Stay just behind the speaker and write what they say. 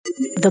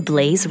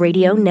TheBlaze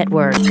Radio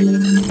Network.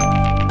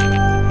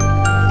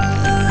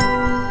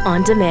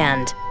 On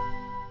demand.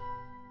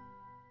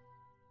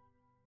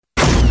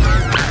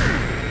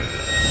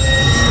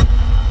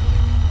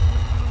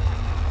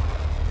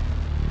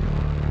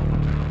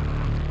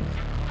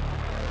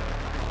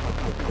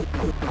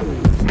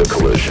 The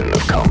collision of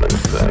common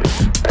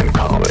sense and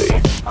comedy.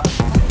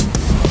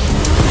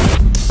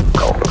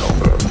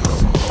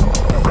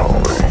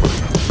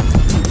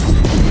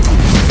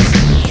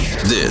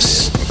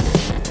 This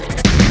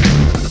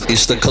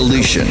is the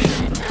collision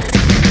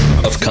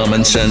of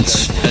common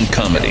sense and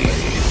comedy.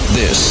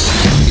 This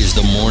is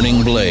the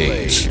Morning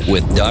Blaze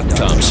with Doc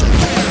Thompson.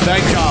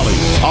 Thank golly.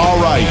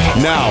 All right.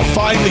 Now,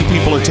 finally,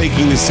 people are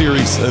taking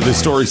this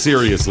story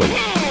seriously.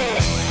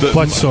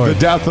 What story? The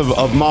death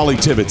of Mollie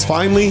Tibbetts.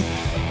 Finally,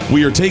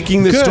 we are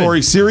taking this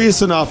story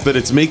serious enough that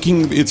it's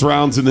making its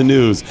rounds in the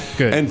news.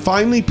 Good. And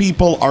finally,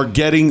 people are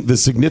getting the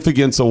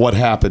significance of what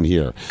happened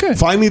here. Good.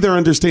 Finally, they're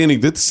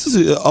understanding that this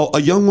is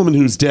a young woman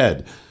who's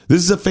dead.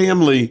 This is a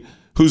family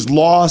who's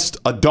lost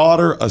a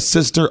daughter, a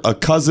sister, a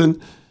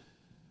cousin.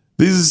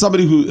 This is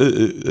somebody who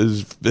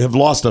have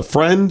lost a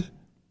friend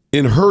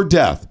in her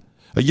death.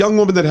 A young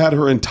woman that had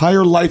her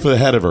entire life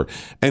ahead of her.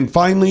 And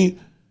finally,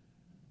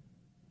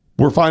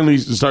 we're finally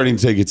starting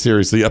to take it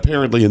seriously,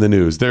 apparently, in the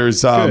news.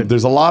 There's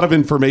a lot of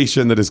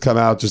information that has come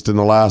out just in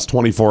the last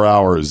 24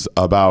 hours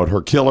about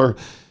her killer.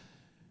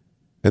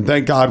 And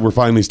thank God we're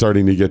finally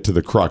starting to get to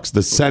the crux,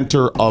 the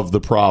center of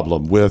the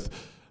problem with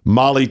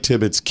Mollie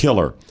Tibbetts'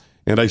 killer.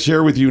 And I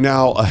share with you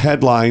now a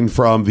headline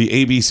from the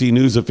ABC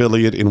News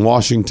affiliate in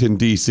Washington,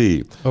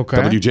 D.C. Okay.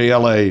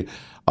 WJLA,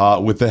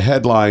 with the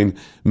headline,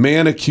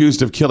 "Man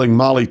accused of killing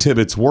Mollie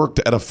Tibbetts worked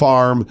at a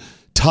farm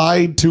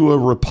tied to a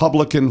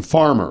Republican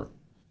farmer."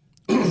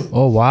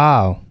 Oh,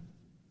 wow.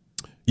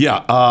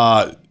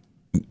 Yeah.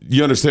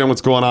 You understand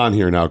what's going on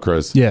here now,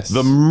 Kris? Yes.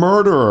 The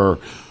murderer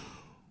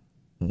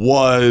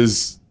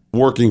was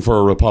working for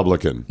a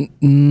Republican.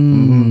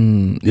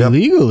 Yep.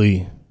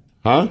 Illegally.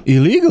 Huh?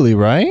 Illegally,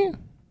 right?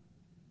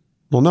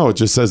 Well, no, it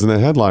just says in the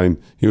headline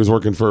he was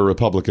working for a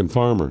Republican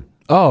farmer.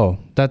 Oh,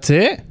 that's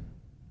it?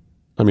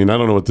 I mean, I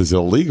don't know what this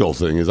illegal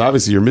thing is.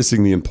 Obviously, you're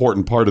missing the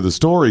important part of the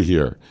story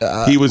here.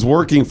 He was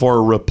working for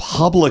a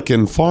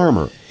Republican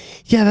farmer.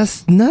 Yeah,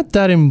 that's not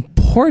that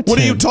important. What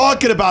are you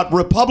talking about?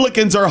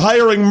 Republicans are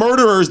hiring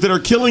murderers that are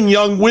killing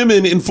young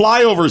women in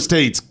flyover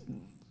states.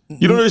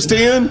 You don't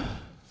understand?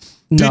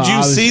 Did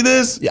you see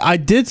this? I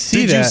did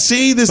see that. Did you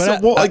see this?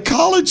 A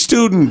college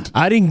student.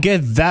 I didn't get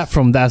that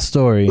from that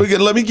story.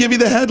 Let me give you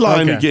the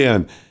headline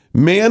again.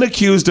 Man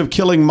accused of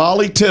killing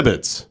Mollie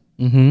Tibbetts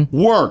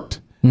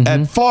worked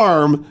at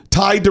farm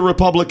tied to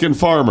Republican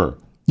farmer.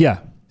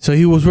 Yeah. So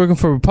he was working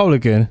for a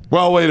Republican.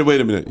 Well, wait a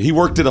minute. He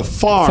worked at a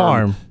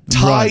farm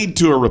tied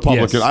to a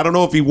Republican. Yes. I don't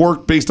know if he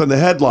worked based on the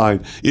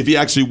headline, if he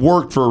actually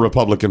worked for a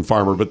Republican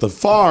farmer, but the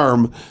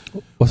farm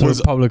was a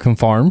Republican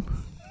farm.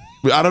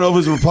 I don't know if it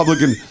was a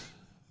Republican.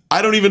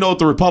 I don't even know if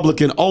the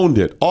Republican owned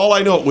it. All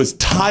I know, it was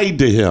tied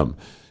to him.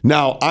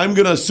 Now, I'm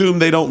going to assume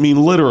they don't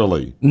mean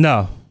literally.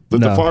 No.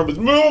 That the farm was,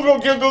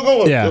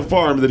 go. Yeah. The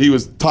farm, that he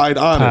was tied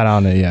on it. Tied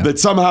on it, yeah. That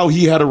somehow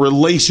he had a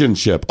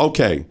relationship.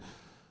 Okay.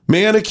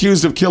 Man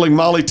accused of killing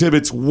Mollie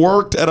Tibbetts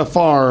worked at a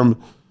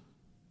farm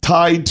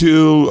tied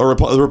to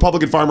a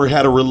Republican farmer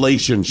had a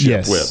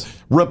relationship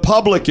with.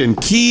 Republican,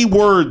 key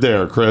word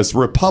there, Kris.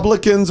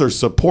 Republicans are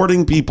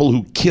supporting people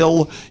who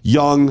kill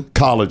young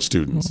college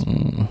students.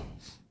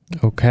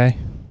 Okay.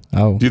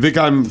 Oh. Do you think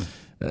I'm...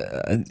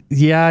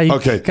 yeah, you're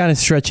kind of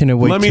stretching it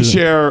way too... Let me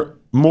share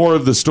more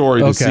of the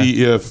story to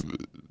see if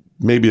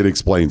maybe it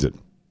explains it.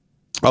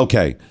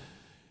 Okay.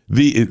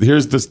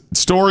 Here's the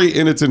story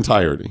in its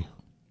entirety.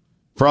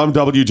 From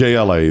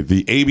WJLA,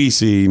 the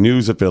ABC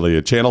News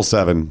affiliate, Channel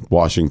 7,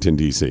 Washington,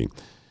 D.C.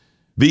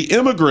 The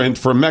immigrant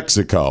from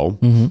Mexico,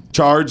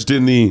 charged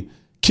in the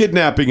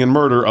kidnapping and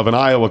murder of an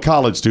Iowa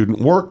college student,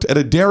 worked at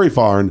a dairy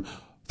farm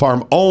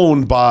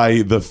owned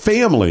by the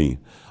family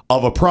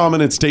of a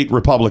prominent state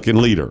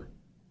Republican leader.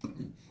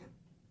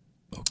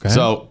 Okay.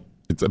 So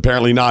it's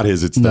apparently not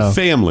his. It's the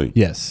family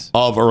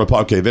of a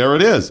Republican. Okay, there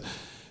it is.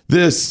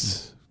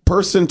 This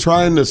person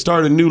trying to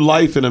start a new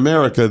life in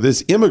America,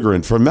 this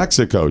immigrant from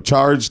Mexico,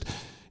 charged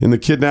in the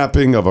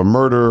kidnapping of a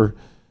murder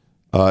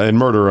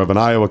of an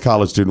Iowa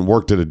college student,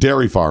 worked at a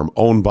dairy farm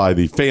owned by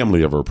the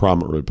family of a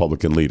prominent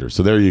Republican leader.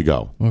 So there you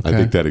go. Okay. I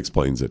think that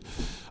explains it.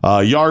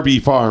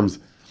 Yarby Farms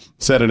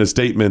said in a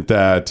statement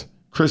that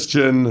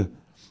Christian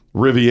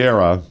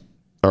Rivera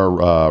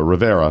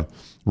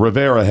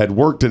had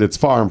worked at its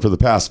farm for the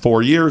past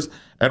 4 years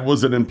and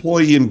was an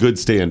employee in good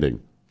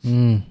standing.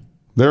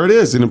 There it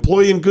is, an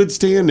employee in good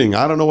standing.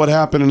 I don't know what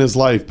happened in his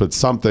life, but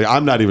something.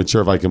 I'm not even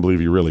sure if I can believe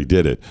he really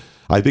did it.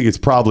 I think it's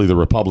probably the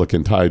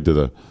Republican tied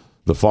to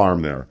the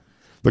farm there.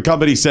 The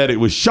company said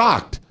it was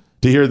shocked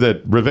to hear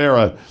that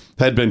Rivera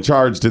had been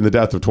charged in the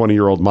death of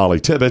 20-year-old Mollie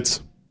Tibbetts.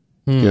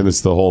 And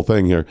it's the whole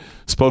thing here.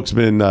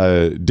 Spokesman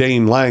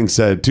Dane Lang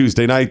said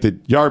Tuesday night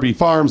that Yarby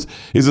Farms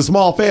is a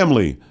small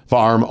family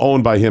farm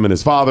owned by him and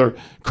his father,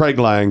 Craig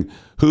Lang,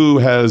 who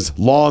has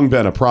long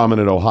been a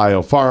prominent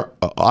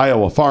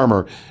Iowa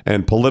farmer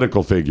and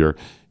political figure.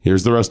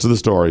 Here's the rest of the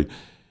story.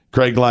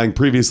 Craig Lang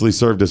previously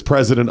served as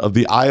president of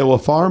the Iowa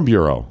Farm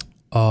Bureau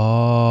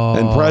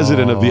and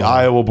president of the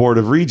Iowa Board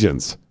of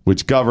Regents,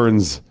 which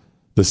governs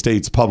the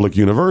state's public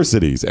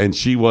universities. And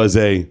she was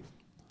a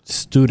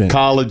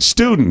college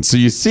student. So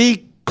you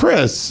see,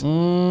 Kris,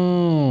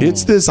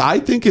 I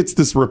think it's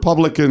this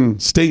Republican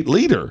state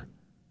leader.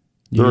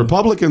 The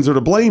Republicans are to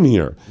blame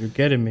here. You're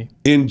getting me.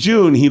 In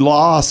June, he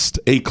lost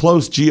a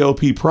close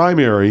GOP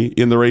primary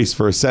in the race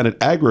for a Senate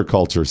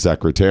Agriculture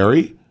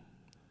Secretary.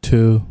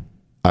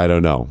 I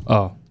don't know.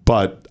 Oh.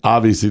 But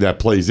obviously that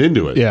plays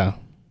into it. Yeah.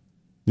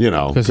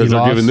 Because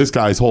they're giving this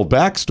guy's whole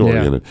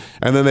backstory in it.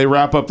 And then they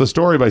wrap up the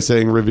story by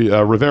saying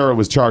Rivera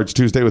was charged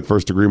Tuesday with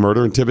first-degree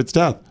murder in Tibbetts'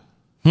 death.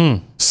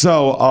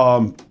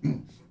 So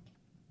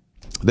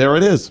there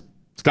it is.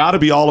 It's got to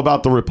be all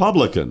about the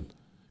Republican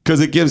because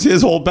it gives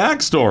his whole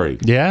backstory.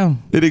 Yeah.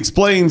 It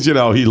explains, he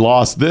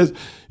lost this.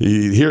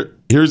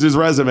 Here's his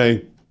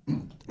resume.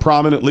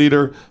 Prominent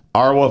leader,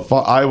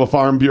 Iowa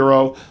Farm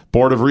Bureau,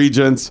 Board of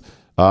Regents,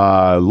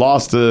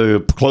 lost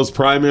a close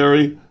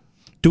primary.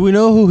 Do we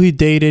know who he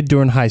dated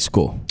during high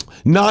school?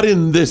 Not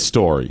in this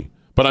story,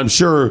 but I'm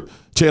sure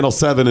Channel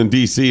 7 in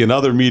D.C. and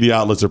other media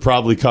outlets are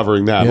probably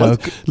covering that. Yeah,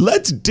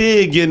 let's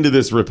dig into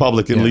this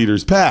Republican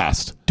leader's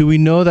past. Do we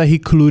know that he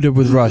colluded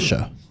with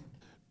Russia?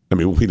 I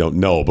mean, we don't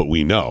know, but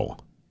we know.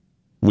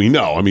 We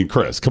know. I mean,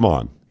 Kris, come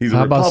on. He's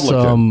a Republican.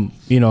 How about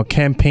some,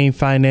 campaign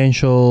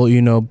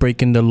financial,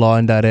 breaking the law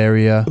in that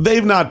area?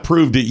 They've not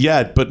proved it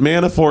yet, but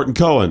Manafort and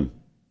Cohen.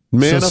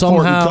 And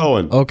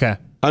Cohen. Okay.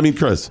 I mean,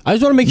 Kris. I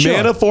just want to make sure.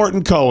 Manafort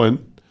and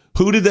Cohen.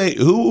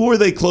 Who were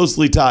they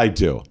closely tied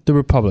to? The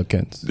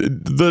Republicans.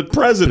 The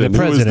president,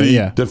 who was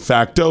the de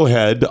facto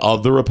head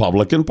of the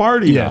Republican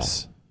Party.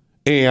 Yes.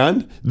 Now.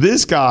 And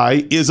this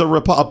guy is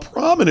a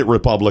prominent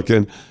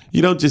Republican.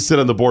 You don't just sit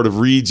on the Board of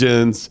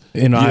Regents.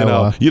 In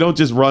Iowa. You don't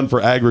just run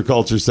for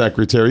Agriculture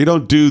Secretary. You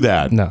don't do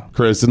that,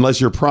 Kris, unless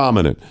you're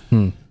prominent.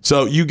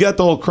 So you get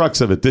the whole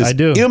crux of it. This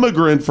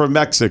immigrant from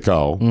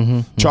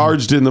Mexico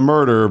charged in the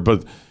murder,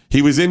 but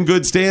he was in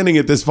good standing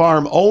at this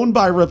farm owned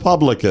by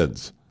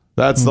Republicans.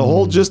 That's the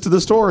whole gist of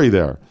the story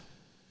there.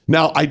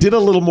 Now, I did a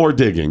little more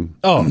digging.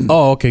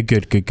 Oh, okay,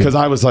 good. Because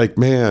I was like,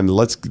 man,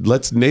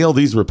 let's nail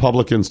these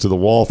Republicans to the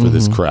wall for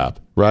this crap,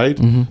 right?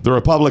 The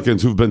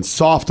Republicans who've been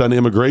soft on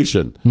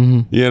immigration,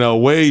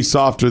 way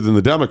softer than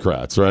the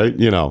Democrats, right?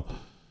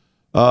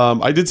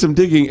 I did some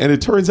digging, and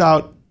it turns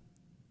out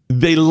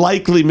they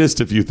likely missed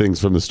a few things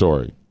from the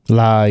story.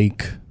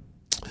 Like?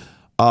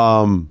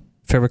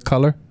 Favorite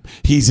color?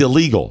 He's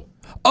illegal.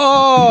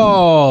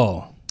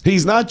 Oh!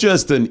 He's not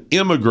just an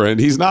immigrant.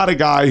 He's not a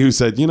guy who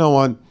said, you know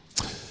what?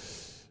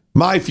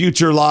 My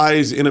future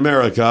lies in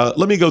America.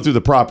 Let me go through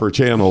the proper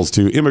channels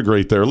to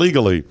immigrate there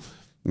legally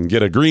and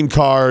get a green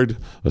card,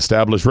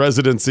 establish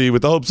residency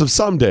with the hopes of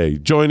someday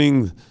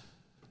joining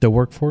the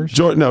workforce?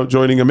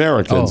 Joining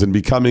Americans and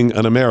becoming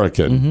an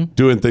American,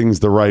 doing things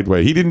the right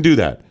way. He didn't do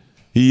that.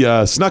 He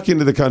snuck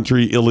into the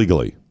country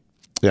illegally.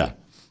 Yeah.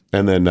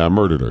 And then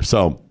murdered her.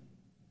 So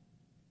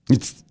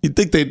you'd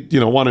think they'd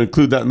want to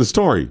include that in the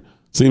story.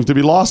 Seems to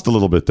be lost a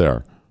little bit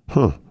there.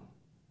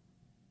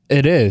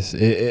 It is.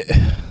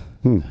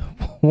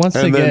 Once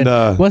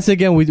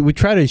again, we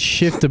try to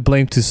shift the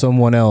blame to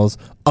someone else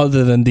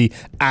other than the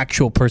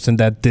actual person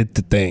that did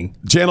the thing.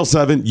 Channel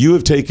 7, you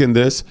have taken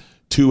this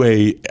to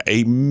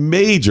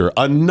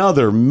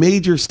another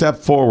major step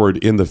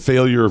forward in the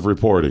failure of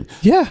reporting.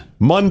 Yeah.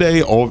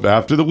 Monday,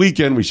 after the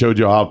weekend, we showed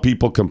you how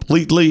people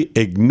completely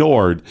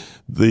ignored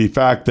the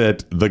fact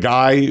that the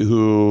guy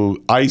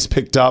who ICE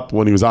picked up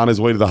when he was on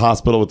his way to the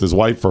hospital with his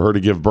wife for her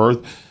to give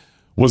birth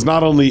was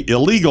not only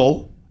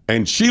illegal,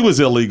 and she was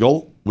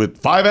illegal with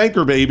 5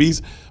 anchor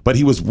babies, but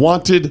he was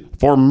wanted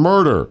for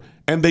murder.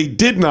 And they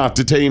did not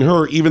detain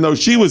her, even though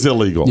she was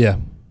illegal. Yeah.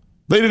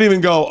 They didn't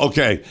even go,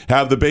 okay,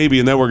 have the baby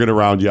and then we're going to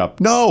round you up.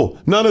 No,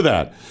 none of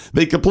that.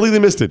 They completely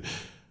missed it.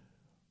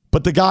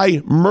 But the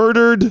guy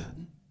murdered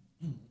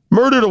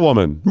a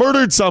woman,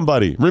 murdered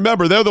somebody.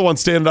 Remember, they're the ones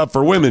standing up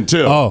for women,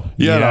 too. Oh,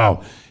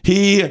 yeah.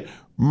 He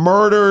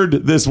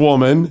murdered this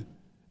woman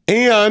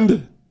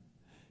and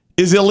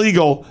is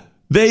illegal.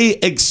 They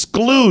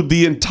exclude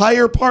the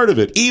entire part of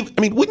it.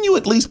 Wouldn't you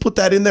at least put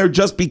that in there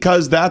just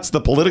because that's the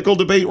political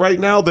debate right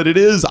now, that it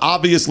is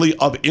obviously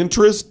of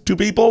interest to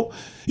people?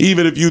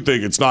 Even if you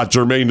think it's not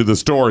germane to the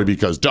story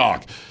because,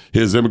 Doc,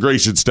 his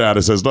immigration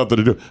status has nothing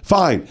to do.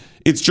 Fine.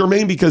 It's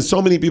germane because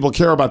so many people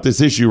care about this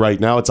issue right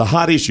now. It's a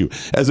hot issue.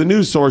 As a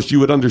news source,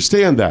 you would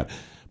understand that.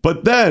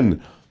 But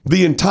then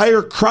the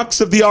entire crux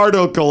of the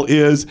article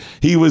is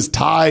he was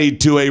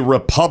tied to a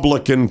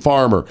Republican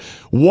farmer.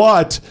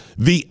 What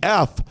the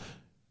F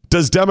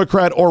does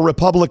Democrat or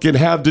Republican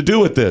have to do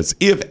with this?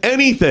 If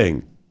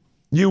anything,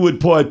 you would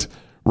put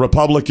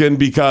Republican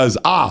because,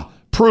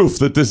 proof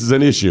that this is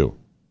an issue.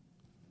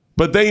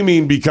 But they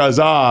mean because,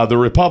 the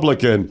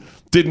Republican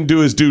didn't do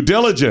his due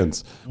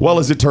diligence. Well,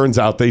 as it turns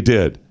out, they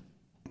did.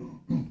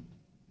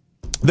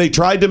 They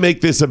tried to make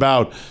this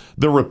about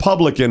the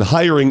Republican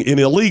hiring an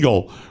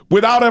illegal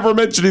without ever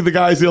mentioning the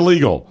guy's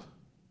illegal.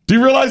 Do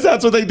you realize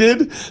that's what they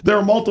did? There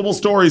are multiple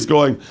stories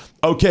going,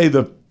 okay,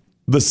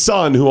 the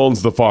son who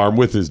owns the farm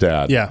with his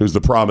dad, who's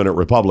the prominent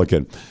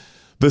Republican,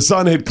 the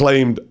son had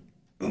claimed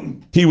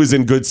he was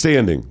in good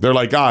standing. They're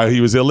like, he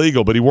was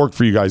illegal, but he worked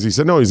for you guys. He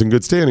said, no, he's in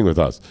good standing with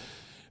us.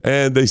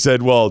 And they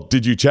said, well,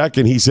 did you check?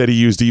 And he said he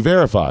used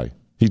E-Verify.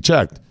 He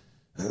checked.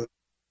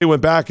 He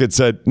went back and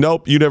said,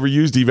 nope, you never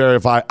used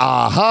E-Verify.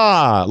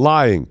 Aha,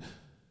 lying.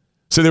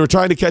 So they were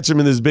trying to catch him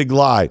in this big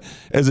lie.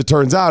 As it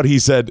turns out, he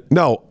said,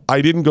 no,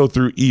 I didn't go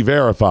through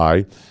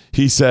E-Verify.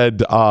 He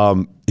said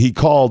he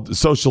called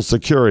Social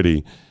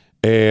Security,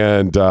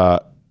 and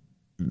the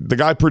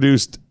guy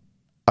produced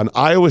an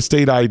Iowa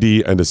State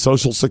ID and a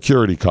Social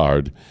Security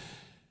card,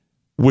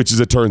 which, as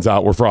it turns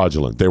out, were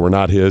fraudulent. They were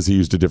not his. He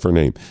used a different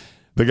name.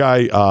 The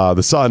guy,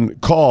 the son,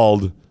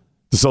 called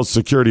the Social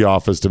Security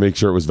office to make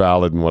sure it was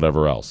valid and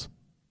whatever else.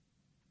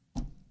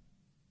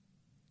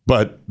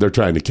 But they're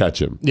trying to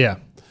catch him. Yeah.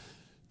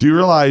 Do you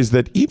realize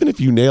that even if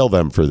you nail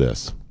them for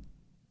this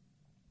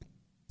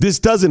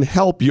doesn't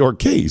help your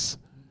case?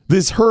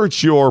 This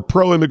hurts your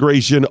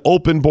pro-immigration,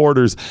 open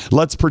borders,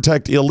 let's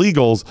protect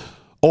illegals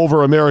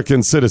over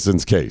American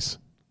citizens case.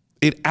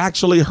 It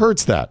actually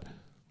hurts that.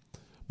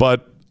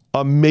 But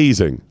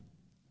amazing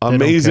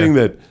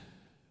that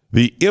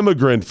the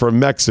immigrant from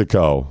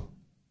Mexico,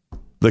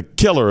 the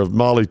killer of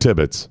Mollie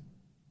Tibbetts,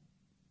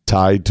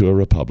 tied to a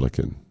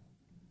Republican.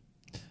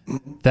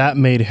 That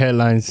made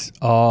headlines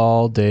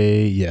all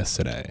day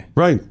yesterday.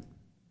 Right.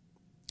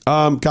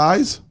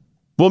 Guys,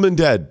 woman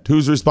dead.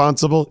 Who's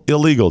responsible?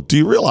 Illegal. Do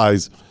you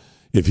realize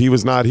if he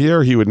was not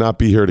here, he would not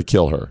be here to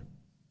kill her?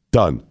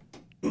 Done.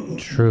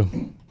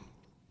 True.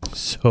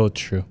 So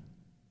true.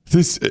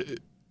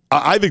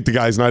 I think the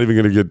guy's not even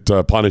going to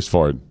get punished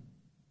for it.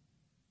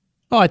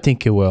 Oh, I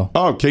think it will.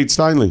 Oh, Kate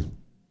Steinle.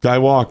 Guy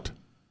walked.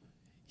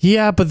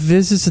 Yeah, but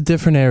this is a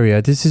different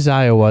area. This is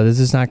Iowa. This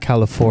is not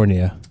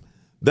California.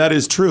 That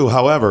is true.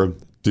 However,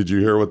 did you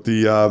hear what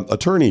the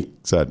attorney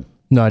said?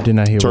 No, I did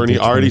not hear what the attorney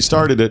already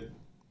started it.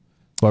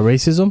 What,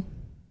 racism?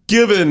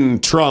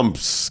 Given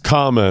Trump's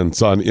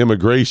comments on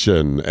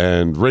immigration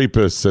and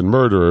rapists and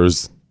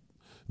murderers,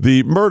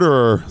 the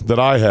murderer that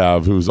I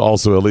have, who's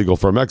also illegal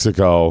from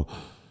Mexico, ...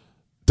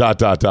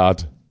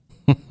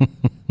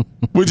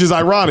 which is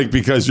ironic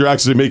because you're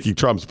actually making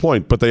Trump's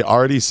point, but they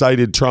already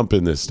cited Trump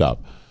in this stuff.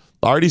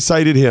 Already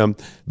cited him.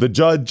 The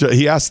judge,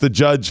 he asked the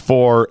judge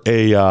for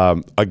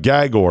a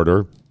gag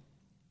order,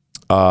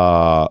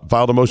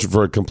 filed a motion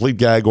for a complete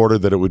gag order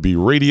that it would be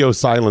radio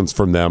silence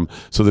from them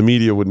so the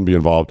media wouldn't be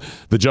involved.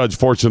 The judge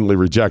fortunately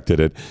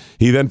rejected it.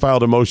 He then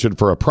filed a motion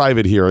for a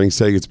private hearing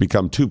saying it's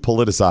become too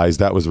politicized.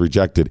 That was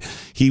rejected.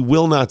 He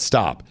will not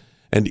stop.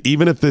 And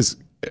even if this,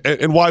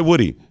 and why would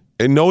he?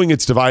 And knowing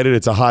it's divided,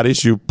 it's a hot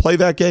issue, play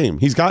that game.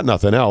 He's got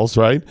nothing else,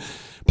 right?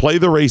 Play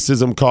the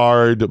racism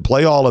card,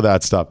 play all of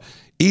that stuff.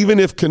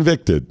 Even if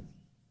convicted,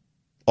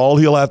 all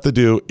he'll have to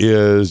do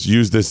is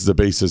use this as a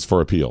basis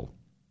for appeal.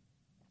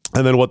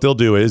 And then what they'll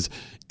do is,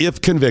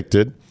 if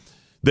convicted,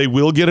 they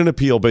will get an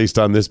appeal based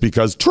on this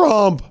because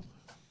Trump,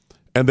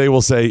 and they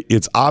will say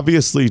it's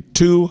obviously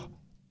too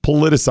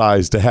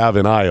politicized to have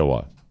in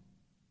Iowa.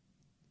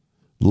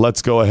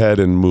 Let's go ahead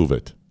and move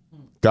it.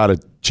 Got to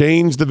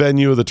change the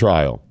venue of the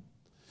trial.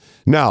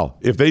 Now,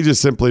 if they just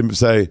simply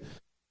say,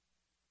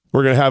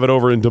 we're going to have it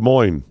over in Des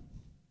Moines,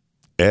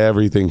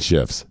 everything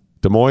shifts.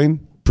 Des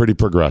Moines, pretty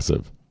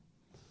progressive.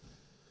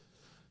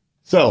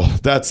 So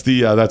that's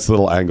the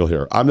little angle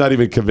here. I'm not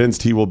even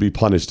convinced he will be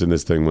punished in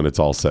this thing when it's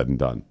all said and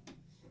done.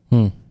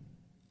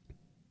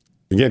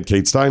 Again,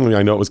 Kate Steinle,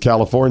 I know it was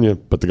California,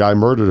 but the guy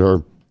murdered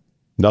her.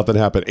 Nothing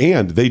happened.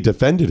 And they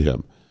defended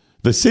him.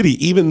 The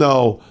city, even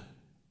though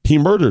he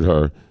murdered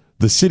her,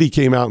 the city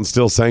came out and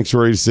still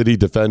sanctuary city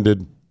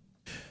defended.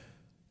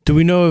 Do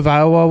we know if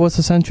Iowa was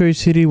a sanctuary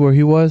city where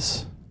he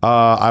was?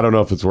 I don't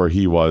know if it's where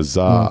he was.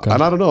 Okay.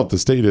 And I don't know if the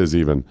state is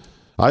even.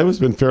 Iowa's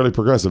been fairly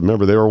progressive.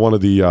 Remember, they were one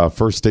of the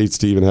first states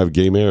to even have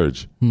gay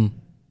marriage.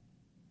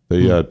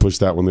 They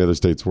pushed that when the other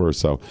states were.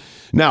 So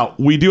now,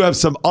 we do have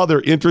some other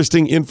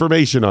interesting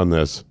information on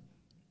this.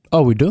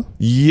 Oh, we do?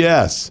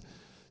 Yes.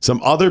 Some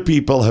other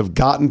people have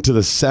gotten to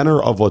the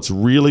center of what's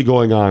really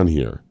going on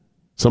here.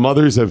 Some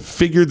others have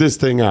figured this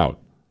thing out.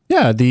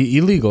 Yeah, the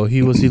illegal.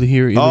 He was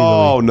here illegally.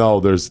 Oh, no,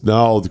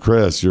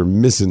 Kris, you're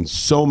missing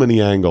so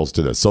many angles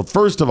to this. So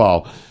first of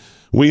all,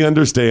 we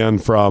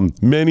understand from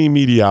many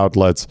media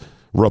outlets,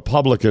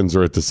 Republicans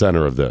are at the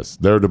center of this.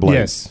 They're to blame.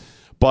 Yes.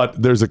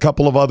 But there's a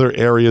couple of other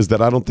areas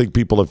that I don't think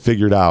people have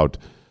figured out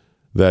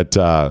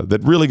that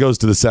really goes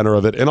to the center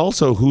of it. And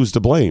also, who's to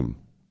blame?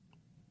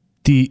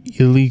 The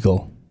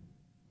illegal.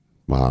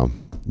 Wow.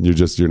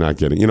 You're not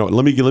getting.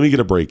 Let me get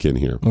a break in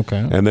here.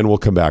 Okay. And then we'll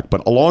come back.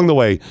 But along the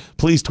way,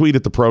 please tweet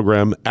at the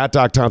program, at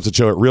Doc Thompson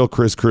Show, at Real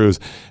Kris Cruz,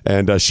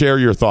 and share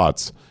your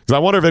thoughts. Because I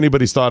wonder if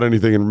anybody's thought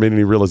anything and made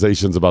any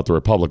realizations about the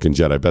Republicans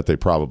yet. I bet they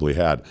probably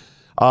had.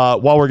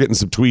 While we're getting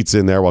some tweets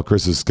in there, while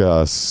Kris is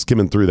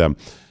skimming through them,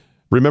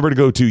 remember to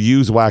go to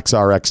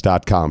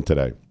usewaxrx.com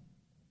today.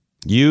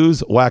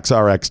 Use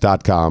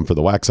waxrx.com for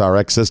the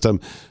WaxRx system,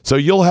 so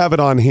you'll have it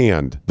on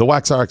hand, the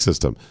WaxRx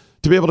system,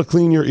 to be able to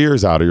clean your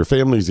ears out or your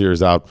family's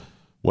ears out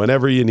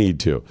whenever you need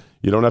to.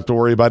 You don't have to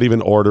worry about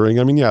even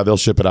ordering. I mean, yeah, they'll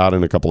ship it out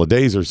in a couple of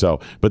days or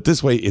so, but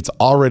this way it's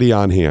already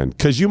on hand,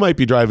 because you might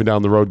be driving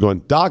down the road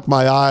going, Doc,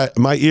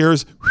 my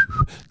ears,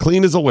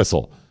 clean as a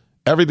whistle.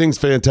 Everything's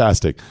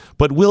fantastic.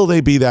 But will they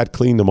be that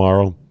clean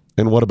tomorrow?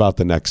 And what about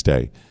the next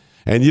day?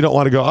 And you don't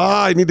want to go,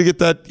 I need to get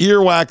that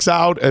earwax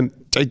out. And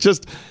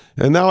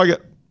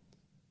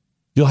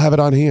you'll have it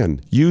on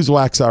hand. Use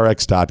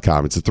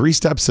waxrx.com. It's a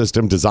 3-step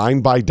system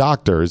designed by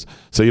doctors,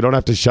 so you don't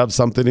have to shove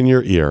something in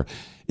your ear.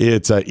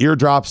 It's ear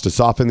drops to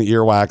soften the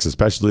earwax, a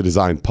specially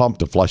designed pump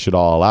to flush it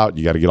all out.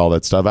 You got to get all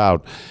that stuff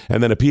out.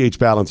 And then a pH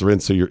balance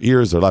rinse so your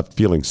ears are left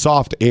feeling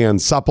soft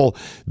and supple.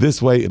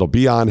 This way, it'll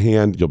be on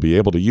hand. You'll be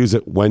able to use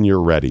it when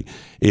you're ready.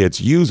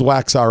 It's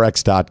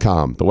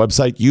usewaxrx.com. The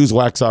website,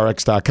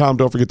 usewaxrx.com.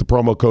 Don't forget the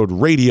promo code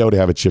RADIO to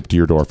have it shipped to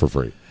your door for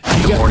free.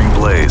 The Morning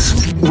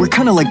Blaze. We're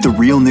kind of like the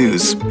real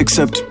news,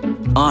 except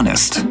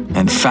honest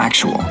and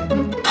factual.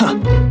 Huh.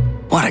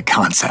 What a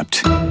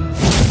concept.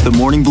 The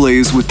Morning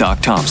Blaze with Doc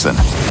Thompson,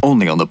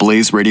 only on the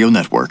Blaze Radio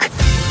Network.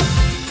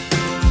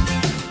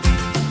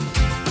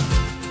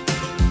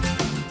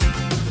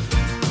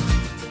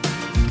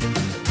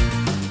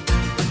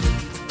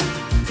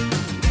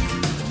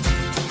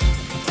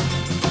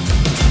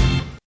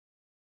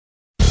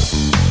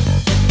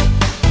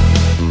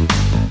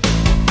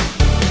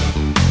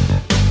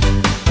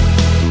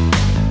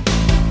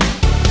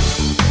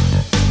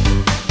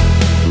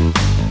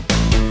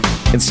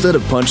 Instead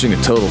of punching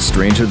a total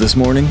stranger this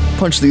morning,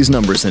 punch these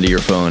numbers into your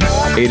phone.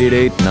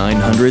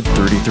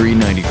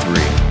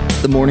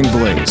 888-900-3393. The Morning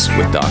Blaze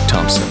with Doc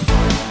Thompson.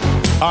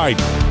 All right.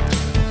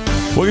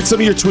 We'll get some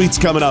of your tweets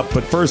coming up,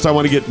 but first I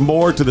want to get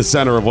more to the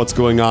center of what's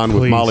going on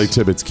with Mollie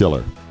Tibbetts'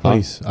 killer.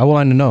 Please. I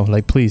want to know.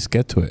 Please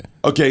get to it.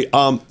 Okay.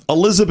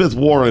 Elizabeth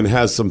Warren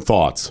has some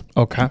thoughts.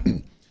 Okay.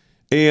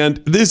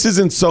 And this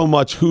isn't so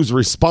much who's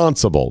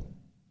responsible,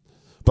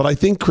 but I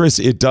think, Kris,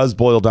 it does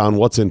boil down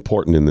what's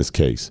important in this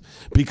case.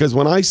 Because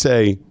when I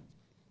say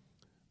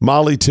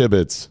Mollie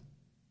Tibbetts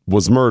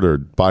was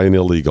murdered by an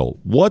illegal,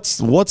 what's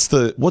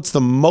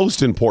the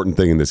most important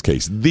thing in this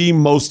case? The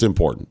most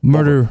important.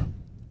 Murder.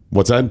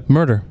 What's that?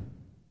 Murder.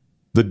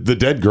 The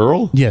dead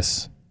girl?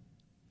 Yes.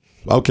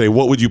 Okay,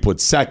 what would you put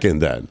second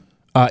then?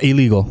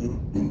 Illegal.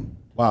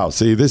 Wow,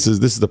 see, this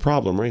is the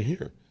problem right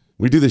here.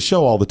 We do this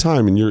show all the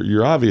time, and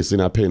you're obviously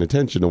not paying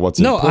attention to what's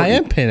important. No, I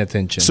am paying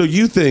attention. So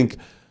you think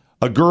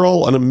a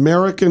girl, an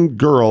American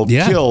girl,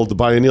 killed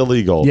by an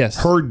illegal,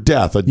 her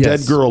death, dead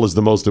girl, is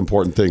the most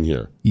important thing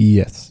here?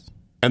 Yes.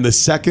 And the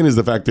second is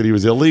the fact that he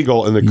was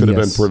illegal and it could have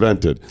been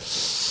prevented.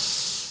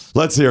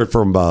 Let's hear it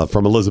from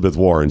Elizabeth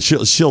Warren.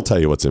 She'll tell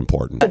you what's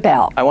important.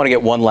 I want to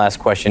get one last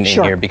question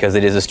in here, because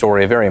it is a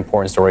story, a very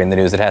important story in the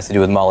news. It has to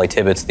do with Mollie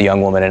Tibbetts, the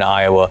young woman in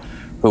Iowa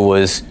who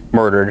was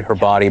murdered, her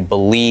body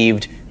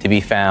believed to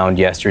be found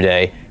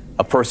yesterday.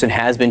 A person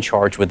has been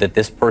charged with it.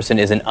 This person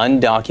is an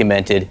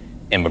undocumented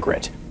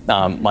immigrant.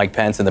 Mike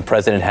Pence and the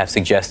president have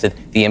suggested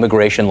the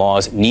immigration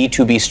laws need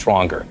to be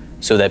stronger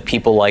so that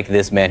people like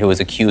this man who was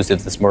accused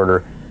of this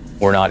murder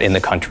were not in the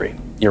country.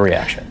 Your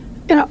reaction?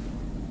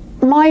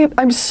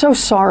 I'm so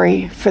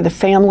sorry for the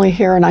family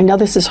here, and I know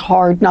this is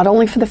hard, not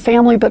only for the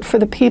family, but for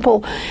the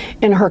people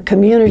in her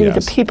community,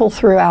 the people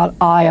throughout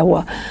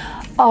Iowa.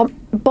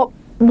 But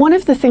one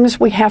of the things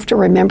we have to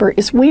remember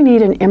is we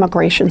need an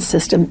immigration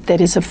system that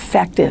is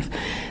effective,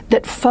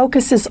 that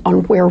focuses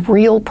on where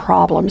real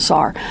problems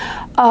are.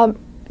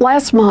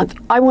 Last month,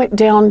 I went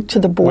down to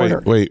the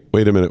border. Wait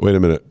a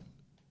minute.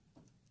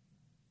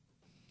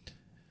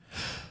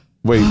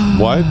 Wait,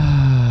 what?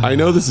 I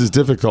know this is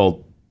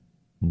difficult,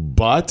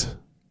 but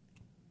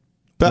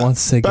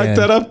once again, back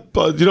that up.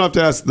 You don't have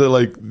to ask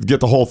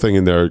get the whole thing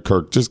in there,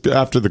 Kirk. Just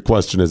after the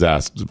question is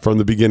asked, from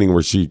the beginning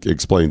where she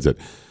explains it.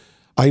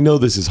 I know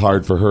this is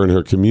hard for her and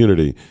her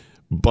community,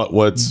 but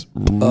what's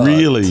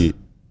really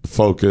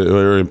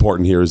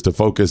important here is to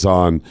focus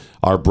on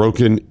our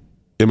broken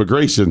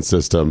immigration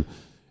system.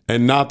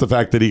 And not the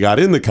fact that he got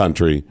in the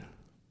country,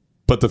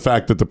 but the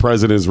fact that the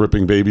president is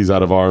ripping babies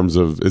out of arms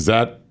is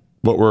that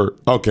what we're...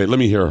 Okay, let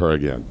me hear her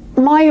again.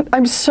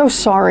 I'm so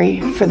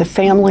sorry for the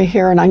family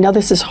here, and I know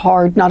this is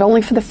hard, not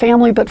only for the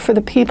family, but for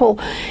the people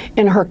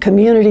in her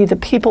community, the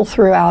people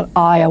throughout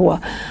Iowa.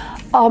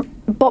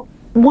 But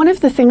one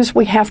of the things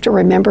we have to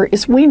remember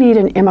is we need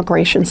an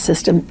immigration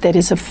system that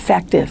is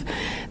effective,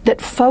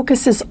 that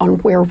focuses on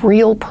where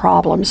real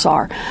problems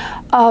are.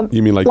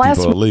 You mean like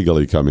people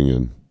illegally coming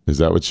in? Is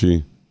that what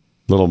she...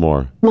 Little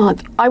more.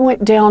 Month, I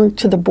went down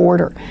to the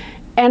border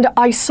and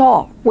I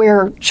saw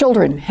where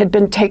children had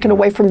been taken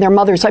away from their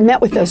mothers. I met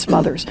with those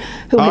mothers.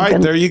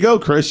 There you go,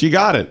 Kris. You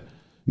got it.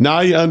 Now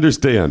you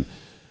understand.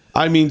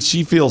 I mean,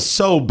 she feels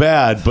so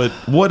bad, but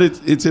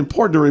it's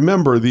important to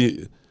remember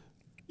to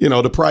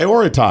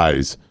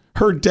prioritize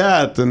her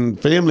death and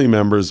family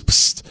members.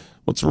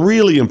 What's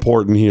really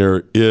important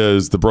here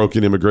is the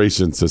broken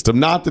immigration system.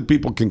 Not that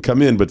people can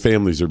come in, but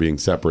families are being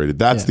separated.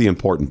 That's the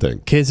important thing.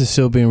 Kids are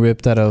still being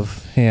ripped out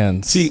of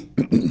hands. See,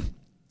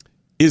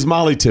 is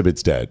Mollie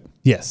Tibbetts dead?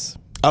 Yes.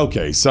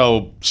 Okay,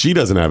 so she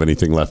doesn't have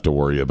anything left to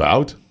worry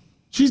about.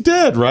 She's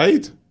dead,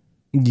 right?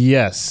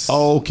 Yes.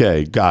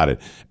 Okay, got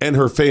it. And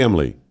her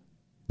family,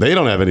 they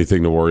don't have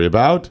anything to worry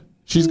about.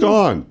 She's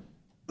gone.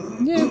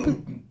 Yeah, but...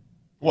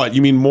 What,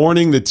 you mean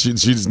mourning that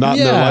she's not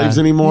in their lives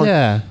anymore?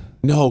 Yeah.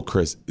 No,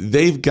 Kris,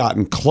 they've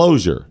gotten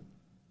closure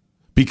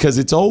because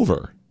it's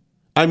over.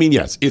 I mean,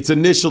 yes, it's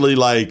initially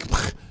like,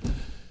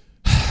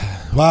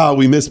 wow,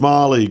 we miss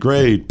Mollie,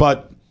 great,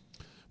 but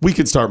we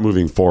can start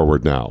moving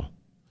forward now.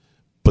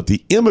 But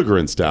the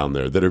immigrants down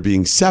there that are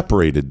being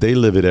separated, they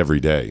live it every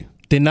day.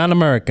 The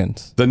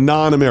non-Americans. The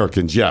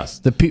non-Americans, yes.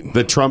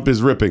 That Trump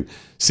is ripping.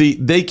 See,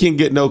 they can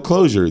get no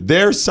closure.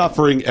 They're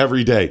suffering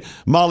every day.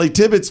 Mollie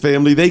Tibbetts'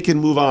 family, they can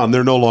move on.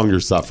 They're no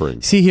longer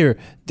suffering. See here,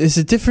 there's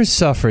a different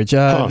suffrage.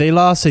 They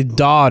lost a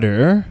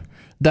daughter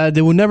that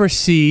they will never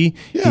see.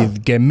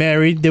 Get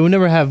married. They will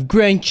never have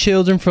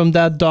grandchildren from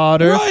that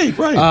daughter.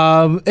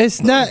 Right.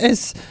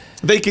 It's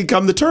they can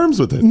come to terms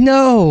with it.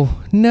 No.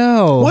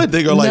 What?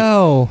 They go like,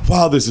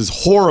 wow, this is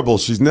horrible.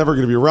 She's never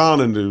going to be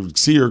around, and to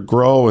see her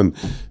grow and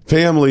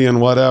family and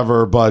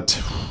whatever.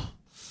 But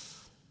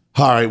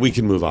all right, we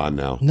can move on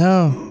now.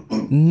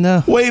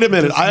 No. Wait a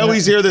minute. I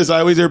always hear this.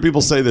 I always hear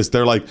people say this.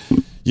 They're like,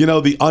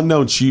 the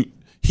unknown,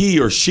 he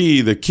or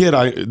she, the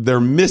kid, they're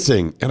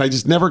missing. And I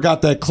just never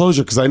got that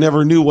closure because I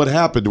never knew what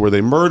happened. Were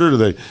they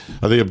murdered?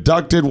 Are they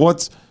abducted?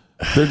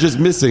 They're just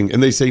missing.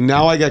 And they say,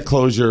 now I got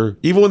closure.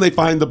 Even when they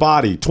find the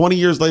body, 20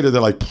 years later,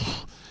 they're like,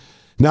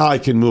 now I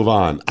can move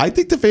on. I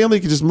think the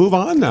family can just move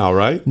on now,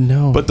 right?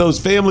 No. But those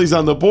families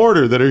on the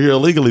border that are here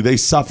illegally, they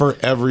suffer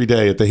every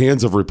day at the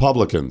hands of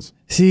Republicans.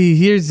 See,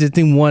 here's the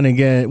thing.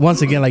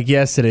 Once again, like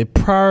yesterday,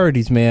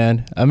 priorities,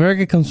 man.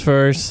 America comes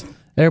first.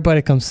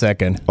 Everybody comes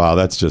second. Wow,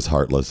 that's just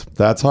heartless.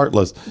 That's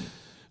heartless.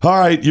 All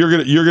right,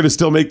 you're gonna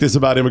still make this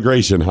about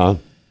immigration, huh?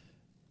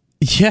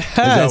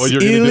 Yes,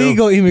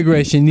 illegal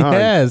immigration.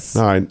 Yes.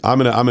 All right. I'm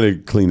gonna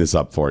clean this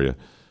up for you.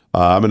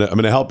 I'm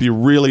gonna help you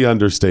really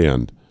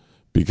understand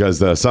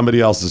because somebody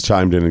else has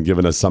chimed in and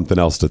given us something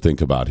else to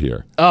think about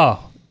here.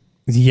 Oh,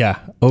 yeah.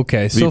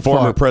 Okay. The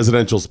former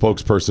presidential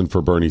spokesperson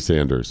for Bernie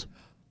Sanders.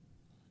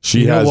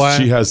 She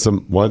has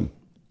some what?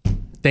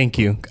 Thank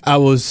you.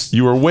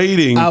 You were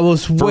waiting. I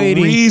was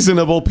waiting for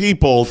reasonable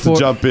people to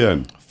jump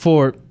in.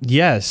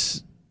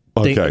 Yes.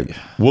 Okay,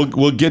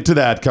 we'll get to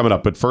that coming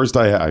up. But first,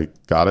 I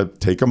got to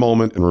take a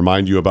moment and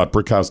remind you about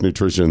Brickhouse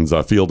Nutrition's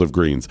Field of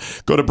Greens.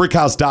 Go to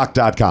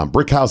brickhousedoc.com.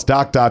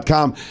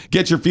 Brickhousedoc.com.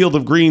 Get your Field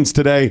of Greens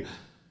today.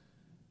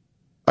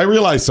 I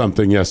realized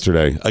something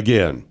yesterday,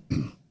 again,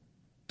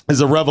 as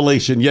a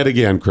revelation yet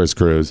again, Kris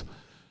Cruz,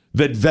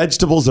 that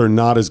vegetables are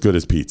not as good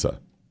as pizza.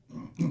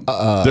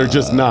 They're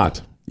just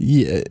not.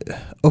 Yeah.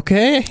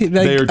 Okay. I could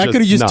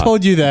have just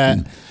told you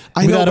that.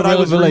 I know, but I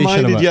was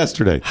reminded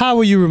yesterday. How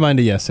were you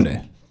reminded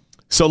yesterday?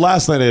 So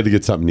last night I had to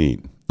get something to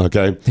eat,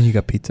 okay? And you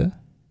got pizza?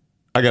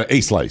 I got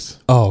a slice.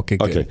 Oh, okay,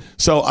 good. Okay.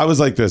 So I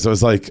was like this. I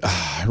was like,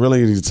 I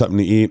really need something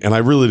to eat. And I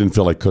really didn't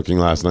feel like cooking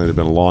last night. It had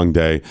been a long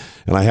day.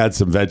 And I had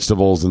some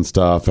vegetables and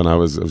stuff. And I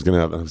was going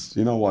to have,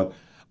 you know what?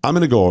 I'm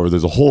going to go over.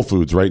 There's a Whole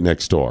Foods right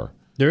next door.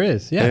 There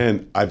is, yeah.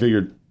 And I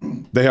figured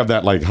they have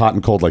that like hot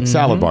and cold, like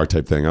salad bar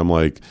type thing. I'm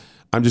like,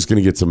 I'm just going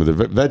to get some of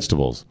the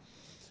vegetables.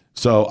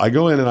 So I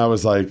go in and I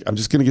was like, I'm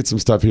just going to get some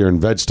stuff here and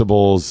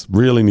vegetables.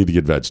 Really need to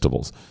get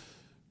vegetables.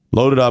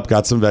 Loaded up,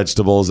 got some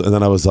vegetables. And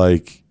then I was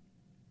like,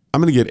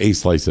 I'm going to get a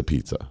slice of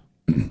pizza.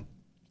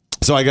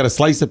 So I got a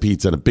slice of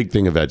pizza and a big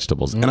thing of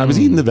vegetables. And I was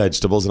eating the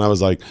vegetables and I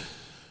was like,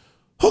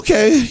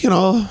 okay, he's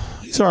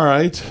all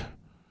right.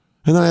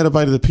 And then I had a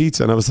bite of the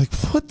pizza and I was like,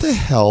 what the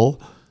hell?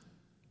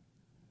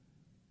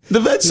 The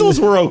vegetables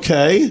were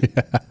okay.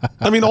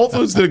 I mean, Whole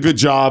Foods did a good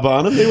job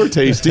on them. They were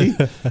tasty.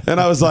 And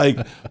I was like,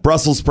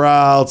 Brussels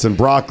sprouts and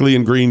broccoli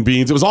and green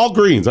beans. It was all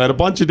greens. I had a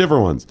bunch of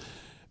different ones.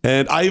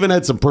 And I even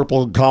had some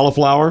purple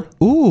cauliflower.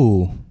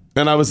 Ooh.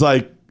 And I was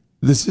like,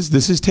 this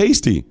is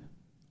tasty.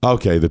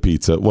 Okay, the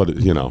pizza.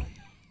 And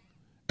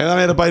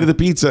I had a bite of the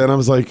pizza and I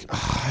was like, I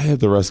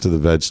had the rest of the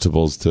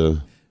vegetables too.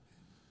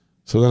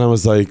 So then I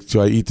was like,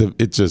 do I eat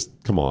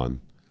come on.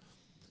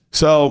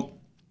 So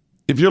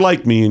if you're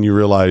like me and you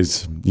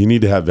realize you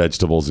need to have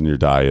vegetables in your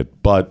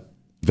diet, but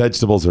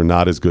vegetables are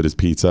not as good as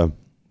pizza,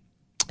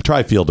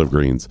 try Field of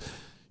Greens.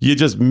 You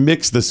just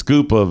mix the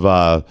scoop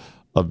of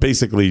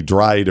basically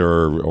dried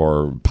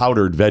or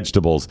powdered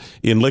vegetables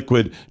in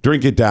liquid,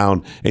 drink it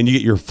down, and you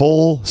get your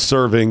full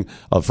serving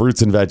of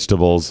fruits and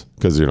vegetables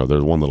because,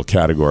 there's one little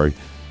category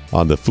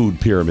on the food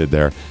pyramid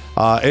there.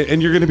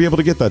 And you're going to be able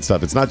to get that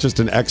stuff. It's not just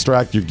an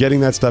extract. You're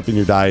getting that stuff in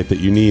your diet that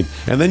you need,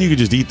 and then you can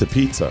just eat the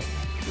pizza.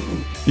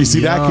 You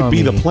see, that could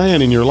be the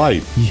plan in your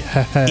life.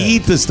 Yeah.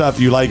 Eat the stuff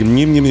you like and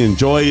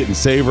enjoy it and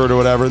savor it or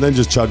whatever, and then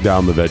just chug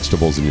down the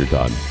vegetables and you're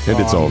done. And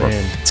it's over.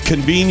 Man. It's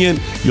convenient.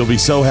 You'll be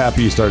so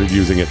happy you started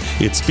using it.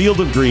 It's Field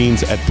of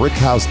Greens at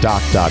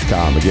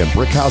brickhousedoc.com. Again,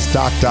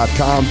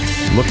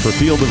 brickhousedoc.com. Look for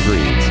Field of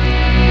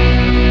Greens.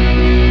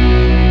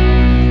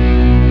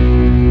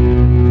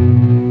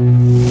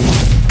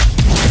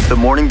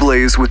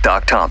 Blaze with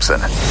Doc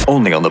Thompson,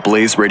 only on the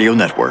Blaze Radio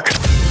Network.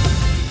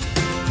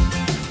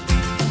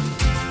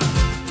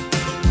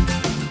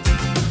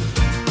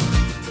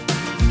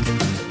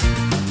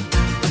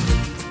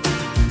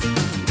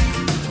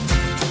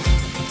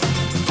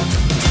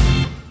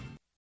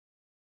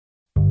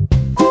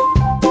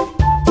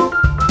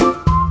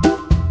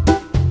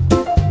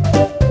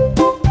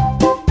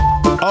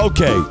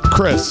 Okay,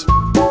 Kris. All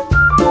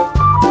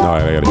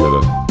right, I gotta hear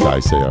the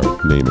guy say our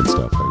name and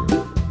stuff.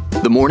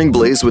 The Morning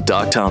Blaze with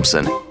Doc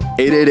Thompson.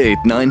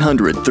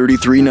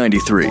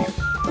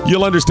 888-900-3393.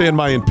 You'll understand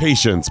my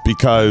impatience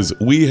because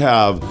we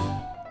have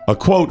a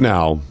quote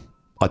now,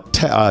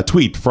 a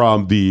tweet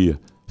from the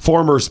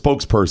former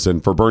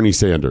spokesperson for Bernie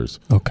Sanders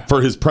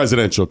for his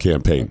presidential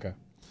campaign. Okay.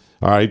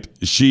 All right.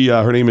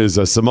 Her name is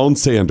Simone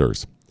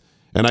Sanders.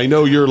 And I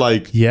know you're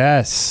like,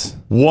 yes.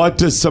 What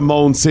does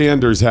Simone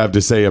Sanders have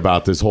to say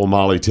about this whole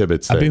Mollie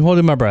Tibbetts thing? I've been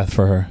holding my breath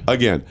for her.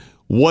 Again,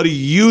 what do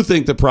you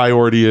think the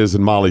priority is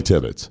in Mollie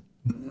Tibbetts?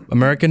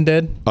 American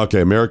dead.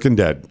 Okay, American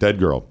dead. Dead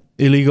girl.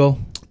 Illegal.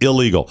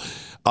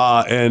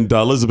 And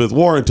Elizabeth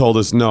Warren told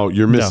us, no,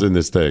 you're missing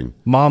this thing.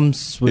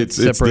 Moms with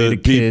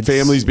separated kids.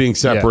 Families being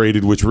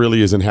separated, which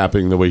really isn't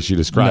happening the way she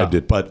described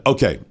it. But,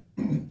 okay.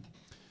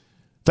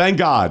 Thank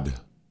God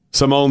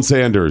Simone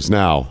Sanders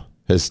now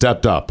has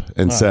stepped up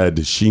and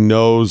said she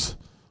knows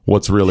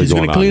what's really going on. She's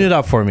going to clean it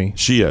up for me.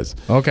 She is.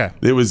 Okay.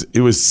 It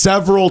was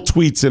several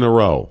tweets in a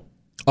row.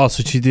 Oh,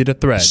 so she did a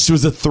thread. She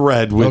was a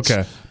thread, which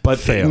but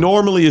fail.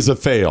 Normally is a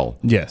fail.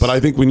 Yes. But I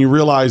think when you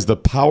realize the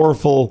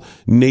powerful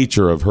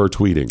nature of her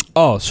tweeting.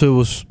 Oh, so it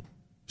was.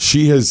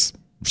 She's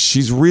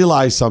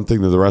realized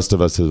something that the rest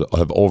of us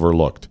have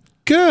overlooked.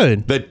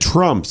 Good. That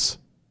trumps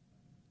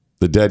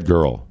the dead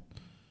girl.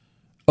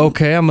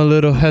 Okay, I'm a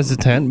little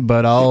hesitant,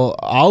 but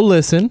I'll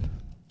listen.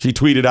 She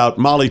tweeted out,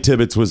 Mollie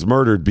Tibbetts was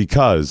murdered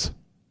because.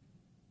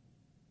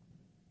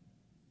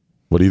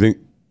 What do you think?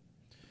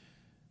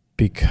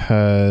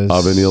 Because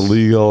of an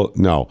illegal.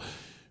 No.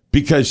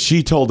 Because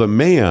she told a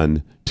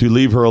man to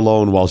leave her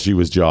alone while she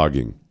was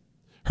jogging.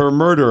 Her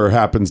murderer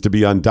happens to be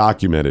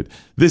undocumented.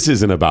 This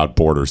isn't about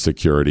border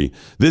security.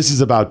 This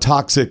is about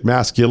toxic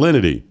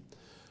masculinity.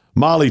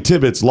 Mollie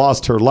Tibbetts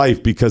lost her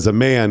life because a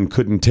man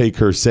couldn't take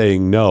her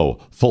saying no.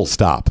 Full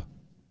stop.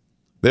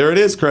 There it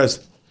is,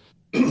 Kris.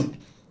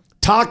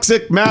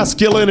 Toxic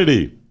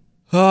masculinity.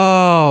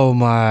 Oh,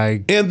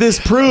 my. And this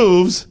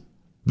proves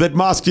that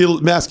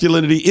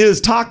masculinity is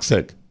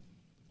toxic.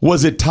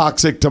 Was it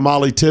toxic to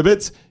Mollie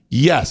Tibbetts?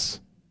 Yes.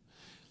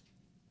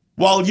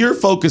 While you're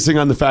focusing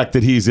on the fact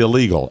that he's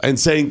illegal and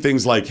saying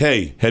things like,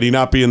 hey, had he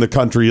not been in the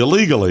country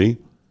illegally,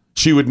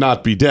 she would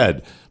not be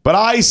dead. But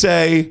I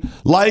say,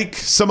 like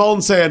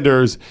Simone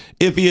Sanders,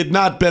 if he had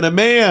not been a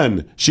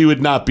man, she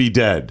would not be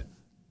dead.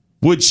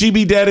 Would she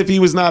be dead if he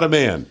was not a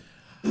man?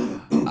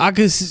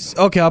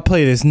 I'll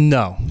play this.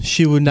 No,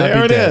 she would not be dead.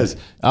 There it is.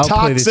 I'll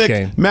play this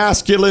game. Toxic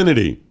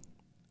masculinity.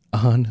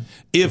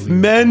 If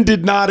men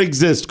did not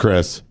exist,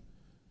 Kris,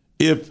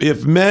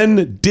 if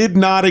men did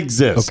not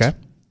exist,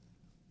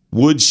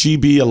 would she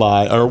be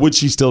alive or would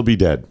she still be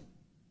dead?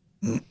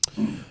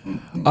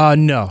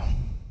 No.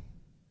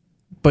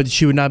 But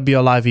she would not be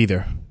alive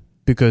either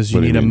because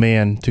you need a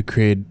man to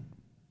create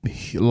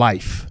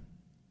life.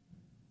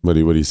 What are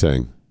you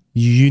saying?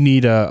 You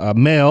need a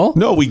male.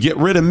 No, we get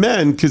rid of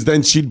men because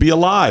then she'd be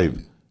alive.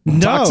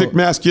 No. Toxic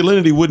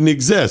masculinity wouldn't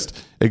exist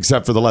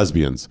except for the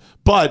lesbians.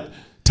 But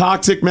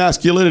toxic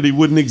masculinity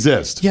wouldn't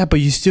exist. Yeah,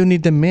 but you still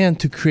need the man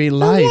to create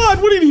life.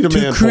 What? What do you need a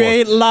man for? To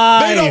create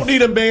life. They don't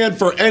need a man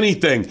for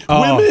anything.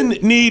 Oh. Women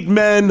need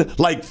men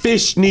like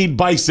fish need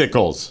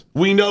bicycles.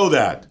 We know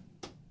that.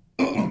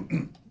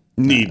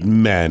 Need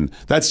men.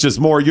 That's just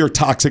more your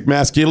toxic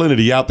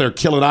masculinity out there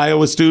killing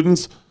Iowa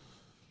students.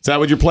 Is that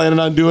what you're planning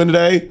on doing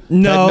today?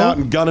 No. Heading out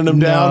and gunning them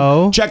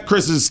down? Check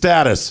Kris's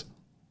status.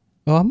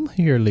 Oh, I'm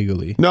here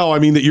legally. No, I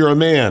mean that you're a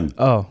man.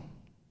 Oh.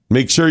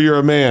 Make sure you're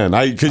a man.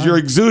 Because you're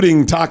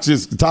exuding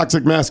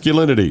toxic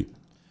masculinity.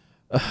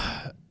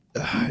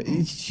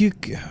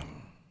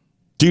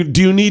 Do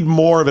you need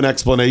more of an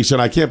explanation?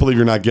 I can't believe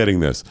you're not getting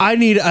this. I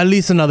need at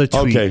least another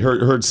tweet. Okay,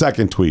 her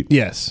second tweet.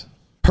 Yes.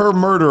 Her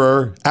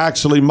murderer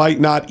actually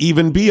might not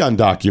even be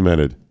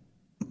undocumented.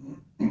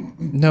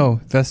 No,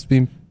 that's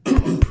been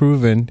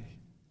proven.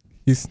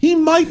 He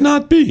might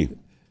not be.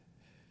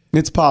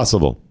 It's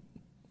possible.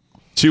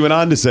 She went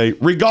on to say,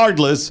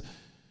 regardless,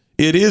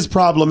 it is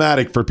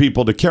problematic for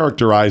people to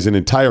characterize an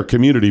entire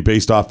community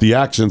based off the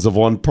actions of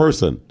one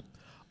person.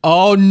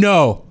 Oh,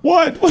 no.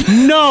 What?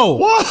 No.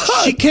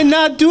 What? She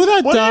cannot do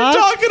that, What are you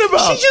talking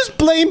about? She just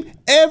blamed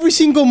every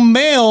single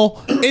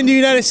male in the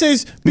United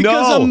States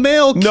because a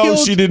male killed... No,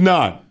 she did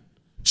not.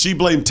 She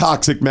blamed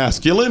toxic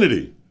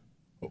masculinity.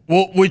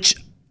 Well, which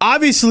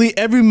obviously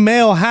every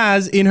male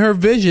has in her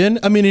vision.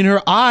 I mean, in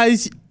her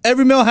eyes,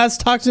 every male has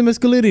toxic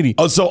masculinity.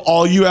 Oh, so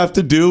all you have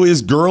to do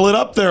is girl it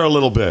up there a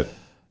little bit.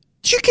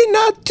 You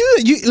cannot do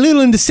it.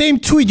 In the same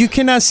tweet, you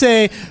cannot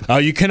say,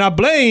 you cannot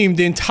blame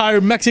the entire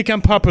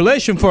Mexican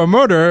population for a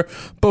murder,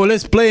 but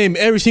let's blame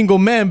every single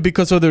man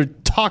because of their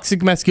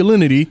toxic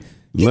masculinity.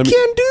 You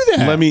can't do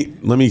that. Let me.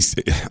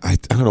 I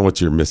don't know what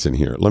you're missing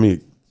here. Let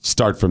me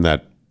start from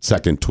that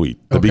second tweet.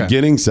 The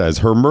beginning says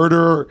her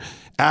murderer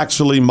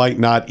actually might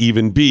not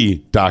even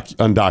be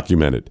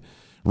undocumented.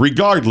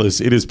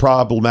 Regardless, it is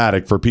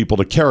problematic for people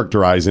to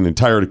characterize an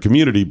entire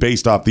community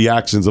based off the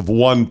actions of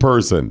one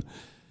person.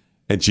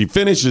 And she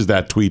finishes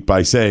that tweet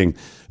by saying,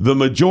 the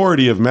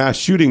majority of mass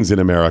shootings in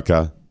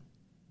America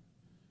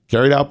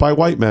carried out by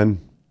white men.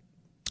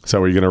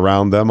 So are you going to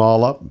round them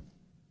all up?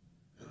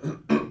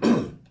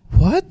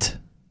 What?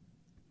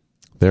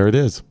 There it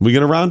is. We're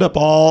going to round up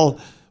all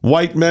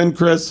white men,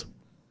 Kris.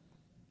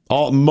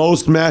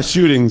 Most mass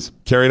shootings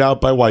carried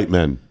out by white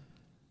men.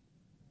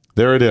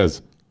 There it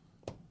is.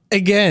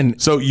 Again.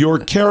 So you're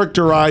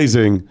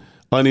characterizing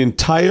an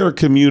entire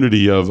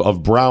community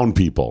of brown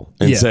people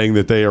and saying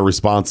that they are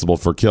responsible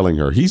for killing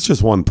her. He's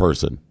just one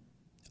person.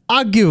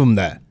 I'll give him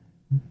that.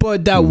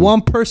 But that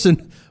one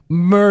person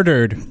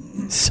murdered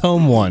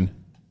someone.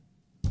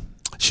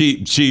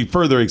 She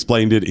further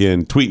explained it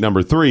in tweet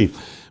number 3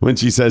 when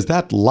she says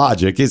that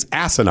logic is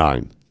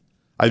asinine.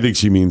 I think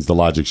she means the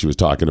logic she was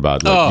talking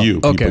about. Like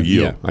you.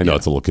 Yeah, I know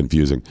it's a little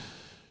confusing.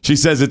 She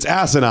says it's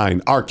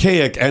asinine,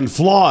 archaic, and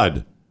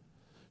flawed.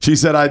 She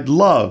said, I'd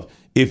love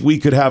if we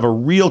could have a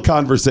real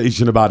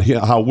conversation about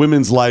how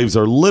women's lives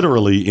are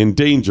literally in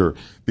danger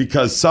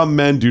because some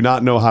men do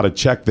not know how to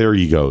check their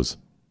egos.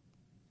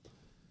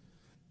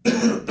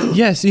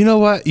 Yes, you know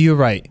what? You're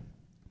right.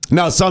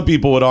 Now, some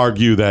people would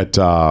argue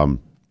that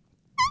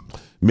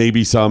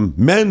maybe some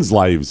men's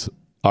lives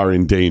are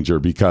in danger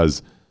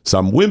because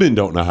some women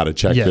don't know how to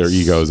check their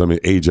egos. I mean,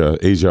 Asia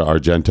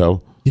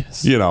Argento,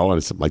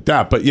 and something like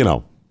that. But,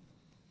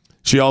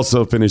 she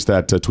also finished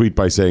that tweet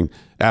by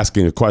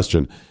asking a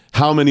question.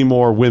 How many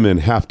more women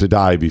have to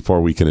die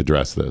before we can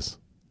address this?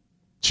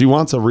 She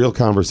wants a real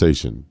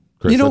conversation.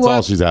 Kris, that's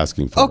all she's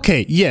asking for.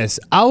 Okay, yes.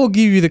 I will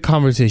give you the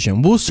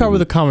conversation. We'll start with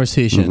the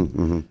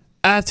conversation.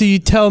 After you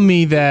tell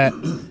me that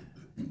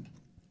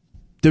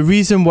the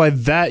reason why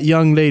that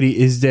young lady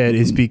is dead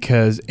is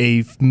because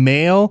a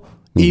male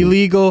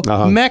illegal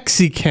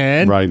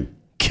Mexican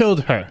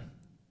killed her.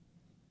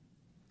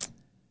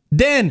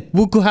 Then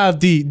we could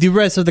have the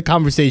rest of the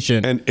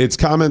conversation. And it's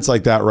comments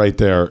like that right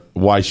there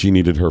why she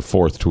needed her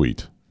 4th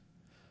tweet.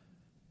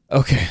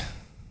 Okay.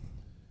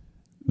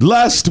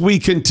 Lest we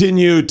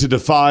continue to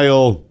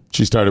defile...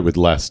 She started with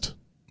lest.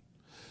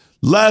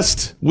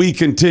 Lest we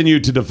continue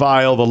to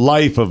defile the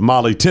life of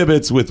Mollie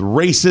Tibbetts with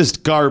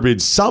racist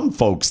garbage some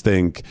folks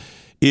think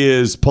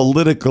is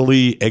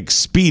politically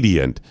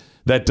expedient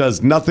that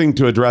does nothing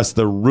to address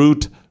the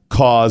root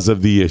cause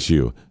of the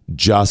issue.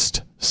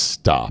 Just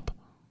stop.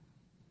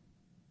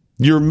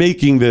 You're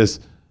making this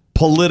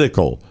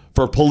political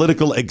for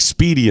political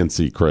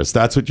expediency, Kris.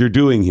 That's what you're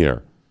doing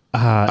here.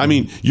 I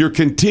mean, you're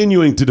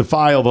continuing to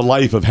defile the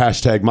life of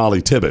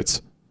 #Mollie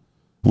Tibbetts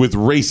with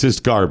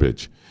racist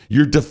garbage.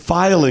 You're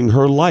defiling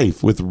her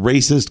life with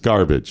racist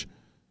garbage.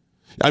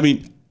 I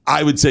mean,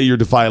 I would say you're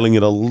defiling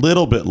it a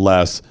little bit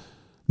less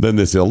than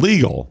this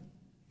illegal.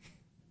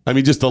 I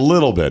mean, just a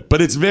little bit,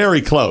 but it's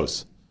very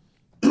close.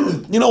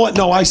 You know what?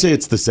 No, I say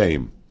it's the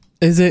same.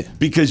 Is it?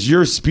 Because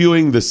you're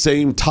spewing the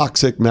same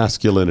toxic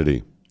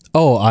masculinity.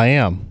 Oh, I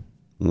am.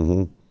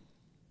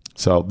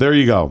 So there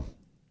you go.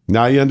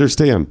 Now you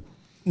understand.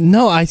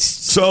 No,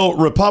 So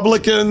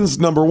Republicans,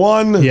 number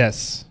 1.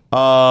 Yes.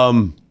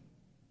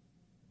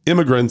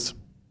 Immigrants,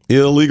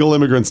 illegal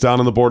immigrants down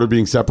on the border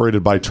being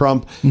separated by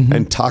Trump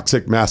and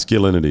toxic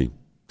masculinity.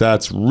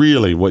 That's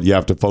really what you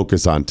have to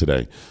focus on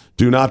today.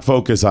 Do not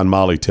focus on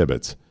Mollie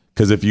Tibbetts.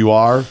 Because if you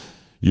are...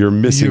 You're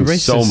missing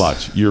so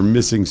much. You're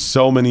missing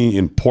so many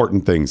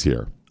important things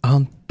here.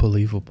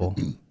 Unbelievable.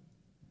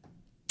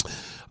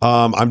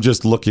 I'm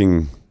just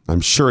looking.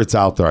 I'm sure it's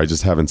out there. I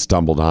just haven't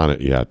stumbled on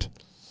it yet.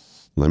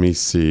 Let me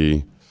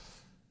see.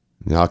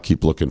 I'll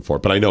keep looking for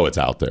it, but I know it's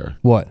out there.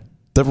 What?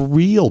 The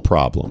real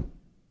problem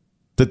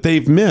that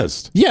they've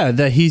missed. Yeah,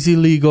 that he's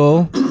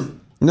illegal.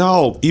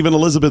 No, even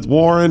Elizabeth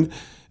Warren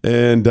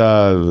and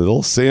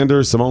little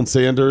Sanders, Simone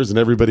Sanders, and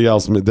everybody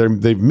else,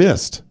 they've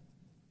missed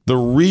the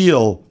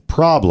real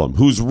problem.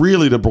 Who's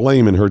really to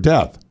blame in her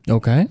death?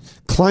 Okay.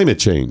 Climate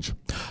change.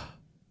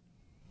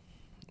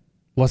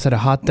 Was it a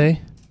hot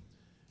day?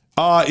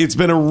 It's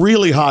been a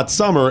really hot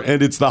summer,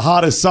 and it's the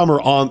hottest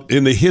summer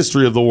in the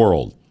history of the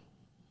world.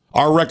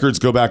 Our records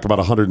go back about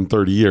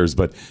 130 years,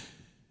 but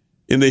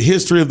in the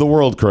history of the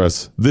world,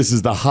 Kris, this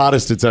is the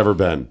hottest it's ever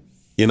been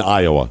in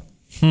Iowa.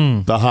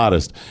 The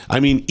hottest. I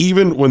mean,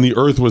 even when the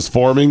earth was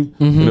forming,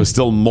 it was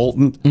still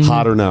molten,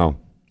 hotter now.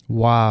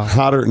 Wow.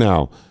 Hotter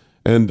now.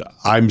 And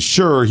I'm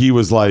sure he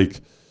was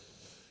like,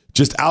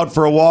 just out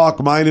for a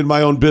walk, minding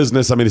my own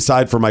business. I mean,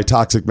 aside from my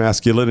toxic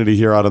masculinity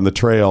here out on the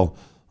trail.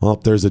 Oh,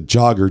 there's a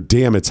jogger.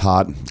 Damn, it's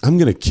hot. I'm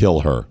going to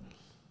kill her.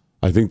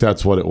 I think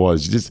that's what it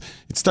was.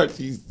 It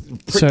starts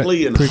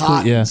prickly and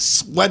hot and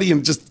sweaty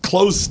and just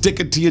clothes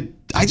sticking to you.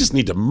 I just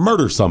need to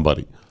murder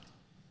somebody.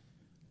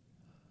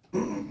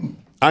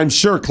 I'm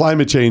sure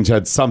climate change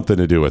had something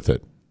to do with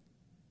it.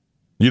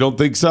 You don't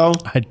think so?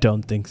 I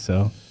don't think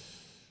so.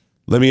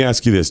 Let me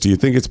ask you this. Do you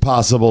think it's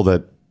possible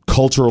that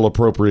cultural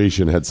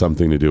appropriation had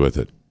something to do with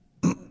it.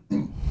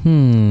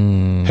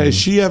 Has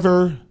she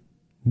ever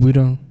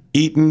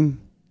eaten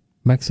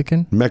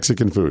Mexican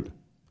food?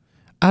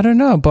 I don't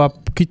know, but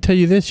I could tell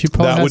you this. She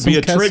probably that would be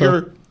a queso.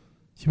 trigger.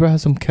 She probably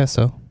has some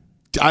queso.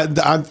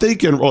 I'm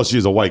thinking, well,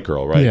 she's a white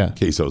girl, right? Yeah.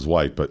 Queso's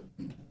white, but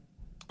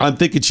I'm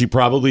thinking she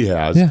probably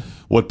has. Yeah.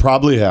 What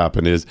probably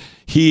happened is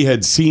he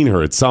had seen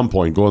her at some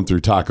point going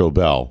through Taco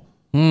Bell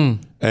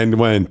and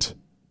went,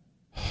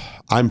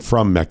 I'm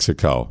from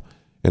Mexico,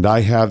 and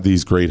I have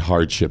these great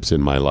hardships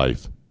in my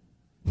life.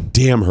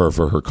 Damn her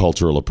for her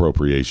cultural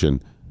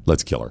appropriation.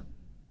 Let's kill her.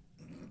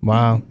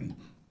 Wow.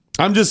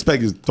 I'm just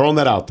throwing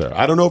that out there.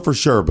 I don't know for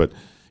sure, but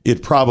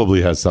it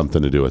probably has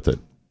something to do with it.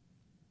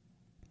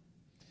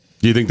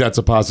 Do you think that's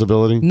a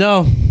possibility?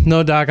 No,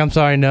 Doc. I'm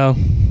sorry. No,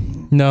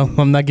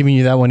 I'm not giving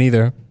you that one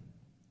either.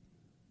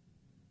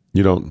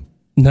 You don't?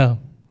 No.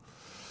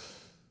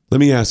 Let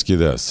me ask you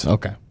this.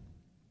 Okay.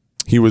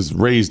 He was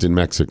raised in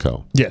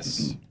Mexico.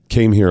 Yes.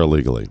 Came here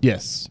illegally.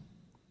 Yes.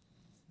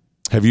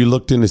 Have you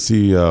looked in to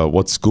see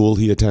what school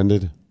he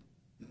attended?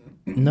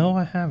 No,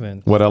 I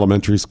haven't. What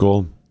elementary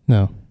school?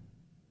 No.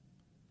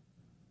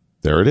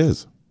 There it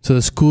is. So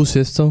the school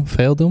system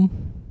failed him?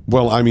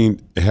 Well, I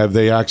mean, have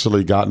they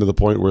actually gotten to the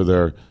point where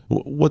they're...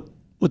 What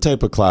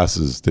type of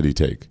classes did he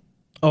take?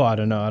 Oh, I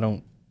don't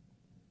know.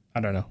 I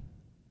don't know.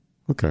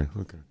 Okay.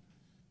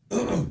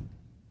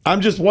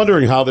 I'm just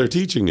wondering how they're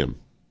teaching him.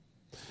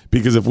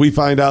 Because if we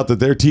find out that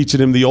they're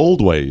teaching him the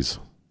old ways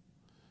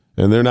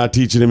and they're not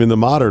teaching him in the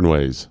modern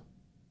ways,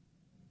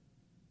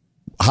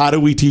 how do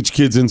we teach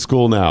kids in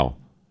school now?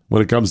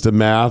 When it comes to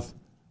math,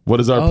 what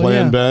has our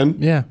plan been?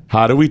 Yeah.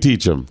 How do we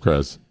teach them,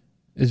 Kris?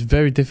 It's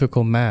very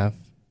difficult math.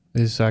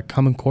 It's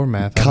Common Core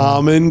math.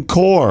 Common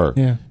Core.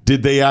 Yeah.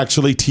 Did they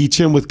actually teach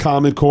him with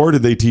Common Core?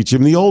 Did they teach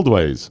him the old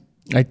ways?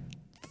 I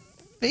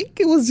think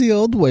it was the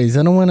old ways.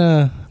 I don't want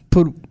to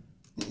put...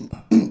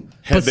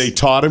 Had they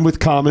taught him with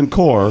Common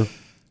Core,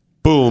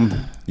 boom,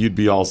 you'd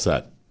be all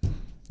set.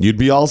 You'd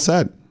be all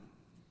set.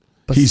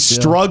 He's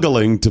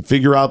struggling to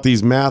figure out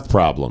these math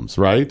problems,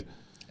 right?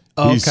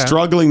 Okay. He's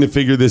struggling to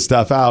figure this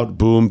stuff out.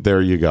 Boom,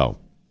 there you go.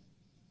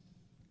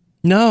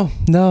 No,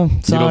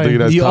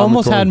 sorry. You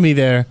almost had me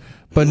there,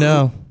 but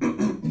no.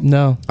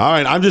 All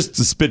right, I'm just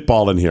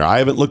spitballing here. I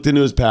haven't looked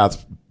into his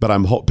past, but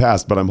I'm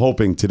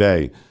hoping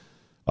today,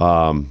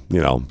 some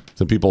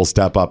people will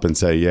step up and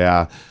say,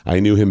 yeah,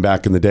 I knew him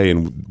back in the day,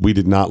 and we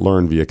did not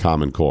learn via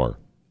Common Core.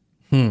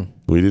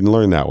 We didn't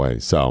learn that way.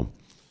 So, all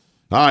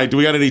right, do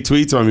we got any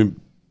tweets? I mean,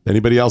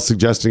 anybody else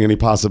suggesting any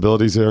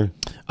possibilities here?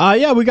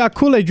 Yeah, we got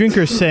Kool-Aid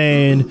drinkers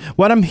saying,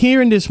 what I'm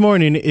hearing this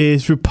morning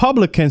is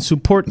Republicans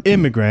support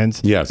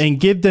immigrants and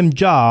give them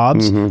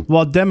jobs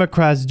while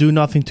Democrats do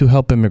nothing to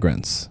help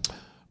immigrants.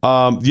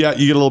 Yeah,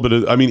 you get a little bit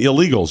of,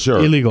 illegals, sure.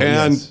 Illegal,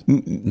 and yes.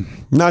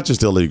 Not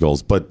just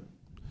illegals, but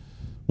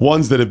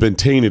ones that have been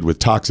tainted with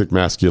toxic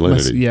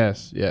masculinity.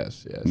 Yes.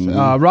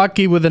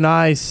 Rocky with an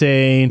eye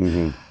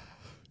saying,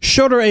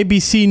 shorter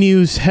ABC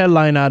News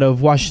headline out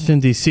of Washington,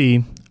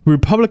 D.C.,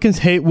 Republicans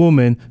hate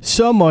women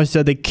so much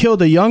that they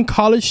killed a young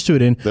college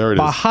student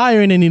by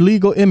hiring an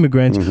illegal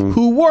immigrant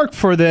who worked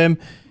for them.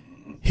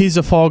 He's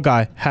a fall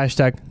guy.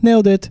 #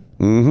 nailed it.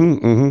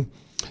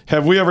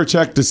 Have we ever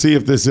checked to see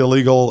if this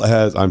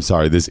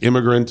this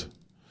immigrant,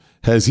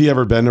 has he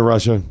ever been to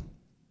Russia?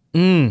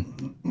 Yeah.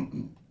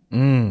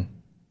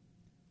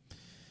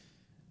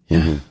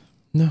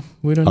 No,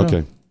 we don't know.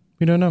 Okay.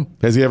 We don't know.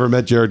 Has he ever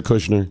met Jared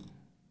Kushner?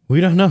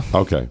 We don't know.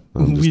 Okay.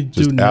 I'm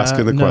just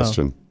asking the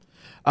question.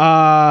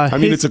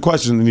 It's a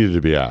question that needed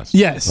to be asked.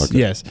 Yes, okay.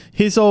 Yes.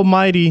 His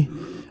almighty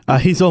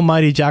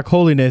Jack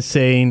Holiness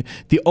saying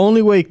the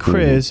only way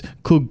Kris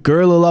could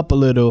girdle up a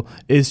little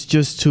is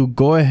just to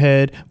go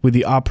ahead with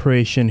the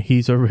operation.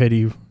 He's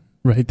already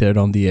right there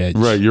on the edge.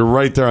 Right, you're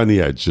right there on the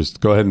edge.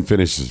 Just go ahead and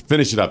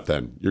finish it up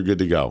then. You're good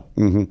to go.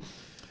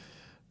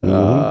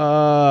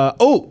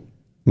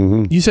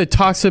 You said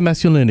toxic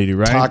masculinity,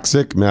 right?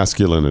 Toxic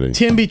masculinity.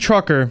 Tim B.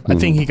 Trucker, I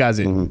think he got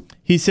it.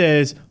 He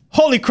says,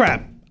 holy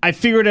crap, I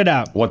figured it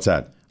out. What's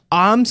that?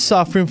 I'm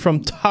suffering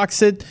from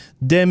toxic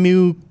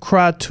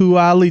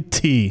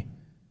democratuality.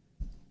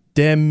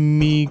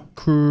 It's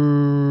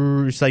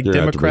like You're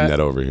Democrat. have to bring that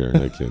over here.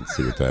 I can't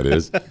see what that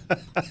is.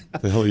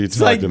 The hell are you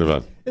talking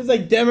about? It's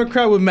like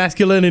Democrat with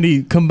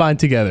masculinity combined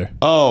together.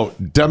 Oh,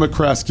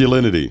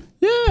 democrasculinity.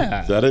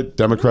 Yeah. Is that it?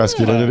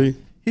 Democrasculinity?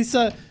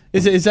 Yeah.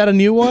 Is that a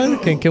new one?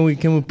 Can we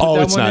put that one in there?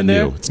 Oh, it's not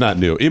new. It's not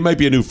new. It might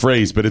be a new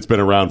phrase, but it's been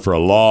around for a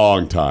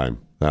long time.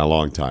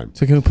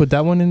 So can we put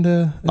that one in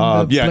the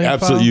yeah, absolutely.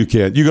 file? You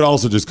can. You could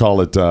also just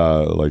call it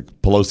like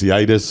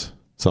Pelosi-itis,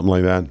 something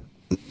like that.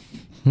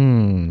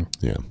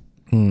 Yeah.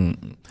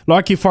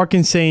 Larky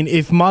Farkin saying,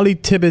 if Mollie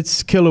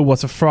Tibbetts' killer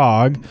was a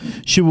frog,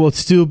 she will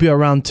still be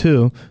around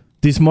too.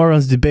 These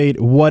morons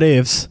debate what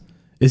ifs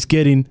is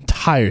getting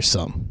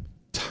tiresome.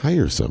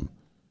 Tiresome?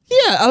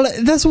 Yeah,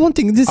 that's one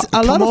thing.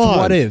 A lot of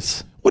what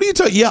ifs. What are you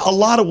talking? Yeah, a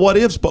lot of what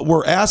ifs, but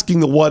we're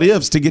asking the what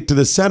ifs to get to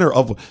the center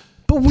of.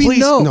 But we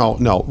know.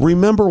 No.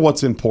 Remember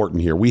what's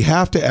important here. We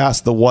have to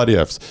ask the what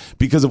ifs,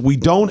 because if we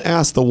don't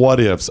ask the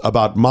what ifs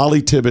about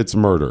Mollie Tibbetts'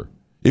 murder,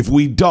 if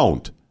we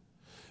don't,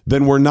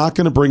 then we're not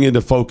going to bring into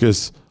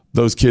focus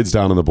those kids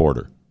down on the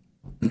border.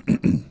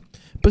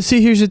 But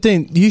see, here's the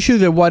thing. Usually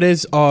the what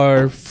ifs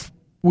are,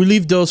 we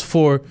leave those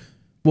for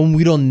when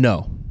we don't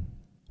know.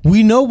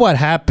 We know what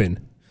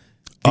happened.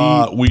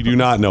 We do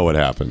not know what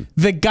happened.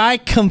 The guy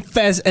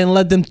confessed and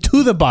led them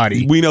to the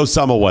body. We know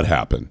some of what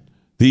happened.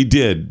 He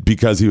did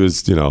because he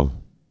was,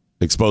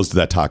 exposed to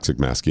that toxic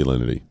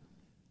masculinity.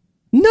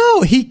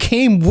 No, he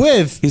came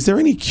with. Is there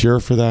any cure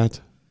for that?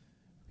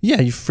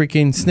 Yeah, you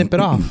freaking snip it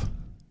off.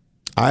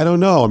 I don't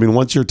know. I mean,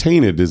 once you're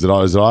tainted, is it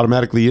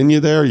automatically in you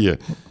there?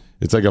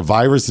 It's like a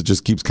virus that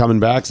just keeps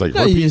coming back. It's like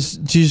herpes.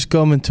 You just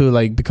go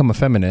into become a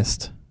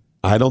feminist.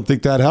 I don't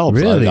think that helps.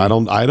 Really? I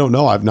don't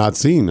know. I've not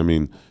seen. I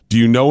mean, do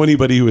you know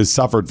anybody who has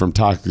suffered from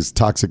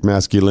toxic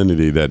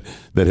masculinity that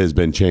has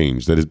been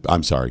changed? That is,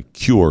 I'm sorry,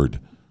 cured?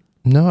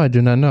 No, I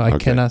do not know. I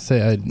cannot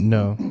say I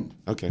know.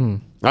 Okay.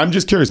 I'm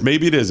just curious.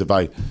 Maybe it is.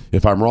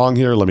 If I'm wrong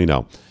here, let me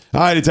know. All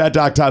right, it's at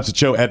Doc Thompson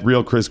Show, at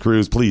Real Kris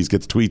Cruz. Please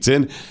get the tweets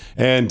in.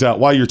 And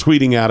while you're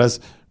tweeting at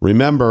us,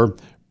 remember,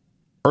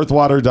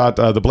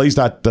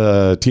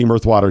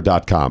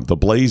 theblaze.teamearthwater.com.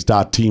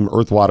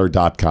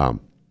 Theblaze.teamearthwater.com.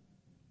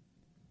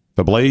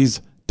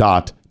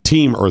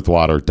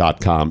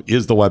 Theblaze.teamearthwater.com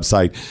is the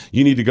website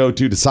you need to go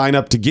to sign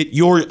up to get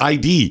your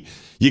ID.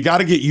 You got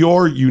to get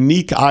your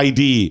unique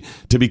ID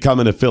to become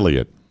an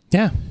affiliate.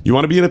 Yeah. You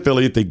want to be an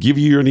affiliate, they give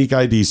you your unique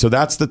ID. So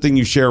that's the thing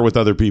you share with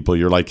other people.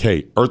 You're like,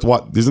 hey,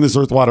 isn't this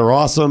Earthwater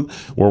awesome?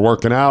 We're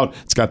working out.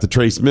 It's got the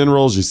trace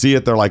minerals. You see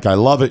it. They're like, I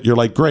love it. You're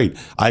like, great.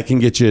 I can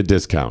get you a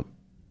discount.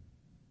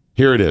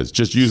 Here it is.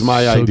 Just use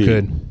my ID.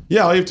 Good.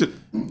 Yeah. All you have to.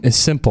 It's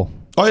simple.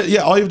 All you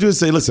have to do is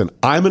say, listen,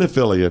 I'm an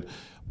affiliate.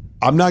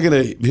 I'm not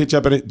going to hitch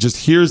up in it.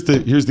 Just here's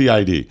the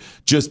ID.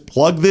 Just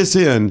plug this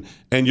in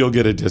and you'll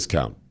get a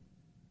discount.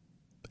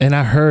 And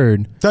I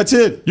heard that's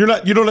it. You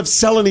don't have to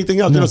sell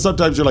anything else. No.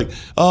 Sometimes you're like,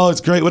 oh, it's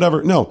great,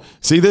 whatever. No,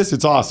 see this?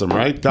 It's awesome,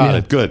 right? Got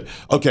it. Good.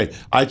 Okay,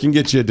 I can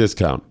get you a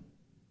discount.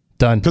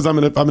 Done. Because I'm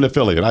an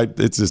affiliate.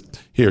 It's just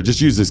here. Just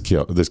use this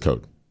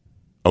code.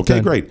 Okay,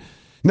 Done. Great.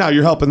 Now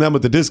you're helping them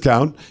with the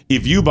discount.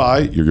 If you buy,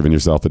 you're giving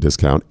yourself a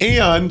discount,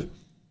 and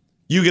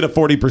you get a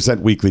 40%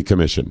 weekly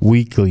commission.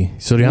 Weekly.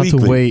 So you don't have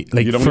to wait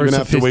you don't first even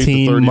have to 15, wait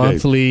the 30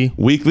 monthly. Days.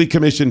 Weekly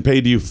commission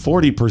paid to you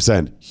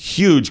 40%.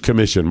 Huge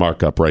commission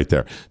markup right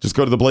there. Just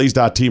go to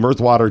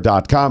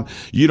theblaze.teamearthwater.com.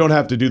 You don't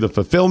have to do the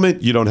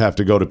fulfillment. You don't have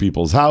to go to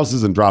people's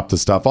houses and drop the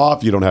stuff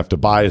off. You don't have to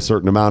buy a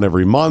certain amount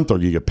every month or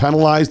you get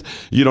penalized.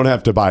 You don't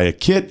have to buy a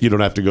kit. You don't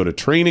have to go to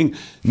training.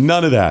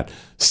 None of that.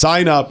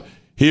 Sign up.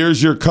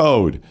 Here's your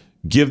code.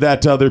 Give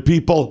that to other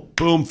people.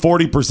 Boom,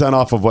 40%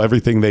 off of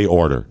everything they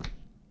order.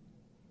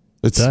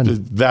 It's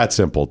done. That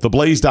simple.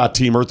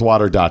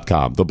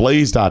 Theblaze.teamearthwater.com.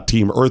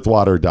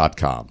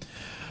 Theblaze.teamearthwater.com.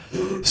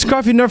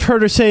 Scarf, you never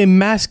heard her say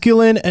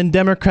masculine and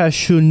Democrats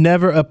should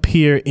never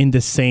appear in the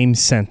same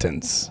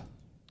sentence.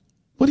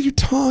 What are you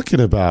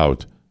talking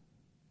about?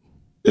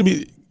 I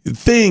mean,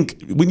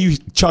 think when you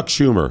Chuck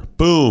Schumer,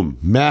 boom,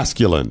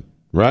 masculine,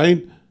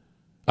 right?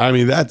 I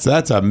mean, that's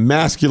a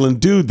masculine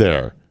dude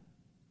there.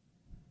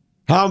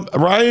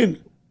 Right?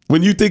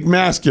 When you think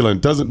masculine,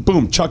 doesn't,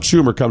 boom, Chuck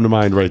Schumer come to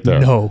mind right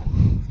there. No.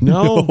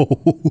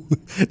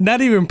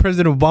 Not even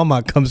President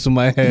Obama comes to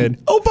my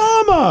head.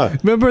 Obama!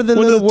 Remember the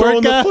little throwing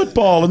workout? The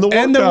football and the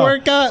workout. And the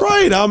workout?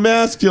 Right, how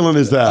masculine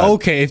is that?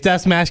 Okay, if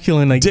that's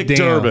masculine, like Dick damn.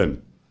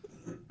 Durbin.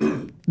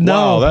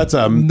 No. Wow, that's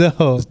a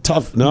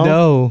tough,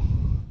 no?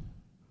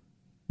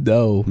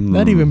 No.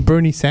 Not even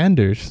Bernie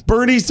Sanders.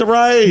 Bernie's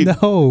right.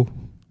 No.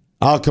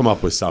 I'll come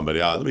up with somebody.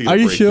 Let me get Are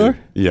you sure?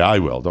 Yeah, I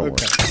will. Don't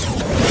worry.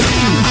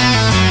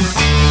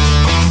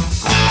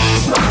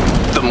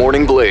 The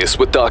Morning Blaze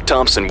with Doc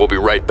Thompson will be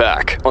right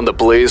back on the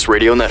Blaze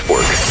Radio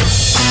Network.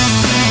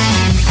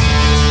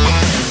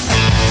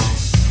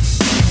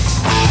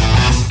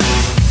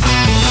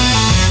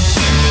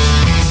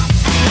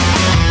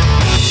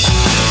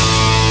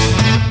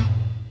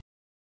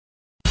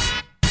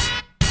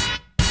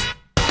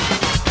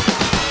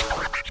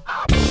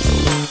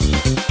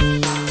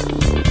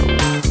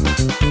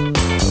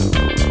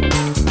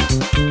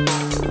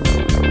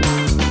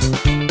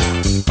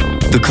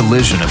 The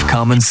collision of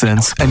common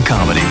sense and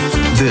comedy.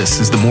 This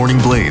is The Morning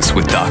Blaze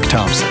with Doc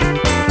Thompson.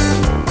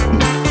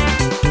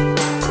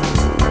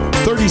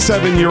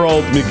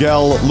 37-year-old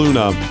Miguel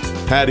Luna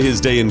had his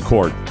day in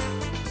court.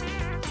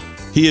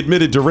 He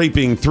admitted to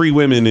raping 3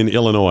 women in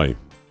Illinois.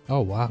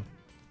 Oh, wow.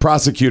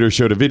 Prosecutors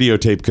showed a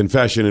videotape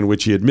confession in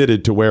which he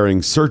admitted to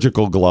wearing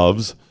surgical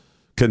gloves,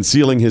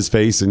 concealing his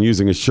face, and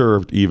using a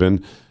shirt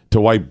even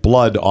to wipe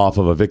blood off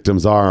of a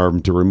victim's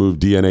arm to remove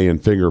DNA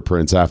and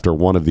fingerprints after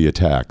one of the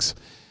attacks.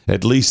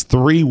 At least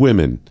 3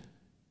 women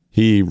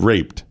he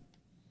raped,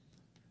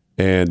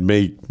 and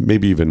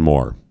maybe even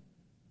more.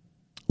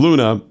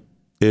 Luna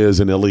is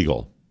an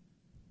illegal.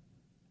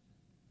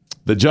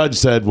 The judge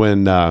said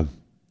when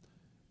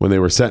they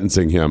were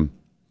sentencing him,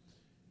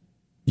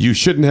 "You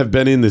shouldn't have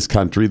been in this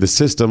country. The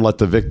system let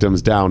the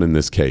victims down in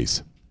this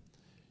case.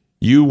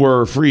 You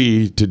were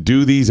free to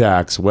do these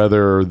acts,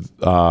 whether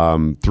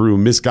through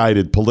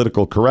misguided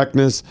political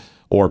correctness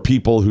or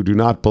people who do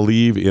not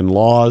believe in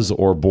laws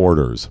or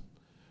borders.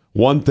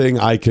 One thing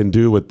I can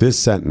do with this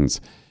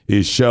sentence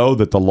is show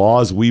that the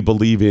laws we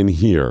believe in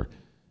here,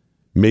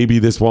 maybe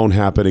this won't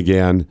happen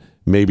again.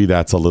 Maybe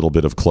that's a little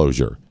bit of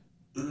closure.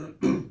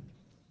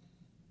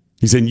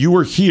 He said, you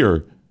were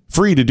here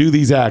free to do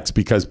these acts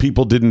because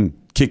people didn't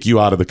kick you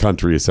out of the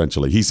country,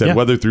 essentially. He said,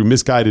 whether through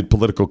misguided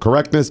political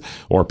correctness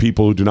or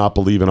people who do not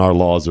believe in our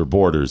laws or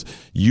borders,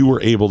 you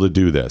were able to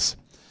do this.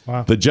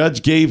 Wow. The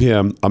judge gave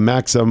him a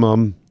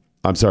maximum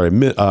of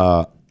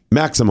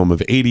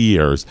 80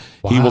 years.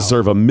 Wow. He will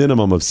serve a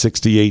minimum of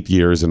 68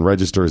 years and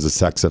register as a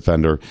sex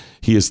offender.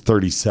 He is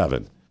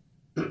 37.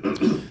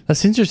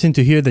 That's interesting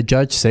to hear the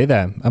judge say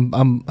that.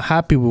 I'm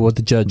happy with what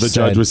the judge said. The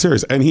judge was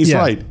serious. And he's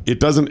right. It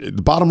doesn't.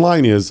 The bottom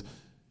line is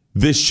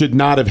this should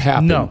not have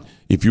happened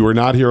if you were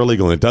not here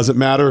illegally. It doesn't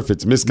matter if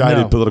it's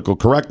misguided political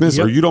correctness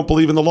or you don't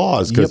believe in the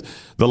laws, because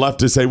the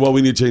leftists say, well,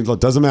 we need to change the law.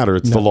 It doesn't matter.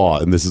 It's the law,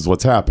 and this is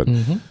what's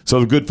happened.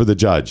 So good for the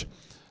judge.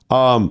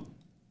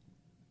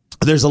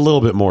 There's a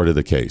little bit more to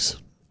the case.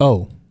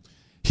 Oh.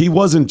 He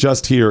wasn't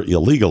just here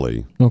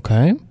illegally.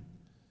 Okay.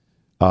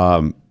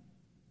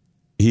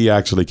 He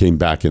actually came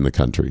back in the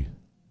country.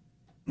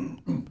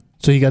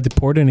 So he got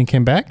deported and he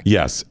came back?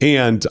 Yes.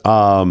 And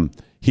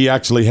he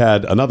actually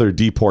had another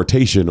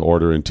deportation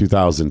order in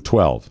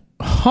 2012.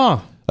 Huh.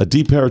 A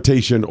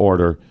deportation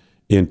order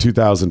in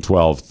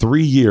 2012,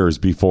 3 years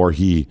before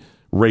he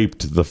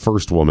raped the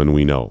first woman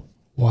we know.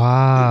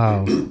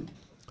 Wow.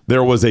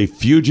 There was a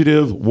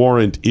fugitive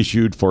warrant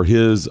issued for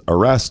his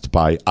arrest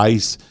by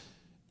ICE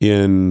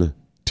in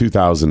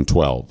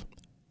 2012.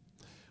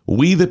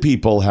 We, the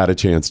people, had a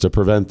chance to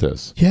prevent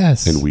this.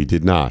 Yes. And we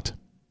did not.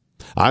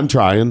 I'm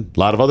trying. A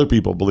lot of other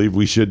people believe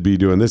we should be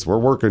doing this. We're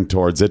working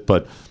towards it.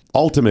 But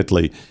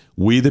ultimately,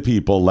 we, the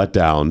people, let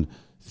down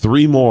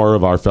 3 more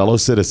of our fellow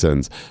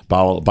citizens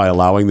by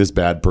allowing this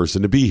bad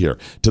person to be here,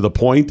 to the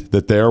point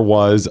that there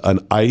was an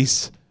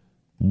ICE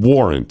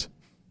warrant,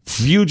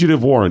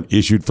 fugitive warrant,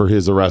 issued for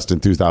his arrest in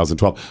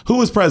 2012. Who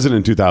was president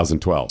in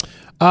 2012?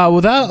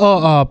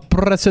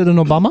 President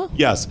Obama?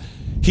 Yes.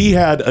 He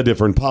had a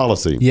different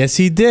policy. Yes,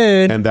 he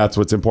did. And that's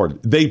what's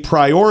important. They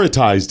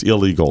prioritized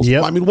illegals.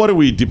 Yep. I mean, what are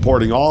we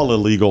deporting all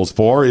illegals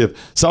for if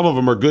some of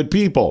them are good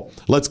people?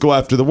 Let's go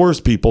after the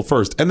worst people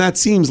first. And that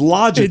seems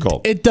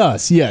logical. It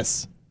does,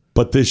 yes.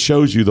 But this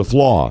shows you the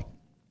flaw,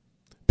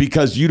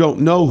 because you don't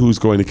know who's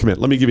going to commit.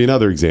 Let me give you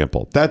another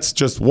example. That's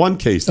just one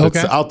case that's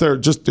out there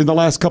just in the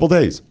last couple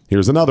days.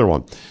 Here's another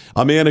one.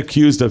 A man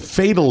accused of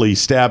fatally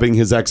stabbing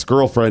his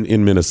ex-girlfriend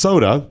in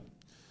Minnesota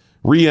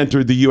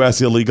re-entered the U.S.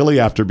 illegally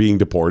after being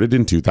deported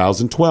in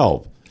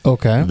 2012.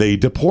 Okay. They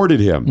deported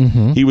him.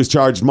 Mm-hmm. He was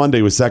charged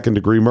Monday with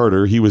second-degree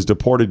murder. He was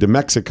deported to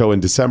Mexico in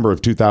December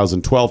of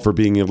 2012 for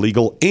being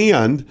illegal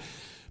and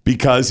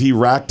because he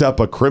racked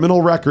up a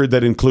criminal record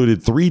that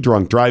included 3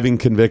 drunk driving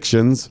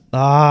convictions.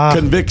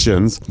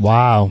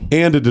 Wow.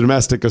 And a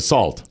domestic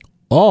assault.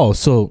 Oh,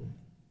 so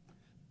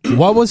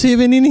what was he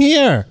even in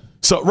here?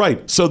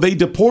 So they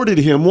deported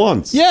him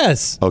once.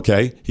 Yes.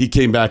 Okay. He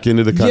came back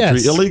into the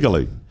country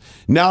illegally.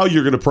 Now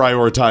you're going to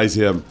prioritize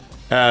him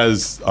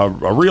as a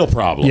real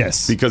problem.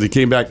 Yes. Because he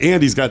came back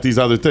and he's got these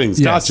other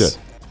things. Yes. Gotcha.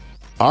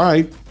 All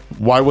right.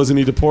 Why wasn't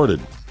he deported?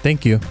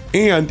 Thank you.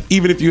 And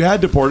even if you had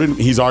deported him,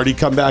 he's already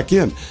come back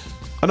in.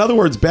 In other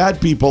words,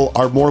 bad people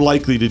are more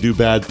likely to do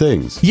bad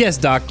things. Yes,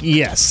 Doc.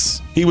 Yes.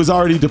 He was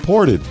already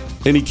deported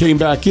and he came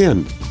back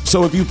in.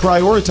 So if you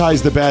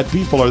prioritize the bad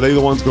people, are they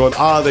the ones going,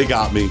 they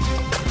got me?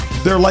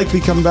 They're likely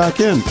coming back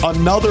in.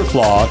 Another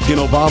flaw in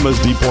Obama's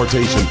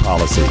deportation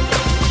policy.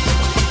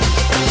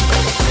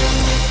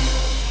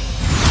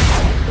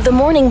 The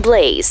Morning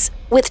Blaze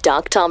with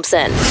Doc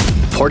Thompson.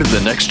 Part of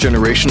the next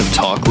generation of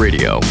talk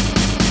radio.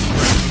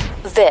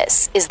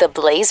 This is the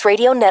Blaze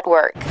Radio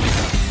Network.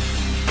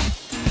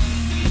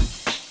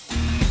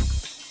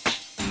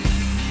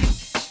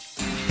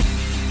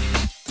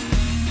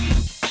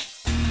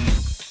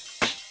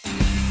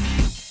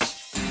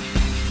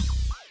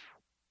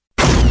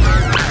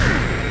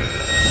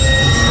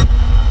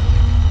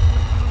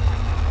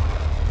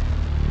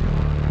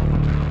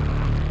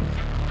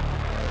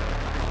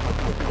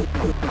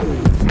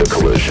 The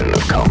collision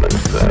of common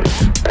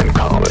sense and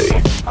comedy.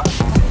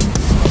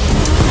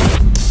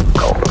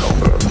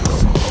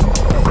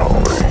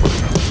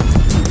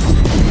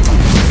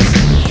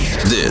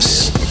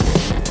 This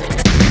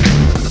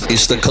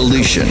is the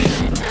collision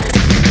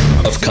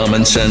of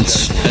common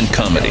sense and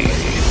comedy.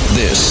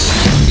 This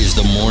is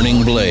the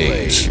Morning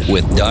Blaze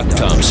with Doc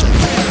Thompson.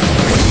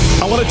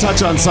 I want to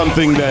touch on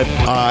something that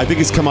I think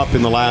has come up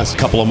in the last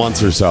couple of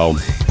months or so,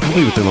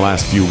 probably within the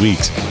last few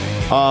weeks,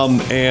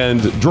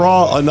 and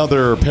draw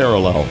another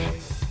parallel.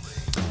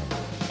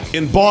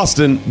 In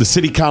Boston, the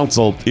city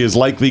council is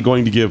likely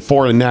going to give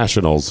foreign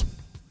nationals,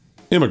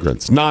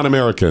 immigrants,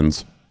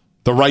 non-Americans,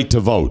 the right to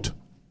vote.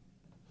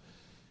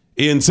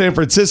 In San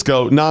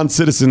Francisco,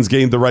 non-citizens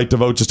gained the right to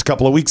vote just a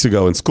couple of weeks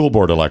ago in school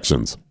board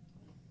elections.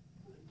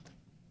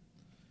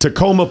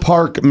 Tacoma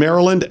Park,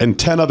 Maryland, and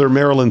 10 other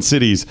Maryland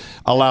cities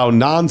allow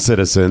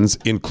non-citizens,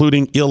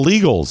 including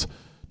illegals,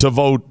 to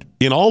vote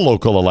in all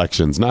local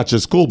elections, not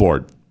just school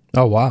board.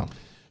 Oh, wow.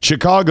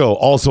 Chicago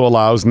also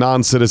allows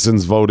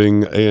non-citizens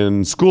voting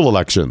in school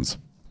elections.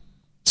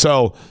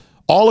 So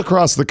all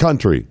across the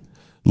country,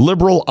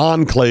 liberal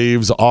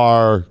enclaves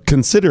are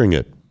considering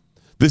it.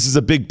 This is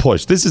a big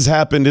push. This has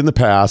happened in the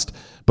past,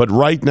 but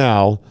right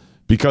now,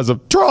 because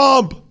of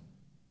Trump,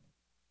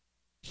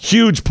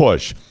 huge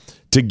push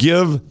to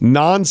give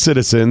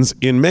non-citizens,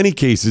 in many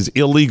cases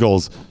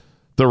illegals,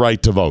 the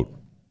right to vote.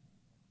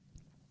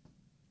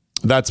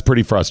 That's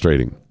pretty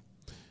frustrating.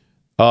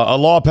 A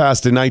law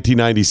passed in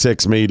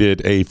 1996 made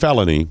it a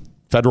felony,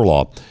 federal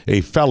law,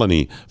 a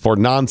felony for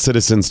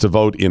non-citizens to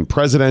vote in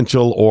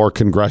presidential or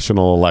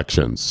congressional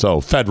elections.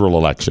 So federal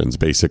elections,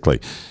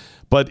 basically.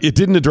 But it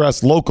didn't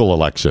address local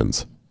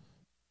elections.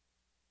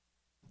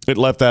 It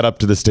left that up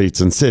to the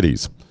states and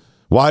cities.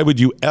 Why would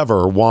you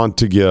ever want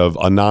to give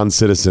a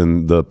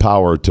non-citizen the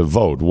power to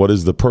vote? What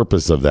is the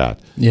purpose of that?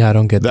 Yeah, I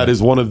don't get that. That is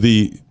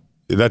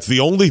that's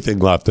the only thing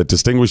left that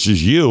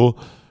distinguishes you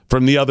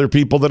from the other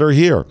people that are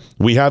here.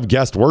 We have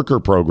guest worker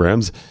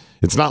programs.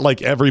 It's not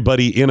like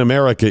everybody in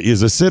America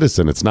is a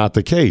citizen. It's not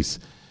the case.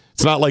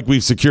 It's not like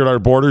we've secured our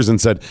borders and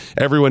said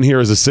everyone here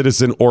is a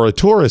citizen or a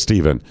tourist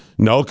even.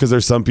 No, because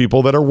there's some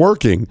people that are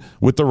working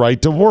with the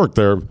right to work.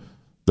 They're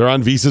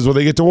on visas where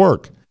they get to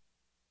work.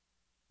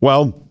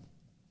 Well,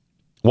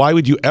 why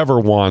would you ever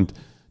want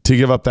to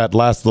give up that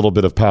last little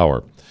bit of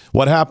power?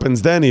 What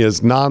happens then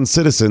is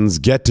non-citizens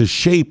get to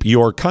shape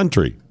your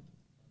country.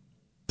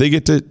 They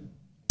get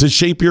to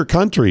shape your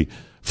country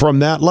from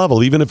that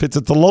level, even if it's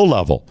at the low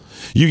level.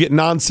 You get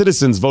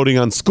non-citizens voting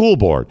on school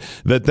board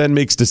that then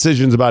makes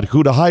decisions about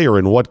who to hire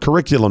and what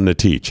curriculum to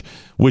teach,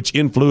 which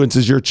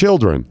influences your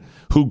children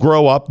who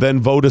grow up,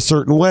 then vote a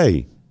certain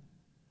way.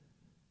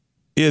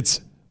 It's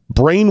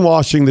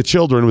brainwashing the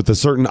children with a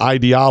certain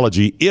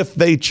ideology if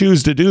they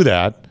choose to do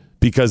that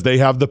because they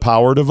have the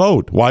power to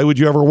vote. Why would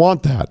you ever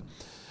want that?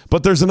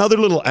 But there's another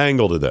little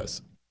angle to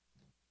this.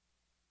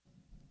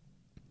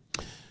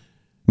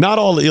 Not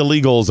all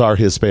illegals are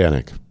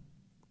Hispanic.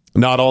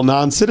 Not all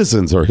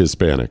non-citizens are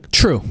Hispanic.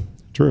 True.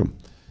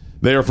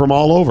 They are from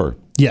all over.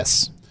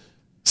 Yes.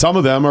 Some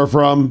of them are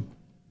from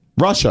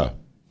Russia.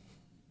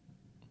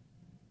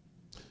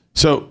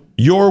 So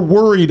you're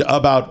worried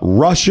about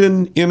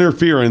Russian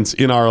interference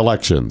in our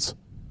elections,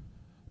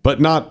 but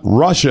not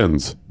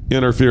Russians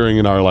interfering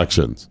in our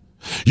elections.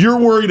 You're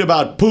worried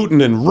about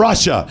Putin and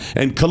Russia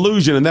and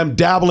collusion and them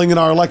dabbling in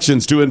our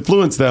elections to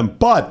influence them,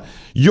 but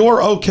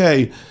you're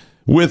okay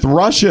with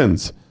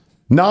Russians,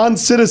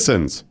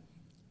 non-citizens,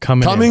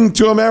 coming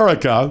to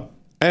America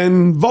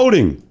and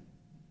voting.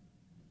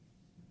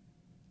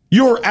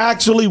 You're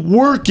actually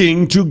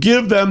working to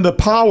give them the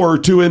power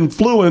to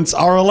influence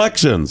our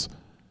elections.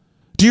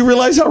 Do you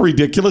realize how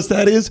ridiculous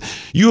that is?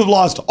 You have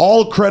lost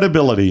all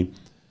credibility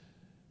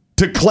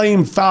to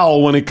claim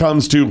foul when it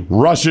comes to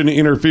Russian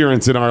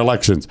interference in our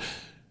elections.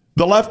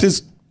 The left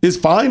is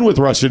fine with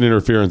Russian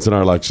interference in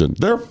our election.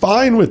 They're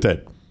fine with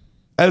it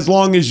as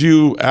long as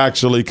you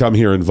actually come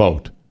here and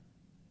vote.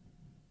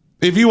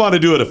 If you want to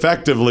do it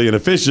effectively and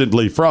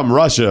efficiently from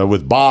Russia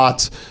with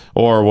bots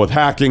or with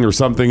hacking or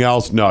something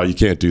else, no, you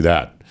can't do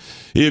that.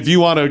 If you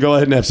want to go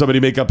ahead and have somebody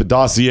make up a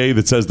dossier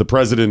that says the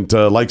president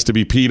likes to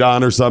be peed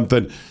on or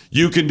something,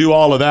 you can do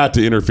all of that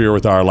to interfere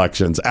with our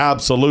elections.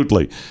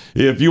 Absolutely.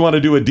 If you want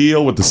to do a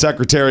deal with the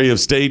Secretary of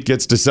State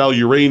gets to sell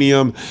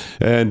uranium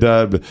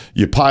and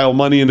you pile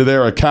money into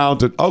their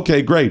account,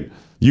 okay, great.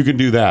 You can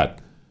do that.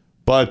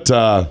 But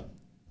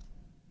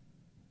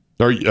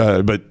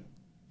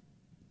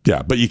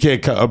you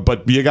can't.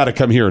 But you got to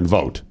come here and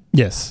vote.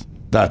 Yes.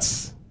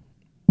 That's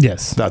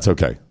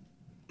okay.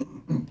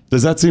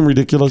 Does that seem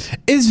ridiculous?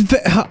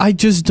 I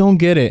just don't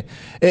get it.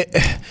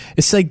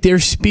 It's like they're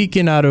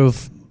speaking out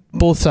of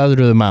both sides of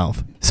their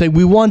mouth. It's like,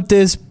 we want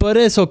this, but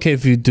it's okay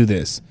if you do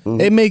this.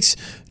 Mm-hmm. It makes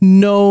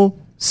no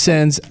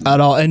sense at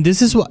all. And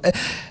this is what,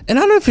 and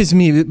I don't know if it's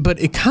me, but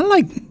it kind of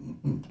like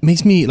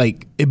makes me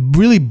like, it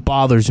really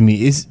bothers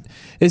me.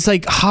 It's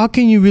like, how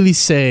can you really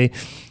say,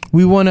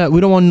 we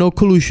don't want no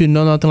collusion,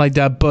 no nothing like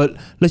that, but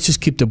let's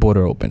just keep the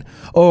border open.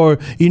 Or,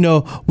 we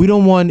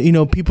don't want,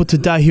 people to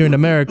die here in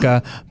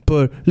America,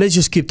 but let's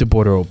just keep the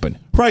border open.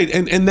 Right.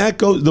 And that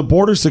goes, the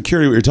border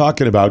security what you're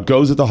talking about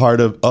goes at the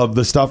heart of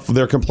the stuff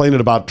they're complaining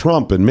about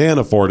Trump and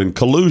Manafort and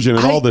collusion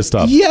and all this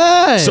stuff.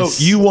 Yes. So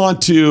you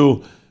want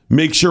to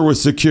make sure we're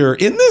secure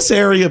in this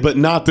area, but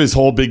not this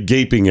whole big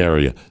gaping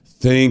area.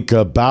 Think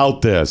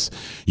about this.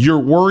 You're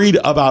worried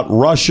about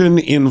Russian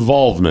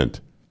involvement.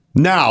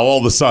 Now, all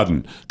of a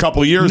sudden, a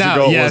couple of years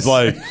ago, it was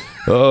like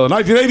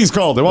 1980s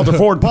called. They want their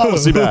foreign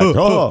policy back.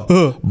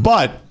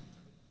 But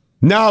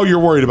now you're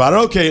worried about it.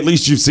 Okay, at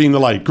least you've seen the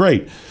light.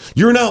 Great.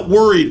 You're not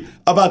worried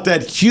about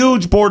that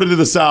huge border to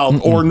the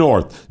south or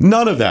north.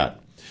 None of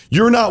that.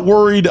 You're not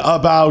worried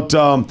about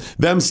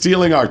them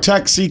stealing our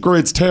tech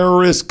secrets,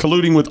 terrorists,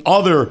 colluding with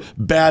other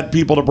bad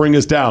people to bring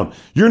us down.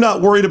 You're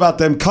not worried about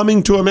them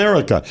coming to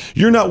America.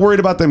 You're not worried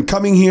about them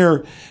coming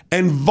here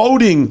and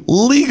voting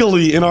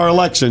legally in our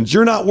elections.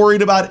 You're not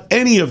worried about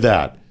any of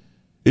that.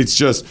 It's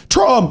just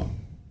Trump.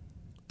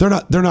 They're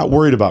not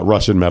worried about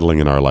Russian meddling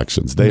in our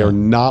elections. They are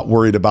not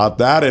worried about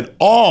that at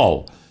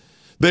all.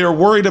 They are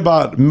worried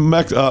about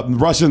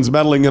Russians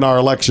meddling in our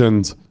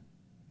elections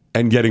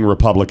and getting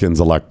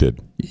Republicans elected.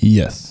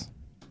 Yes.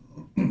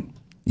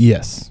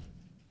 Yes.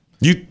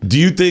 Do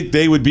you think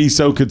they would be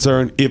so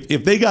concerned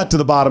if they got to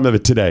the bottom of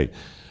it today?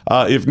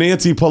 If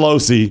Nancy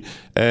Pelosi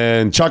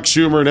and Chuck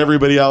Schumer and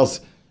everybody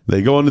else,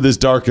 they go into this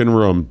darkened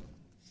room,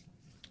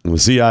 the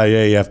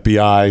CIA,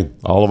 FBI,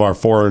 all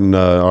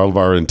of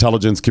our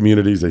intelligence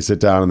communities, they sit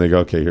down and they go,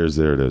 okay,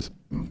 there it is.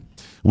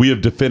 We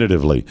have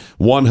definitively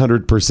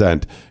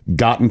 100%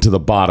 gotten to the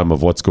bottom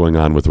of what's going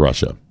on with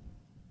Russia.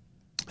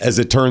 As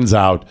it turns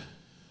out,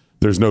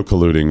 there's no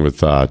colluding with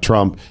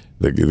Trump.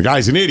 The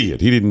guy's an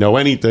idiot. He didn't know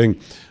anything.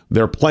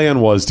 Their plan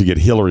was to get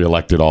Hillary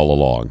elected all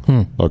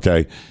along.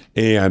 Okay,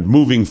 and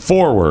moving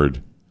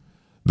forward,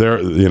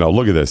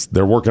 look at this.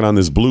 They're working on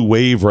this blue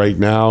wave right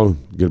now.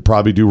 Going to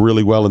probably do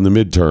really well in the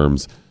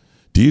midterms.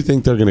 Do you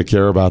think they're going to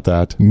care about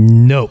that?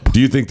 Nope. Do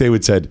you think they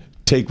would said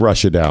take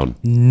Russia down?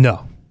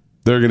 No.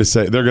 They're going to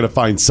say they're going to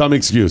find some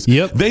excuse.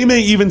 Yep. They may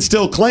even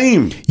still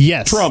claim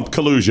Trump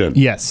collusion.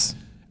 Yes.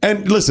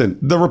 And listen,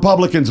 the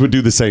Republicans would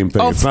do the same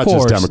thing. It's not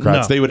just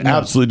Democrats. They would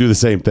absolutely do the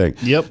same thing.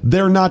 Yep.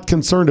 They're not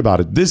concerned about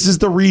it. This is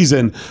the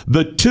reason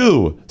the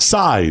two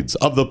sides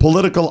of the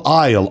political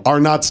aisle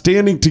are not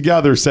standing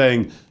together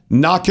saying,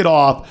 knock it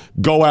off,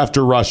 go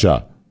after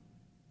Russia.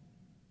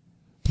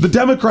 The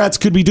Democrats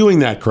could be doing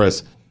that,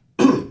 Chris.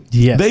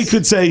 Yes. They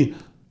could say,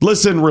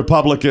 listen,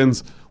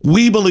 Republicans,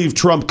 we believe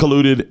Trump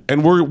colluded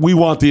and we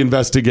want the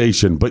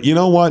investigation. But you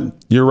know what?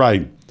 You're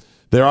right.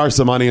 There are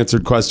some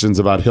unanswered questions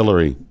about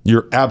Hillary.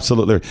 You're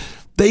absolutely right.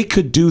 They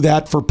could do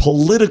that for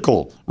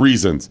political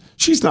reasons.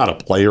 She's not a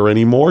player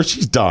anymore.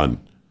 She's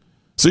done.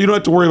 So you don't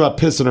have to worry about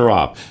pissing her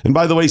off. And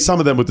by the way, some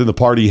of them within the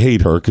party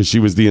hate her because she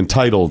was the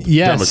entitled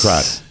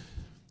Democrat.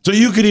 So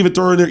you could even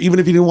throw her in there even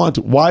if you didn't want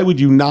to. Why would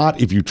you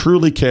not, if you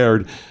truly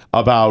cared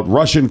about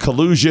Russian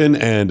collusion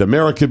and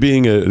America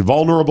being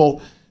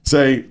vulnerable,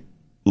 say,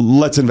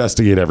 let's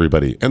investigate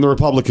everybody. And the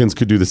Republicans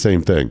could do the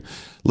same thing.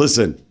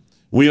 Listen,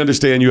 we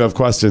understand you have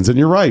questions, and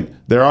you're right.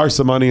 There are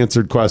some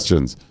unanswered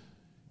questions.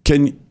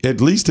 Can you at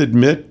least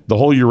admit the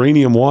whole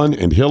uranium one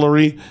and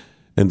Hillary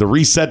and the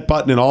reset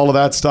button and all of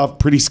that stuff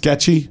pretty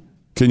sketchy?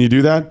 Can you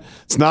do that?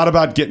 It's not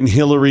about getting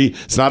Hillary.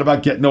 It's not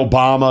about getting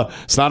Obama.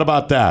 It's not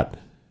about that.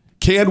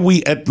 Can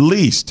we at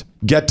least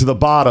get to the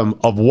bottom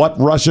of what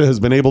Russia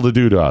has been able to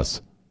do to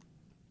us?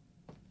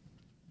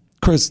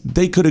 Chris,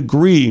 they could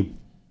agree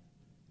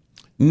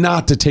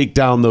not to take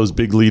down those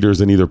big leaders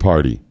in either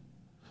party.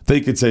 They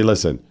could say,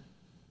 listen,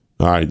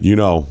 all right,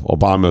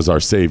 Obama's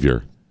our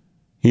savior.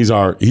 He's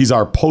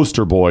our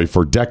poster boy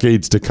for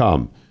decades to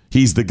come.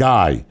 He's the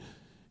guy.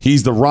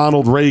 He's the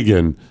Ronald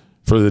Reagan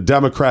for the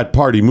Democrat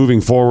Party moving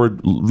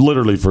forward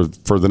literally for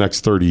the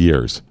next 30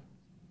 years.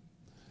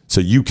 So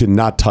you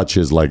cannot touch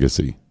his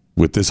legacy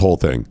with this whole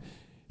thing.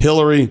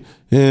 Hillary,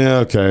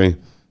 okay,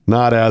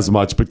 not as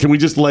much. But can we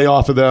just lay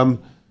off of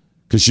them?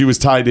 Because she was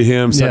tied to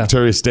him,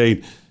 Secretary of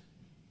State.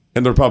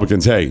 And the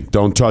Republicans, hey,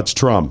 don't touch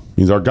Trump.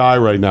 He's our guy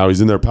right now.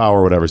 He's in their power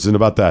or whatever. It's not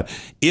about that.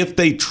 If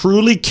they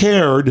truly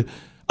cared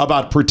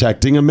about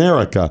protecting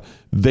America,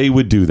 they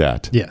would do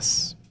that.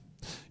 Yes.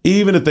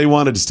 Even if they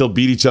wanted to still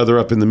beat each other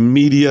up in the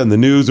media and the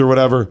news or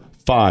whatever,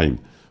 fine.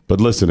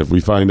 But listen, if we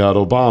find out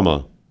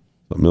Obama,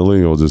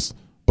 will just...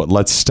 But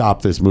let's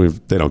stop this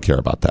move. They don't care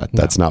about that.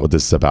 No. That's not what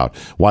this is about.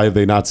 Why have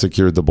they not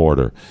secured the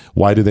border?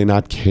 Why do they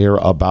not care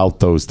about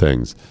those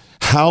things?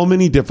 How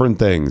many different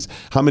things?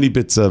 How many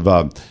bits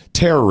of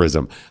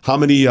terrorism? How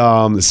many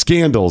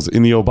scandals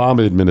in the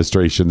Obama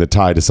administration that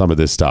tie to some of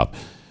this stuff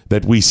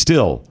that we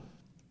still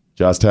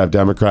just have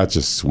Democrats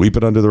just sweep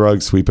it under the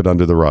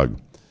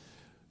rug?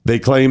 They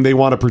claim they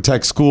want to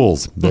protect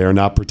schools. They are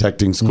not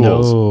protecting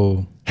schools.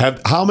 No.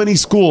 How many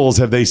schools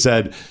have they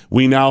said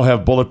we now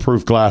have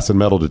bulletproof glass and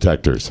metal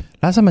detectors?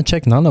 Last time I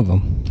checked, none of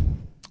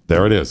them.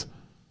 There it is.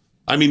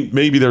 I mean,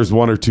 maybe there's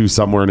one or two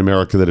somewhere in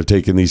America that have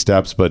taken these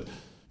steps, but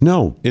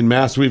no, en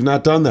masse, we've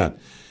not done that.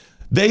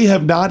 They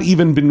have not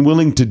even been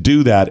willing to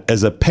do that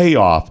as a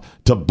payoff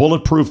to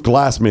bulletproof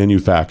glass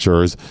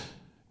manufacturers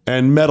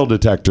and metal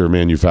detector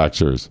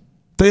manufacturers.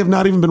 They have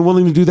not even been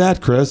willing to do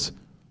that, Chris.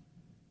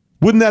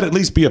 Wouldn't that at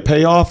least be a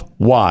payoff?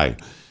 Why?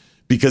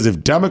 Because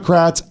if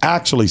Democrats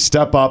actually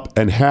step up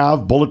and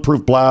have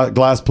bulletproof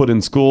glass put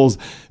in schools,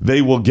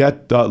 they will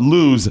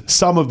lose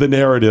some of the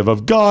narrative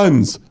of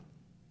guns.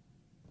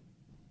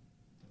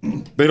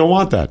 They don't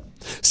want that.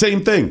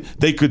 Same thing.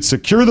 They could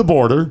secure the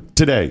border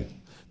today.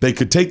 They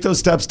could take those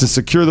steps to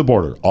secure the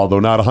border. Although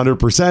not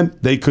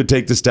 100%, they could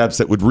take the steps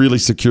that would really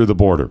secure the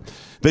border.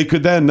 They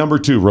could then, number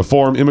two,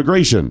 reform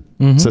immigration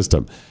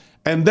system.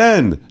 And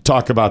then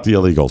talk about the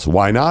illegals.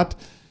 Why not?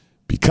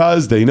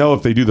 Because they know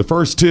if they do the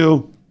first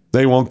two,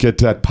 They won't get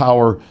that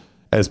power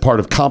as part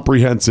of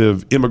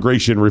comprehensive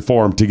immigration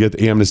reform to get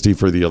amnesty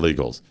for the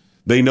illegals.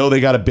 They know they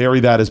got to bury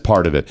that as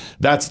part of it.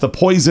 That's the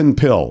poison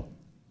pill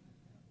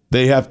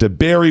they have to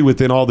bury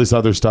within all this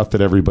other stuff that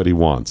everybody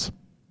wants.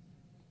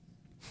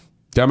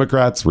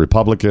 Democrats,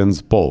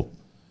 Republicans, both,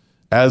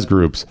 as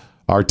groups,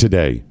 are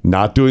today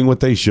not doing what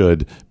they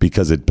should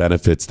because it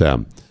benefits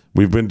them.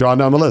 We've been drawn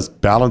down the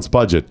list. Balanced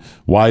budget.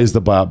 Why is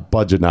the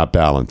budget not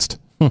balanced?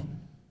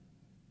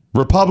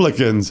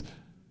 Republicans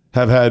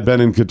have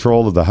been in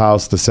control of the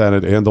House, the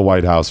Senate, and the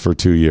White House for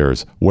 2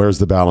 years. Where's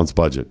the balanced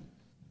budget?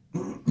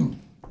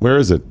 Where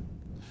is it?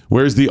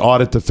 Where's the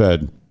audit the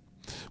Fed?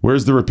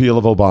 Where's the repeal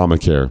of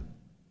Obamacare?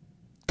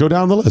 Go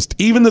down the list.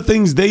 Even the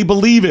things they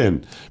believe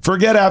in.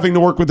 Forget having to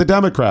work with the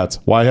Democrats.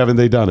 Why haven't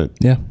they done it?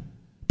 Yeah.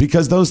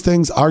 Because those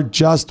things are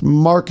just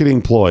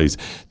marketing ploys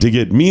to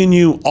get me and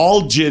you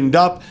all ginned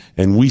up,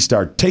 and we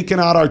start taking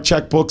out our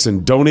checkbooks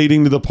and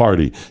donating to the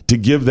party to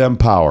give them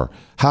power.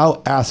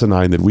 How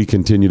asinine that we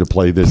continue to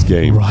play this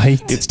game.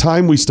 Right. It's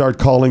time we start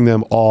calling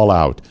them all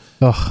out.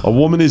 Ugh. A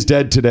woman is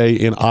dead today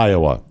in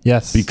Iowa.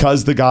 Yes.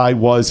 Because the guy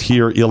was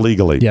here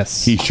illegally.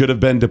 Yes. He should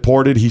have been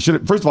deported.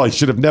 First of all, he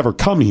should have never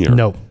come here.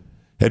 No.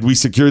 Had we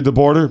secured the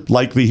border,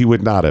 likely he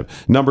would not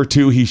have. Number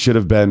two, he should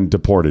have been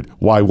deported.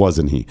 Why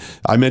wasn't he?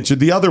 I mentioned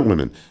the other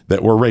women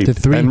that were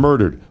raped and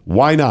murdered.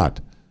 Why not?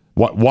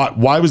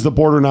 Why was the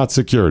border not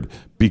secured?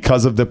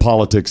 Because of the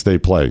politics they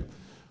play.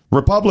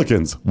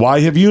 Republicans, why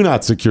have you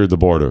not secured the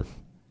border?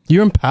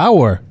 You're in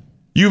power.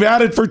 You've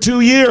had it for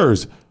 2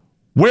 years.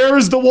 Where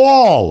is the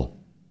wall?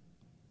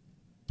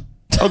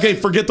 Okay,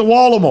 forget the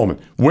wall a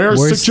moment. Where's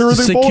secure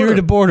the border? Secure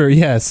the border,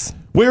 yes.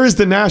 Where is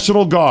the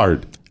National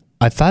Guard?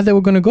 I thought they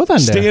were going to go down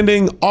there.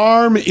 Standing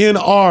arm in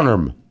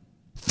arm,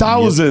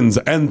 thousands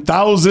and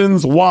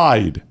thousands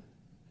wide.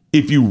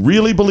 If you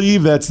really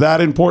believe that's that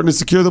important to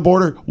secure the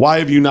border, why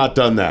have you not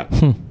done that?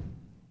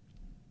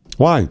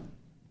 Why?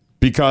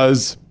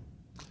 Because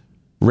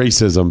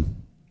racism.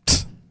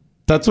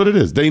 That's what it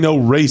is. They know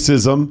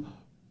racism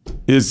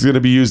is going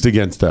to be used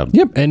against them.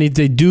 Yep. And if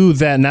they do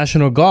that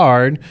National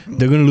Guard,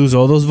 they're going to lose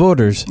all those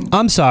voters.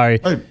 I'm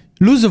sorry. Right.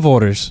 Lose the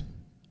voters.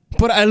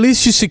 But at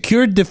least you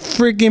secured the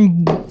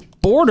friggin'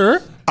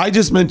 border. I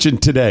just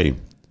mentioned today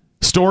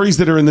stories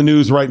that are in the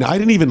news right now. I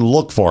didn't even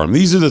look for them.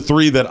 These are the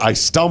three that I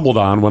stumbled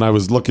on when I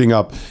was looking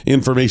up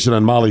information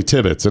on Mollie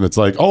Tibbetts. And it's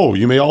like, oh,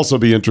 you may also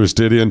be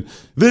interested in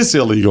this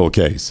illegal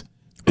case.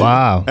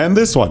 Wow. And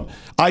this one.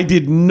 I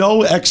did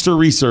no extra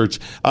research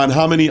on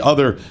how many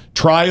other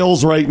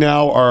trials right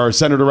now are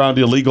centered around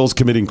illegals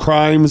committing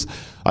crimes.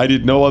 I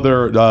did no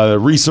other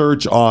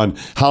research on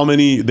how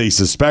many they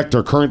suspect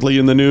are currently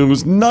in the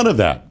news. None of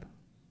that.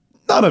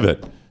 None of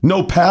it.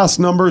 No past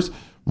numbers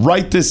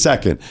right this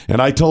second.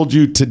 And I told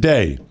you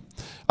today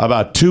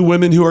about 2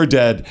 women who are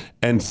dead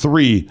and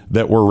 3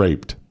 that were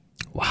raped.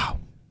 Wow.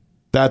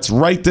 That's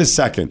right this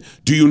second.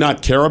 Do you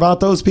not care about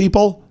those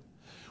people?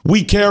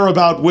 We care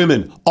about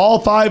women. All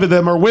 5 of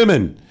them are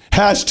women.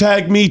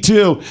 Hashtag me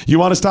too. You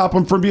want to stop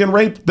them from being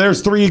raped?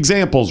 There's 3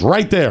 examples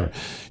right there.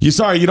 You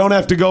don't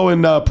have to go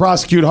and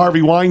prosecute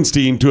Harvey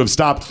Weinstein to have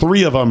stopped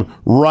 3 of them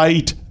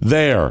right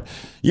there.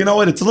 You know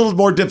what? It's a little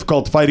more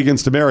difficult to fight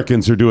against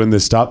Americans who are doing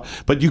this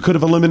stuff, but you could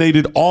have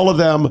eliminated all of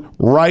them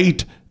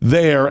right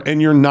there,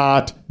 and you're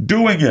not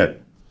doing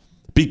it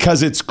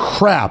because it's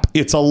crap.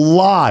 It's a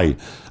lie.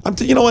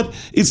 You know what?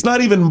 It's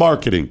not even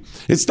marketing.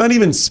 It's not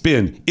even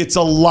spin. It's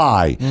a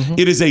lie. Mm-hmm.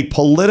 It is a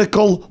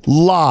political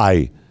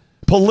lie.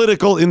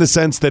 Political in the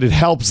sense that it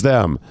helps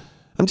them.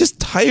 I'm just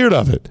tired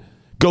of it.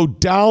 Go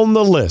down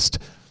the list.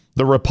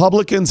 The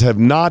Republicans have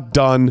not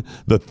done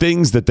the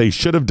things that they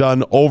should have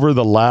done over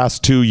the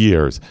last 2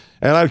 years.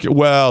 And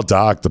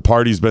Doc, the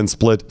party's been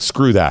split.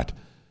 Screw that.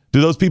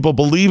 Do those people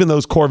believe in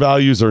those core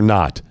values or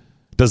not?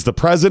 Does the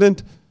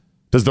president,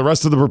 does the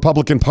rest of the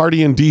Republican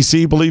Party in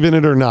D.C. believe in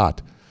it or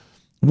not?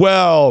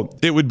 Well,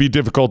 it would be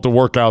difficult to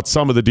work out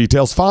some of the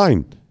details.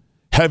 Fine.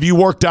 Have you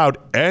worked out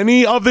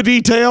any of the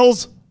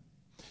details?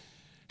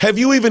 Have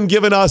you even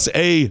given us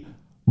a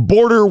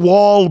border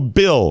wall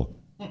bill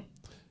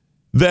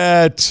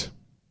that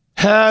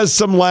has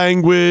some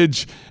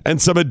language and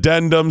some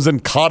addendums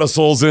and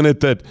codicils in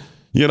it that,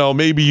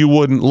 maybe you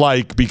wouldn't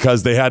like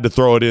because they had to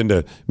throw it in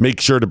to make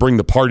sure to bring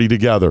the party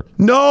together?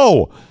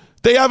 No,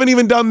 they haven't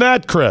even done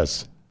that,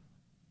 Kris.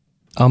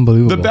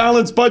 Unbelievable. The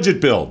balanced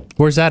budget bill.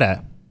 Where's that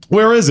at?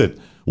 Where is it?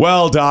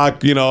 Well,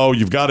 Doc,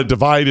 you've got a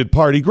divided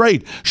party.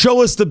 Great.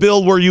 Show us the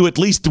bill where you at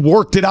least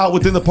worked it out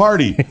within the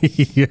party.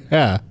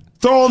 Yeah.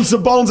 Throw them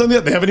some bones on the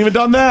other. They haven't even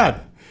done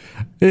that.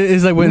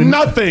 It's like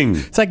nothing.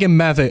 It's like in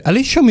math. At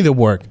least show me the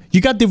work. You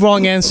got the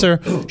wrong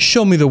answer.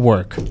 Show me the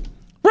work.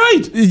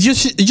 Right.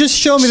 Just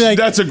show me that.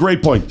 That's a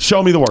great point.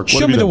 Show me the work.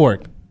 Show me the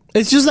work.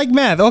 It's just like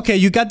math. Okay,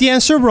 you got the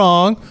answer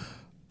wrong.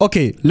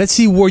 Okay, let's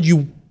see where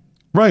you.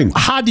 Right.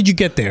 How did you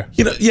get there?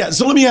 Yeah.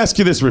 So let me ask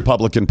you this,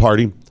 Republican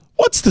Party.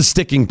 What's the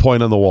sticking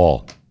point on the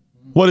wall?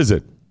 What is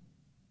it?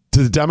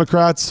 To the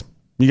Democrats,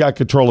 you got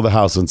control of the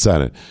House and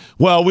Senate.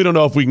 Well, we don't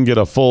know if we can get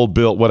a full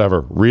bill,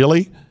 whatever.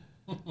 Really?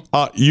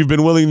 You've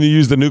been willing to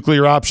use the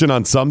nuclear option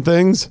on some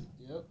things?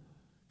 Yep.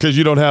 Because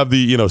you don't have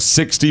the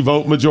 60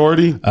 vote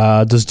majority.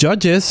 Those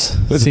judges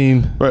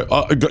seem right.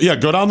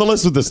 Go down the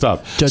list with this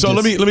stuff. Judges. So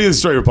let me get this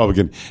straight,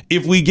 Republican.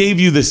 If we gave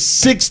you the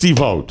 60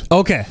 vote,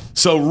 okay.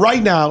 So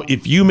right now,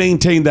 if you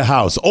maintain the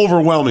House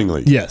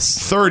overwhelmingly, yes,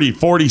 30,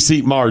 40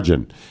 seat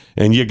margin,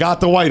 and you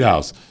got the White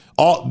House,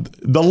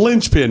 the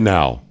linchpin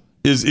now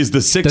is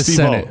the 60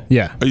 vote.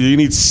 Yeah, you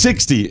need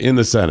 60 in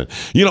the Senate.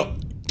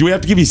 Do we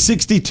have to give you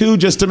 62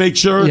 just to make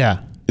sure?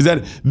 Yeah. Is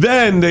that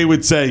then they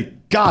would say,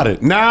 got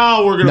it.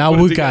 Now we're going to. Now put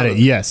it we together. got it.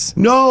 Yes.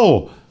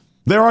 No,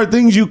 there are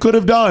things you could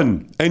have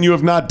done, and you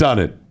have not done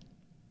it.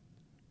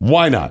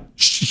 Why not?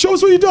 Show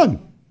us what you've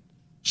done.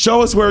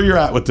 Show us where you're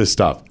at with this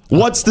stuff.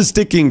 What's the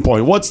sticking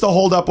point? What's the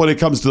holdup when it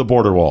comes to the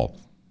border wall?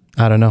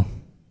 I don't know.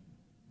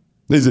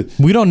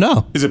 We don't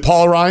know. Is it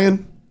Paul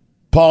Ryan?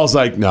 Paul's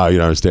like, no, you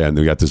don't understand.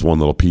 We got this one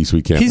little piece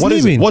we can't. He's what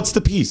leaving. Is it? What's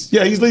the piece?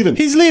 Yeah, he's leaving.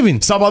 He's leaving.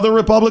 Some other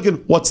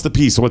Republican. What's the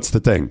piece? What's the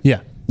thing?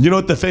 Yeah. You know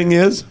what the thing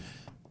is?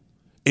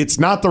 It's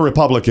not the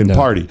Republican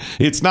Party.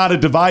 It's not a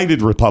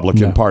divided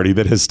Republican Party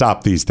that has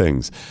stopped these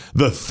things.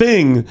 The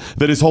thing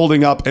that is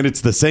holding up, and it's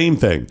the same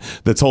thing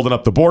that's holding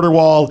up the border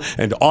wall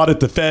and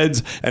audit the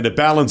feds and a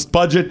balanced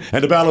budget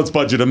and a balanced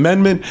budget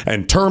amendment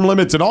and term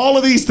limits and all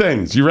of these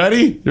things. You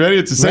ready? You ready?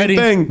 It's the same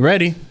thing.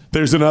 Ready.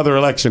 There's another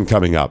election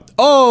coming up.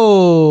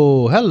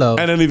 Oh, hello.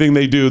 And anything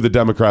they do, the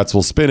Democrats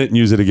will spin it and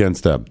use it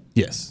against them.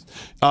 Yes.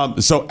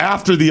 So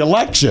after the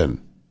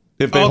election,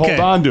 if they hold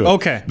on to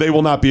it, they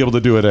will not be able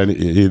to do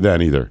it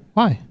then either.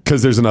 Why?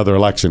 Because there's another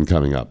election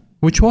coming up.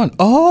 Which one?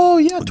 Oh,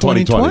 yeah,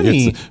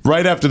 2020. It's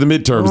right after the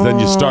midterms, then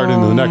you start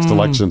into the next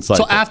election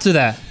cycle. So after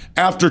that.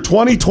 After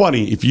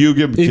 2020, if you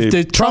give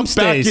the Trump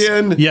back stays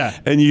in,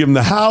 and you give them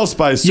the House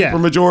by a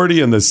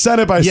supermajority and the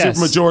Senate by a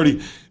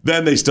supermajority,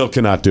 then they still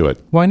cannot do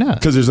it. Why not?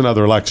 Because there's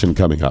another election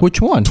coming up.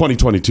 Which one?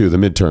 2022, the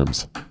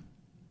midterms.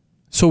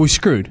 So we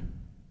screwed.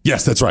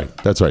 Yes, that's right.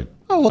 That's right.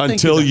 Oh, well,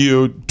 until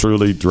you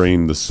truly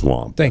drain the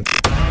swamp. Thank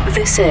you.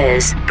 This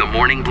is The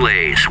Morning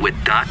Blaze with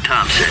Doc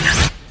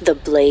Thompson. the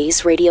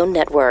Blaze Radio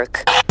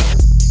Network.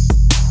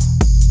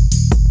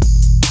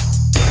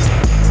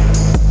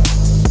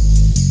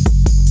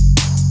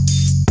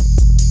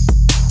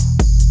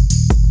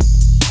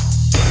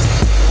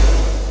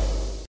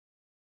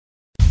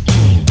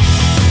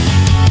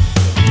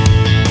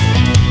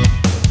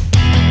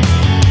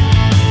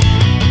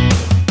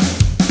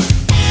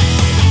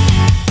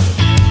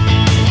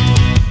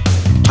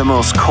 The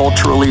most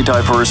culturally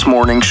diverse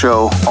morning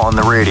show on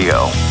the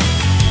radio.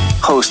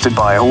 Hosted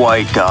by a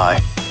white guy.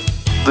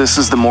 This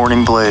is The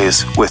Morning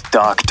Blaze with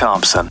Doc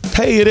Thompson.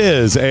 Hey, it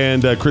is.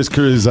 And Kris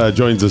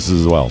joins us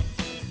as well.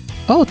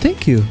 Oh,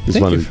 thank you. Just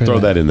wanted to throw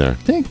that in there.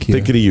 Thank you.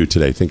 Thinking of you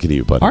today. Thinking of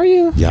you, buddy. Are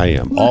you? Yeah, I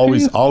am.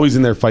 Always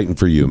in there fighting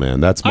for you, man.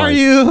 That's my... Are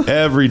you?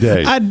 Every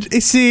day. I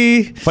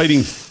see.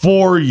 Fighting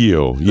for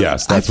you.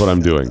 Yes, that's what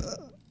I'm doing.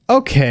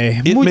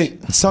 Okay.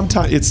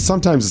 Sometimes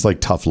it's like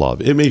tough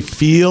love. It may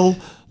feel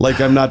like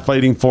I'm not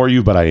fighting for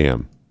you, but I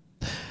am.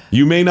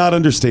 You may not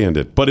understand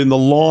it, but in the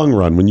long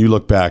run, when you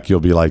look back,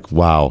 you'll be like,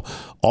 wow,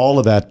 all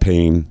of that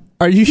pain,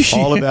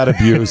 all of that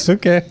abuse.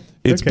 Okay.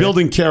 It's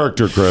building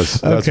character,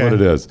 Kris. That's what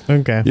it is.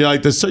 Okay. Yeah,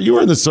 like this. You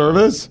were in the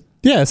service?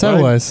 Yes, right?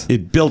 I was.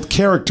 It built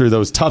character,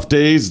 those tough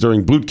days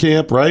during boot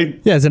camp, right?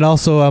 Yes, and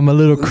also I'm a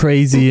little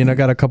crazy and I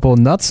got a couple of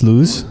nuts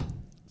loose.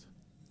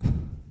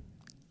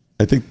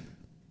 I think.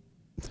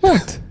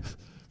 What?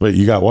 Wait,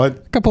 you got what?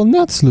 A couple of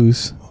nuts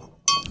loose.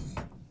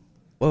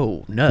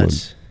 Whoa,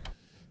 nuts.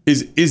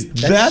 Is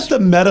that the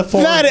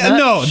metaphor?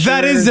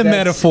 That is the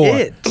metaphor.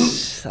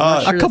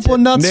 A couple of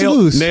nuts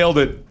loose. Nailed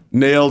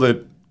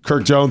it.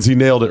 Kirk Jones, he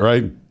nailed it,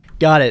 right?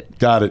 Got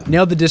it.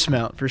 Nailed the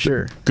dismount for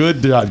sure.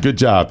 Good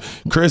job.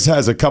 Kris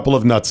has a couple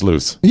of nuts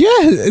loose.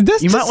 Yeah,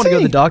 that's you might want to go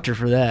to the doctor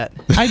for that.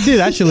 I did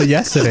actually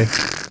yesterday.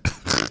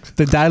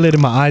 They dilated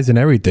my eyes and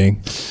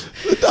everything.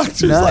 The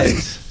doctor's like,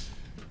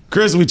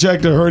 Kris, we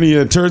checked a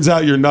hernia. It turns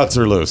out your nuts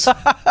are loose.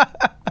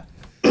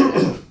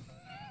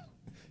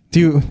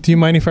 Do you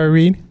mind if I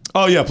read?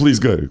 Oh, yeah, please,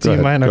 good. Do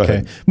you mind?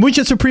 Okay.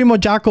 Mucha Supremo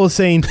Jocko is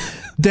saying,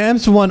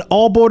 Dems want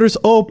all borders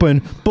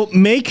open, but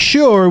make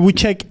sure we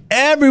check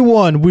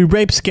everyone with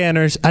rape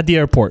scanners at the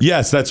airport.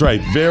 Yes, that's right.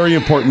 Very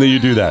important that you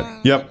do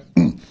that. Yep.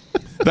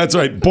 That's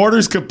right.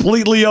 Borders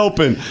completely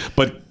open,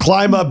 but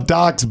climb up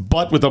Doc's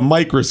butt with a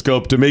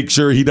microscope to make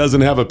sure he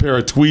doesn't have a pair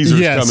of tweezers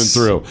coming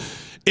through.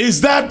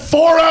 Is that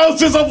 4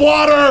 ounces of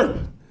water?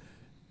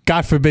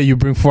 God forbid you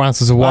bring 4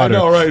 ounces of water. I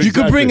know, right? You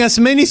could bring as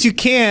many as you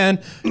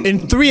can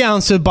in 3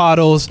 ounce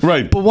bottles.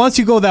 Right. But once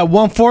you go that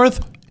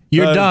 1/4,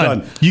 you're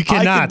done. You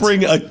cannot. I could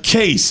bring a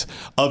case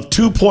of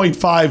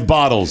 2.5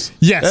 bottles.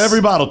 Yes.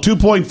 Every bottle,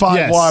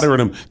 2.5 water in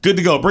them. Good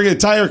to go. Bring an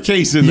entire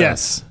case in there.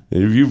 Yes.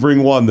 If you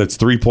bring one that's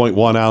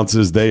 3.1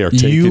 ounces, they are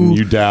taking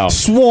you down.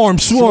 Swarm.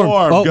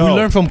 Oh, go. we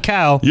learned from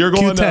Cal. You're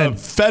going Q10. to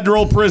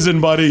federal prison,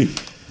 buddy.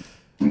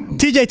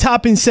 TJ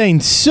Toppin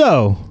saying,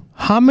 so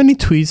how many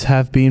tweets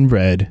have been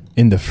read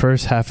in the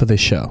first half of the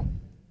show?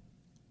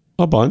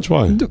 A bunch.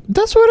 Why?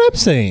 That's what I'm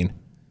saying.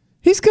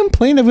 He's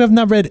complaining that we have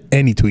not read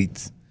any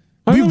tweets.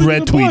 We've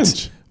read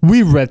tweets.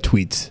 We read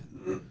tweets.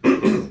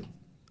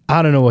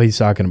 I don't know what he's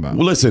talking about.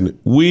 Well, listen,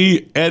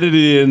 we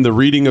edited in the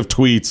reading of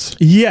tweets.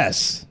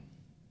 Yes.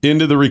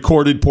 Into the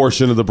recorded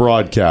portion of the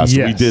broadcast.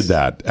 Yes. We did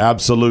that.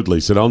 Absolutely.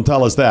 So don't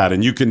tell us that.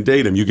 And you can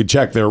date them. You can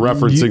check they're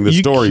referencing the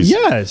stories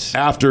yes.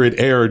 after it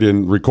aired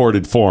in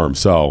recorded form.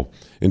 So,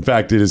 in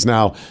fact, it is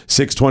now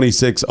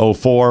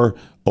 6:26:04,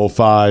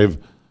 05,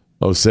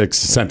 06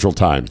 Central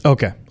Time.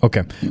 Okay.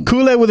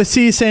 Kool-Aid with a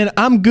C is saying,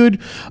 I'm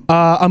good.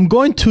 I'm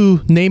going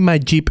to name my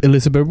Jeep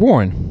Elizabeth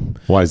Warren.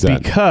 Why is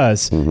that?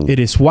 Because it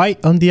is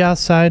white on the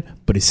outside,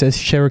 but it says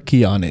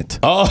Cherokee on it.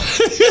 Oh.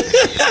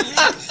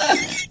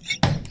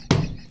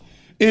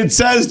 It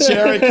says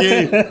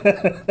Cherokee.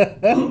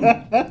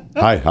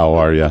 Hi, how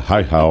are you?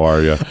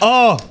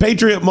 Oh,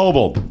 Patriot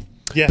Mobile.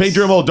 Yes.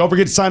 Patriot Mobile. Don't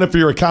forget to sign up for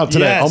your account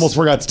today. Yes. Almost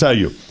forgot to tell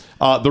you.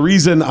 The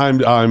reason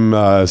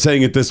I'm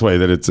saying it this way,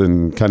 that it's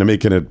in kind of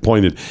making it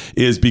pointed,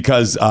 is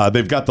because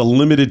they've got the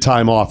limited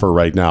time offer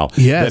right now.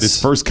 Yes. That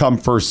is first come,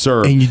 first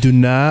serve. And you do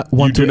not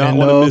want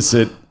to miss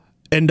it.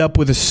 End up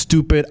with a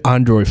stupid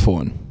Android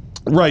phone.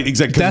 Right,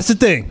 exactly. That's the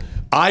thing.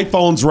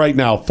 iPhones right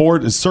now,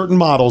 certain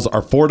models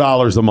are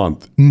 $4 a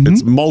month.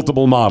 It's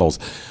multiple models.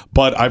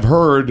 But I've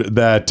heard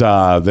that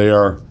they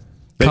are...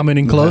 coming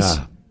in close?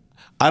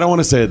 I don't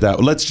want to say it that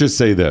way. Let's just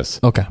say this.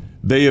 Okay.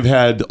 They have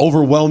had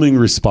overwhelming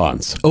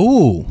response.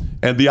 Oh.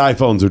 And the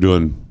iPhones are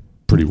doing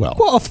pretty well.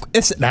 Well,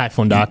 it's an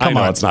iPhone, Doc. Come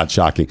on. It's not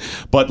shocking.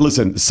 But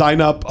listen,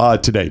 sign up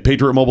today.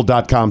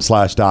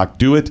 PatriotMobile.com/Doc.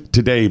 Do it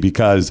today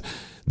because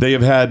they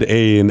have had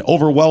an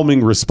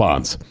overwhelming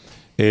response.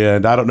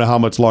 And I don't know how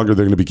much longer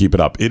they're going to be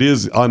keeping up. It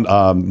is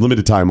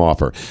limited time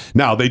offer.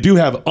 Now, they do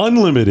have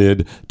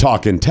unlimited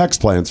talk and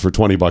text plans for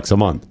 $20 a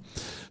month.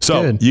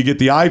 So you get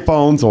the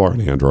iPhones or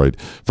an Android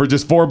for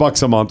just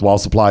 $4 a month while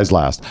supplies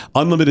last.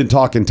 Unlimited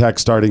talk and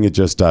text starting at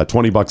just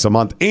 $20 a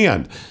month.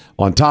 And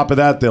on top of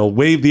that, they'll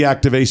waive the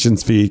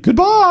activations fee.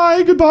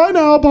 Goodbye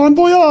now, bon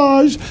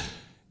voyage.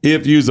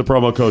 If you use the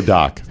promo code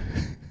DOC.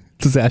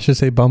 Does it actually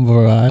say bon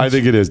voyage? I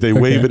think it is. They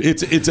waive it.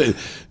 It's a...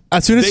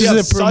 As soon as they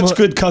have such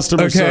good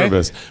customer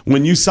service.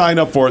 When you sign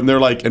up for it and they're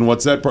like, and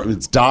what's that?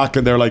 It's Doc,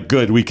 and they're like,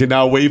 good, we can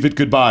now wave it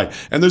goodbye.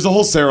 And there's a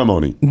whole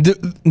ceremony.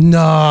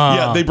 Nah.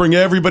 Yeah, they bring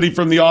everybody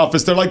from the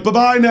office. They're like,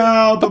 bye-bye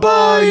now,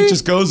 bye-bye. It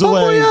just goes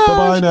away.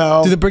 Bye-bye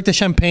now. Do they break the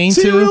champagne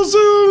See too? you real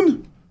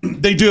soon.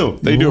 They do.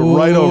 They do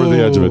right over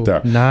the edge of it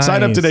there. Nice.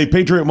 Sign up today,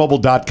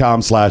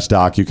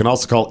 patriotmobile.com/Doc. You can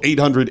also call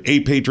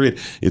 800-8-PATRIOT.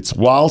 It's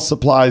while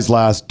supplies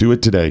last. Do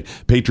it today.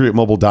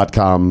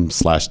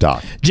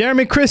 patriotmobile.com/Doc.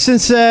 Jeremy Christen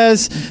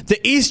says the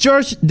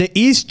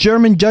East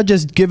German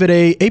judges give it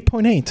a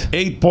 8.8.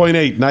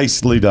 8.8.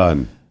 Nicely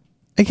done.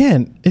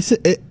 Again,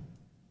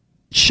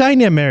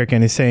 Shiny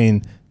American is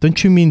saying,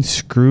 don't you mean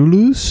screw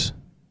loose?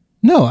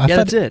 No.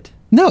 That's it.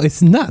 No,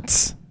 it's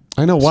nuts.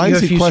 I know. Why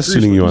is he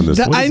questioning you on this?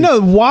 I know.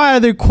 Why are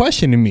they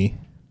questioning me?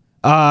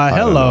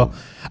 Hello.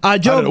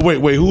 Joe.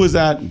 Wait. Who was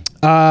that?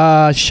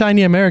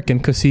 Shiny American,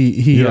 because he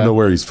You don't know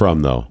where he's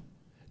from, though.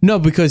 No,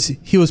 because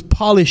he was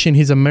polishing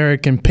his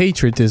American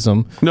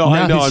patriotism. No,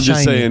 I know. I'm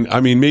just saying.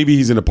 I mean, maybe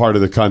he's in a part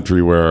of the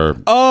country where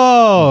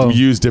we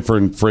use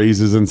different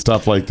phrases and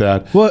stuff like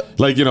that. What?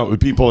 Like,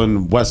 people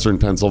in Western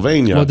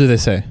Pennsylvania. What do they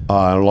say?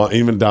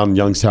 Even down in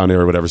Youngstown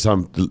area or whatever.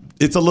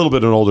 It's a little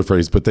bit an older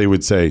phrase, but they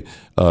would say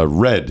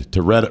red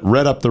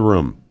up the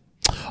room.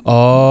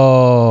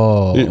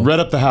 Oh. Red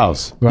up the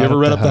house. You ever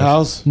read up the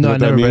house? No, I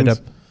never read up.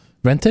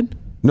 Rented?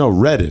 No,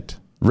 read it.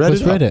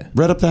 What's read it?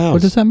 Red up the house.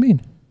 What does that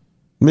mean?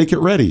 Make it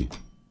ready.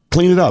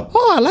 Clean it up.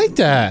 Oh, I like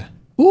that.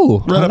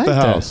 Ooh, Red up the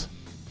house.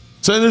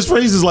 So there's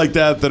phrases like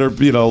that are,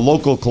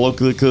 local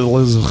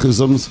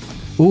colloquialisms.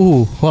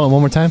 Ooh, hold on,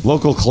 one more time.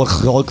 Local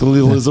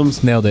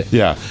colloquialisms. Nailed it.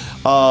 Yeah.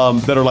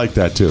 That are like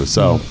that too.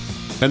 So,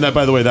 and that,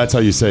 by the way, that's how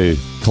you say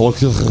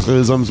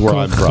colloquialisms where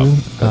I'm from.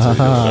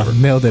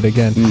 Nailed it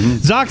again.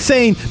 Zoc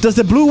saying, does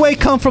the blue way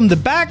come from the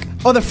back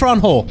or the front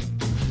hole?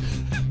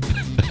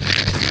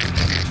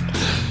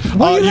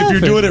 If you're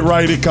doing it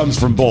right, it comes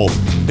from both.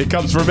 It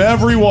comes from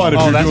everyone.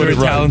 If you're doing it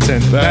right.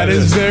 Talented. That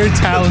is very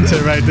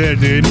talented right there,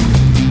 dude.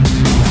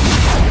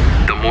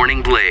 The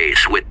Morning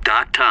Blaze with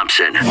Doc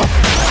Thompson.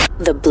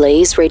 The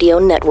Blaze Radio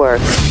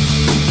Network.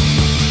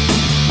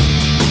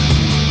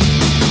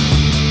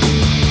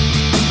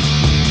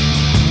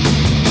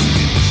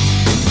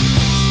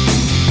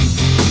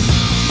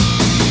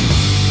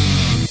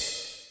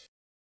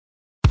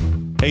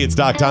 Hey, it's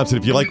Doc Thompson.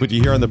 If you like what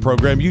you hear on the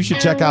program, you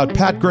should check out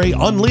Pat Gray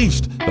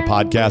Unleashed. The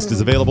podcast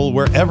is available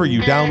wherever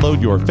you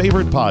download your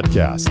favorite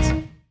podcasts.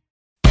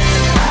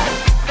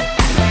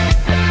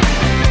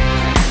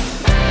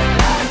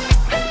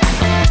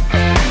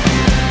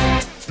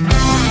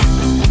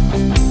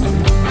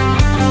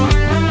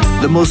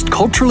 The most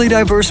culturally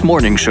diverse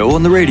morning show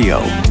on the radio,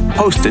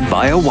 hosted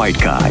by a white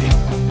guy.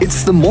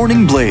 It's The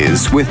Morning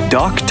Blaze with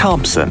Doc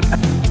Thompson.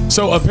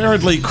 So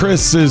apparently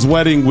Kris's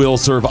wedding will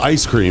serve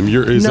ice cream.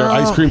 Is there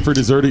ice cream for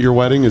dessert at your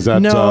wedding? Is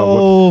that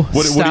no?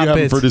 What are you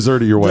having for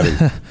dessert at your wedding?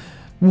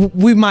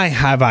 We might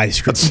have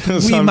ice cream.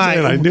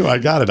 I knew I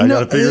got it. I got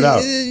to figure it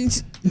out.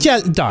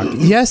 Yeah, Doc.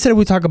 Yesterday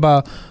we talked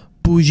about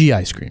bougie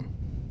ice cream.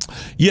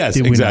 Yes,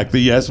 exactly.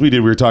 Yes, we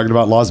did. We were talking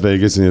about Las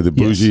Vegas and the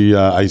bougie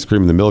ice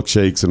cream and the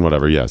milkshakes and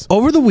whatever. Yes.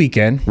 Over the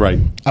weekend, right?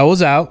 I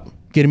was out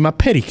getting my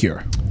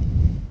pedicure.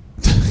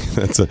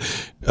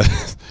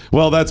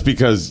 That's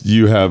because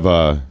you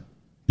have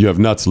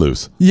nuts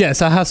loose.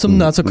 Yes, I have some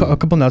nuts, a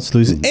couple nuts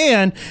loose,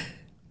 and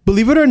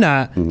believe it or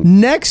not,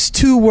 next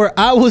to where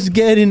I was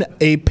getting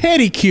a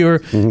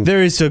pedicure,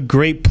 there is a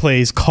great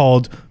place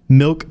called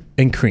Milk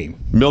and Cream.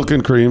 Milk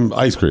and Cream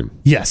ice cream.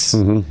 Yes.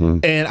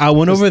 And I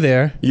went over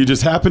there. You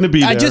just happened to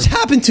be there. I just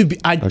happened to be.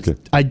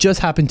 I just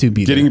happened to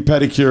be getting there.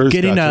 pedicures.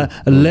 Getting a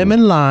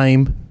lemon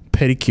lime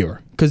pedicure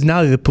because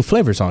now they put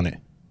flavors on it.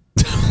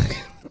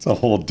 It's a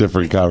whole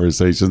different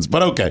conversations,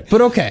 but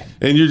okay.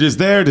 And you're just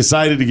there,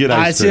 decided to get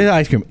ice cream.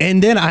 Ice cream.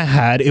 And then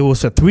it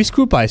was a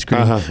 3-scoop ice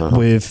cream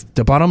with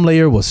the bottom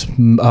layer was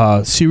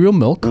cereal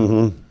milk,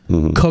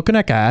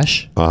 coconut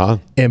ash,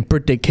 and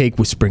birthday cake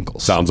with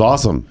sprinkles. Sounds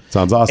awesome.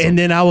 And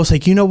then I was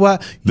like, you know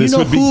what? This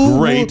would be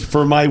great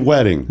for my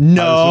wedding.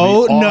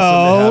 No.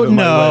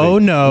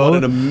 What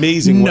an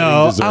amazing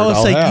wedding dessert I was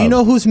I'll like, have. You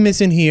know who's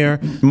missing here?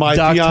 My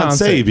Doc fiance,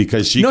 Thompson.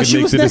 because she could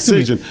make the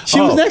decision. She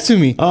was next to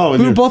me. Oh,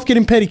 we were both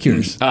getting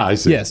pedicures. I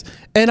see. Yes.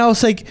 And I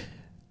was like,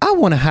 I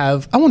want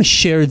to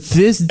share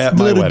this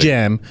little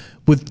gem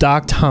with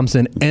Doc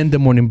Thompson and the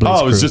Morning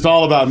Blaze crew. It's just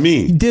all about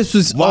me. This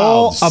was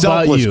all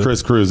about you.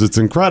 Kris Cruz. It's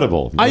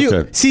incredible.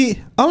 See,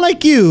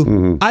 unlike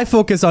you, I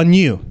focus on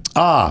you.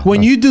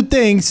 When you do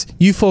things,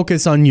 you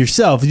focus on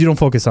yourself. You don't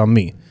focus on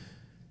me.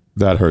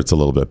 That hurts a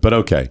little bit, but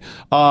okay.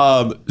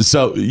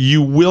 So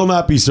you will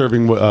not be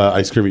serving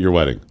ice cream at your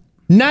wedding?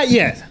 Not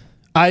yet.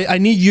 I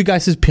need you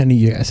guys'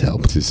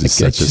 help. This is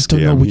such a scam.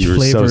 Don't know which You're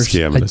flavors. so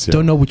scamming us.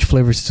 Don't know which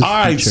flavors to All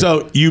right,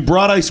 so you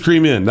brought ice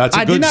cream in. That's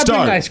a good start. I did not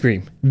bring ice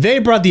cream. They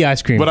brought the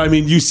ice cream. But I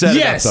mean, you set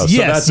it up, though. So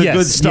that's a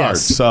good start.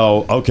 Yes.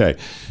 So, okay.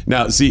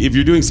 Now, see, if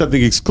you're doing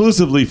something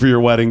exclusively for your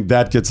wedding,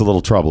 that gets a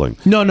little troubling.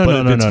 No.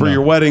 But if it's for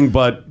your wedding,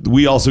 but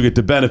we also get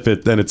to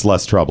benefit, then it's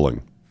less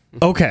troubling.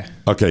 Okay.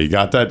 Okay, you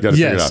got that? Got to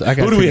figure it out.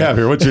 Who do we have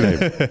here? What's your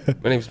name?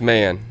 My name's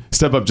Mann.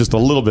 Step up just a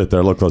little bit there.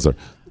 A little closer.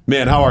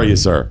 Man, how are you,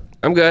 sir?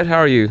 I'm good. How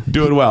are you?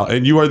 Doing well.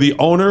 And you are the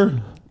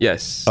owner?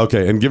 Yes.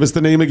 Okay, and give us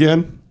the name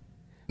again.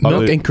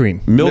 Milk and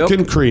Cream. Milk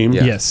and Cream.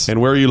 Yeah. Yes.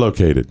 And where are you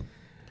located?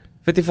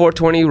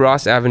 5420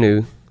 Ross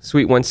Avenue,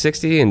 Suite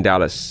 160 in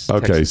Dallas.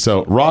 Okay, Texas.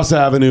 so Ross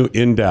Avenue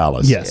in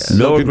Dallas. Yes.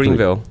 Yeah. Lower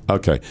Greenville.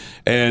 Okay.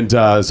 And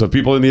so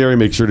people in the area,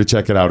 make sure to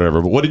check it out.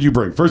 Whatever. But what did you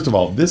bring? First of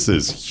all, this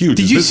is huge.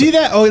 Did you see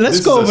that? Oh, let's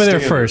go over there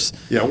first.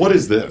 Yeah, what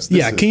is this?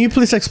 Can you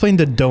please explain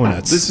the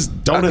donuts? This is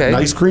donut and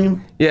ice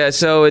cream? Yeah,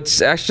 so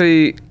it's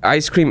actually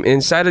ice cream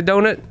inside a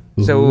donut.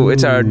 So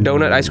it's our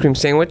donut ice cream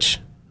sandwich.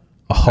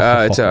 We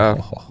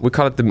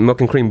call it the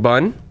milk and cream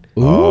bun.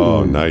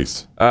 Oh,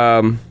 nice.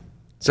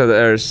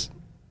 So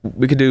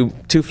we could do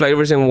 2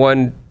 flavors in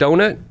one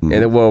donut, and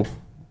then we'll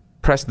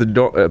press the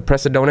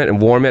donut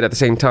and warm it at the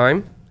same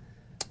time.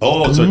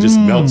 Oh, so it just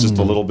melts just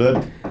a little bit?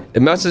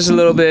 It melts just a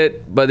little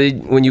bit, but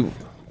when you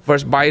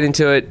first bite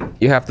into it,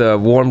 you have the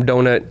warm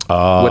donut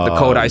with the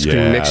cold ice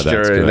cream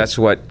mixture, and that's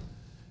what.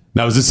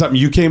 Now, is this something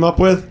you came up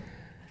with?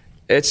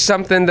 It's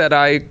something that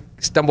I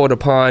stumbled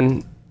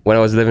upon when I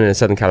was living in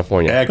Southern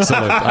California.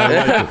 Excellent. I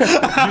like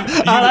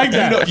it. I like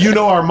that. You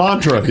know our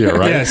mantra here,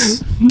 right?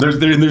 Yes.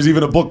 There's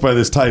even a book by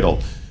this title.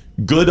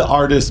 Good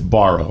artists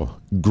borrow,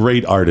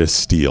 great artists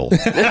steal. So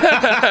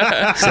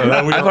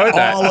that we're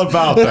all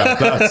about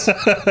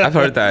that. I've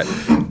heard that.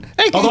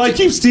 Although I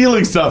keep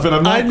stealing stuff and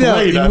I'm not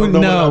great. I don't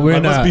know. I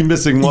must be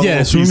missing one little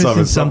piece of it. Yes, we're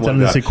missing something in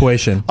this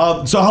equation.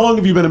 So how long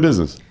have you been in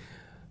business?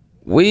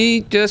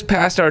 We just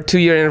passed our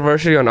 2-year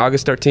anniversary on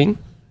August 13th.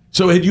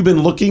 So had you been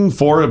looking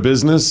for a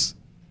business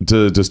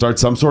to start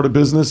some sort of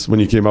business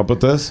when you came up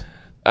with this?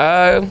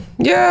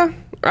 Yeah,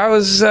 I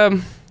was.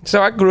 So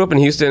I grew up in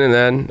Houston, and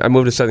then I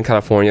moved to Southern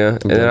California,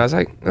 and then I was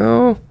like,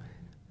 oh,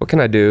 what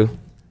can I do?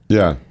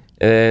 Yeah.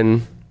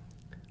 And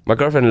my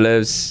girlfriend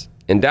lives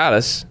in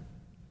Dallas,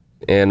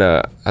 and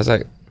I was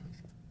like,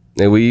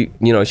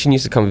 and she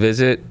needs to come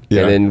visit,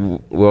 and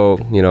then we'll,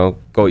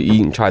 go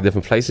eat and try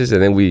different places,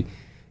 and then we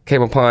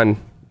came upon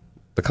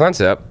the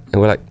concept, and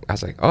I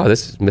was like, oh,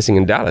 this is missing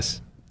in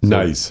Dallas. So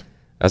nice.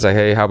 I was like,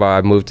 hey, how about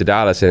I move to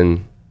Dallas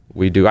and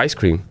we do ice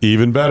cream?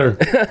 Even better.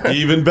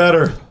 Even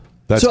better.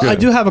 That's good. I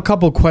do have a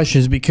couple of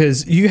questions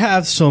because you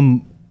have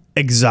some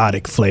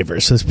exotic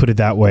flavors. Let's put it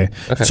that way.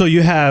 Okay. So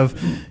you have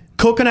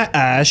coconut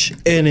ash,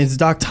 and it's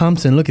Doc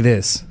Thompson. Look at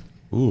this.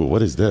 Ooh,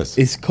 what is this?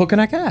 It's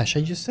coconut ash.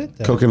 I just said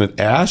that. Coconut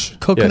ash?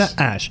 Coconut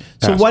ash.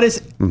 So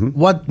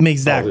what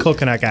makes that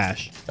coconut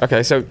ash?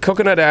 Okay, so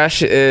coconut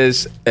ash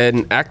is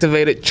an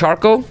activated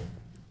charcoal.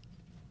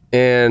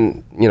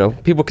 And,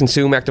 people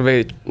consume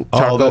activated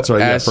charcoal. Oh, that's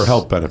right. For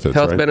health benefits.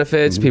 Health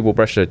benefits. Mm-hmm. People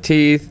brush their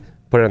teeth,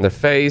 put it on their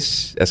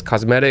face as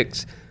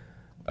cosmetics.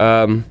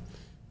 Wow,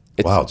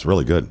 it's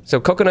really good. So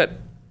coconut,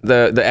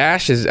 the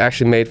ash is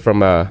actually made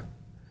from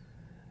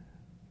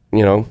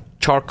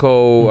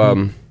charcoal.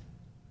 Mm-hmm.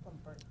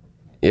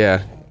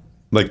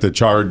 Like the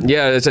charred.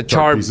 Yeah, it's a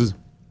charred pieces?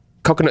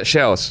 Coconut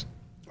shells.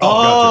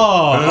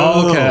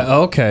 Oh, gotcha.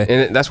 Okay.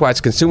 And that's why it's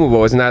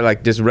consumable. It's not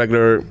like just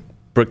regular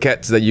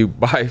briquettes that you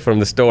buy from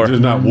the store. There's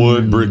not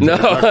wood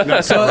briquettes.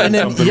 No. So and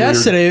then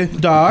yesterday,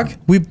 Doc,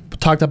 we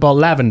talked about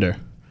lavender,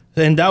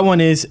 and that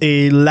one is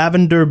a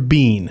lavender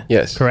bean.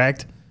 Yes.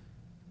 Correct.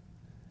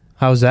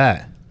 How's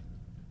that?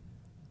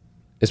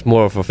 It's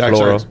more of a Actually,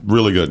 floral. it's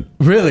really good.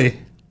 Really?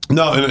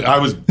 No, and I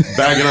was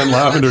bagging on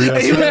lavender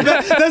yesterday.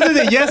 That's the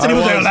thing. Yesterday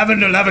was like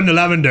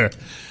lavender.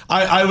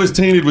 I was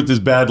tainted with this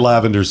bad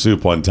lavender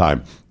soup one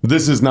time.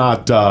 This is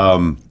not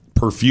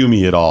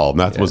perfumey at all. And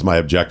that was my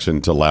objection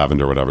to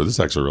lavender or whatever. This is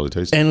actually really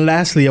tasty. And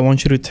lastly, I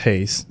want you to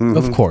taste,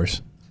 of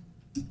course,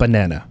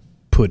 banana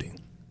pudding.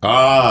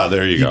 Ah,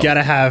 there you go. You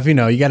gotta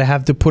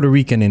have the Puerto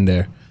Rican in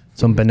there.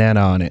 Some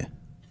banana on it.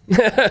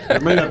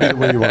 That may not be the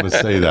way you want to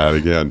say that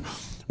again.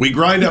 We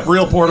grind up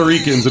real Puerto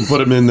Ricans and put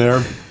them in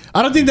there.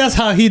 I don't think that's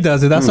how he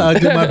does it. That's how I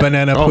do my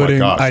banana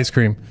pudding ice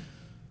cream.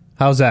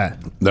 How's that?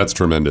 That's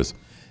tremendous.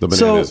 The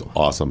banana is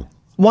awesome.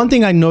 One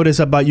thing I noticed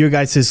about your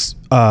guys'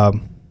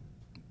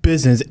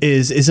 business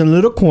is in a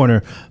little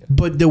corner,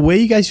 but the way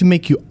you guys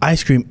make your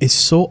ice cream is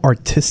so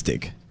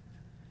artistic.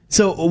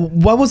 So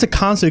what was the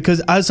concept?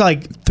 Because I was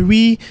like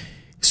 3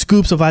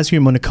 scoops of ice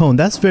cream on a cone.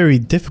 That's very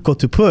difficult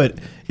to put.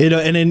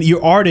 And then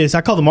your artists,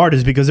 I call them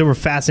artists because they were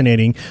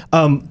fascinating.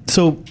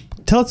 So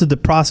tell us the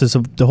process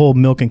of the whole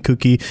milk and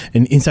cookie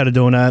and inside a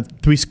donut,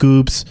 3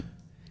 scoops.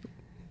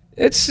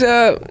 It's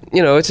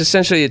it's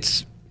essentially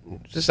it's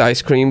just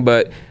ice cream,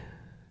 but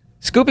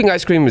scooping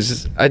ice cream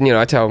is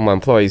I tell my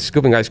employees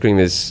scooping ice cream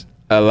is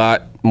a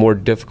lot more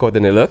difficult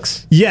than it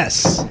looks.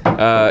 Yes.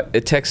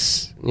 It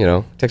takes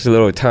a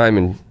little time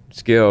and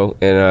skill,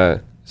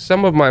 and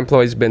some of my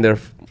employees have been there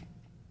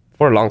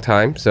for a long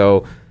time,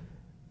 so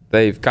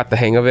they've got the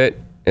hang of it,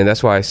 and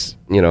that's why it's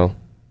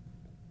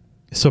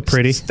so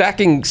pretty.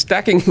 Stacking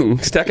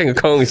a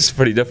cone is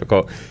pretty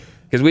difficult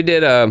because we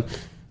did.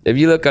 If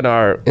you look on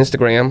our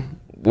Instagram,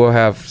 we'll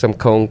have some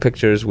cone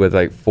pictures with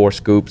like 4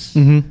 scoops,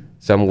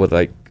 some with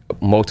like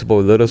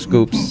multiple little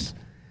scoops,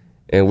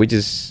 and we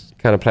just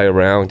kind of play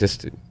around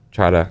just to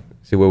try to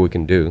see what we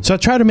can do. So I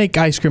tried to make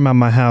ice cream at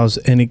my house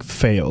and it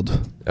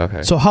failed.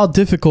 Okay. So how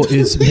difficult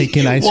is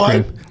making ice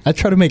cream? I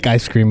try to make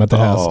ice cream at the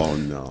house. Oh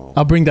no.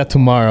 I'll bring that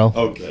tomorrow.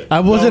 Okay. I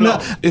wasn't. No.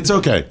 It's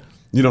okay.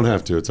 You don't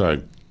have to. It's all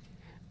right.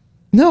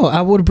 No,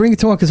 I would bring it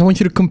tomorrow because I want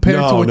you to compare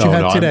it to what you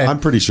had today. I'm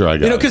pretty sure I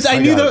got it. Because I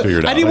knew I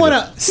didn't want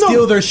to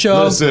steal their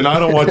show. Listen, I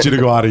don't want you to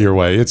go out of your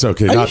way. It's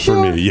okay. Not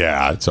sure? for me.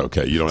 Yeah, it's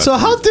okay. You don't have So to.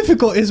 how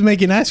difficult is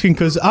making ice cream?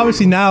 Because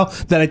obviously now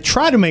that I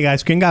try to make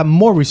ice cream, I got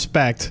more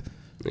respect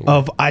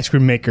of ice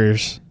cream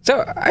makers.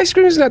 So ice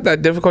cream is not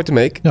that difficult to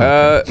make.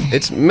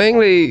 It's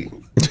mainly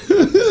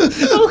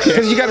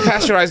because you got to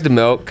pasteurize the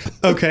milk.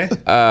 Okay.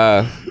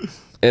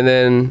 And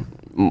then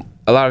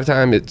a lot of the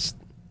time it's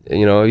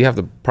you have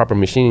the proper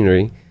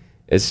machinery.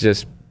 It's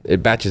just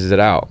it batches it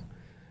out.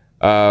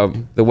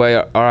 The way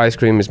our ice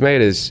cream is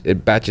made is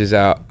it batches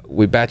out.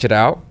 We batch it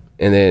out,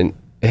 and then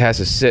it has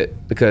to sit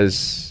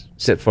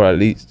for at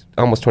least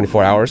almost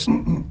 24 hours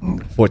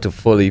for it to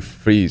fully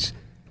freeze.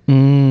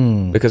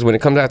 Because when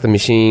it comes out the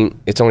machine,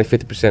 it's only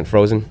 50%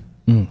 frozen,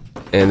 and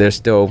there's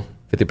still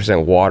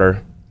 50%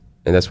 water,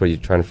 and that's where you're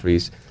trying to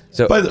freeze.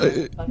 So, by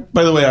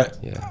the way,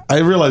 I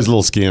realized a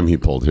little scam he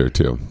pulled here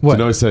too. What? You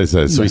know what he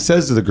says? So he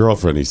says to the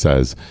girlfriend, he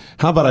says,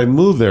 "How about I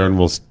move there and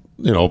we'll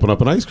open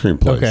up an ice cream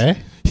place?" Okay.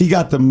 He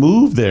got the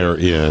move there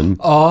in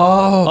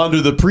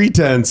under the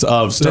pretense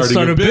of starting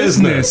a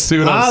business. See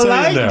what I'm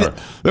saying there?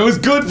 That was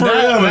good for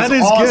him. That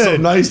is awesome.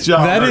 good. Nice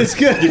job. That is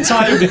good. You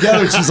tie him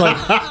together. She's like,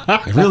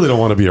 I really don't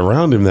want to be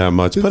around him that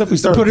much. But if we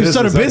start a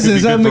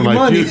business, that could be good for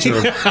my future.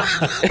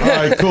 All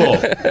right, cool.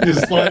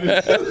 Just slide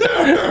it in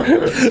there.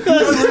 Good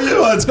for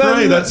you. That's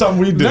great. That's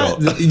something we do.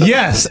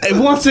 Yes.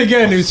 And once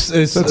again,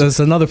 it's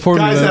another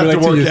formula. Guys have to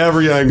work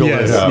every angle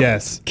they have.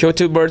 Yes. Kill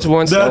 2 birds with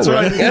one stone. That's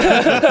right.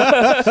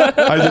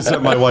 I just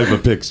sent my wife a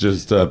picture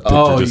just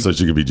so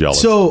she could be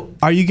jealous. So,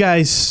 are you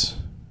guys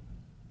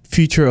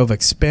future of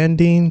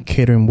expanding,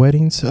 catering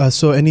weddings?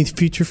 So, any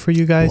future for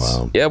you guys?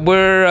 Wow. Yeah,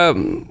 we're.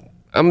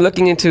 I'm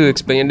looking into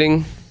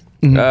expanding.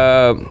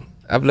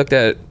 I've looked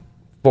at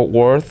Fort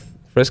Worth,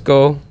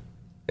 Frisco,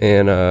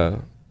 and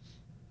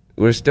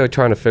we're still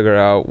trying to figure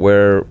out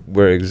where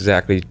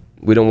exactly.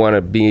 We don't want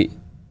to be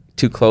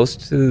too close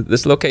to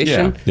this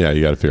location. Yeah,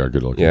 you got to figure out a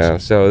good location. Yeah,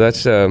 so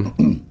that's.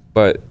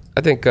 But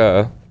I think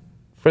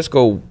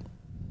Frisco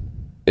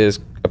is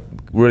a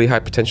really high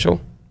potential.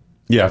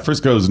 Yeah,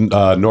 Frisco's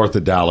north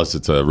of Dallas.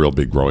 It's a real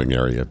big growing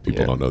area.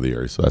 People don't know the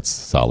area, so that's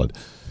solid.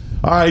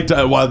 All right.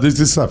 Wow,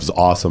 this stuff is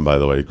awesome, by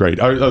the way. Great.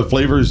 Are the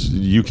flavors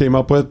you came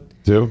up with,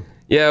 too?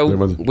 Yeah,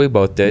 we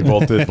both did.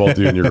 Both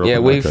you and your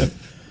girlfriend?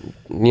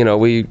 Yeah,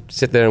 we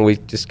sit there and we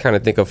just kind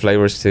of think of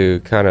flavors to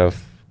kind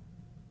of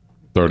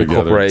throw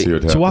together and see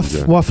what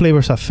happens. So what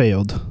flavors have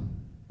failed?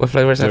 What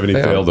flavors have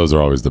failed? Those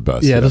are always the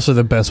best. Yeah, those are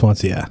the best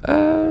ones, yeah.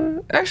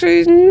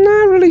 Actually,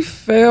 not really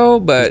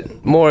failed,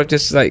 but more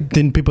just like...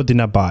 People did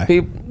not buy.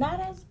 Not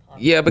as popular.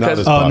 Yeah,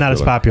 because... not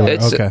as popular.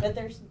 Okay. But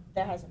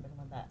there hasn't been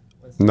one that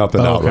was...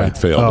 Nothing outright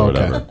failed or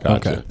whatever.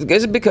 Okay. Gotcha.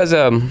 It's because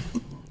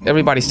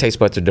everybody's taste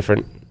buds are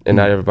different, and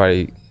not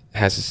everybody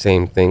has the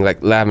same thing.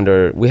 Like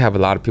lavender, we have a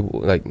lot of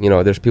people, like, you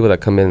know, there's people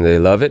that come in and they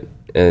love it,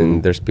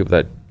 and there's people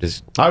that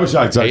just I wish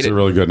it's actually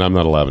really good, and I'm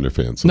not a lavender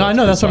fan. So no, I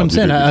know, that's what I'm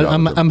saying.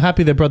 I'm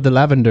happy they brought the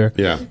lavender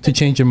to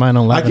change your mind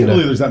on lavender. I can't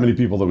believe there's that many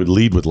people that would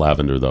lead with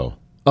lavender, though.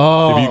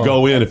 Oh.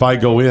 If I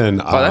go in.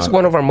 That's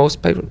one of our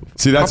most popular.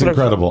 See, that's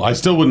incredible. I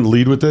still wouldn't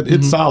lead with it.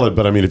 It's solid,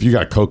 but I mean, if you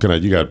got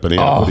coconut, you got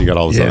banana, you got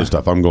all this other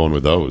stuff, I'm going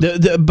with those.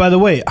 By the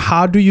way,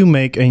 how do you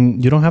make,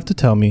 and you don't have to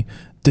tell me,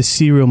 the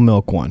cereal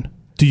milk one?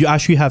 Do you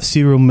actually have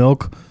cereal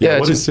milk? Yeah.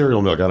 What is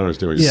cereal milk? I don't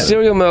understand what you're saying.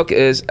 Cereal milk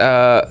is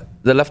the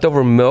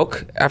leftover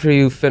milk after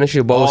you finish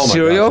your bowl of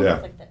cereal.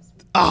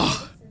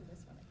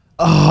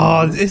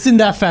 Isn't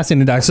that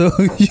fascinating, Doc? So,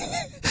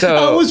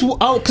 because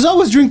I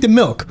always drink the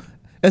milk.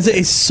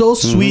 It's so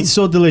sweet,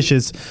 so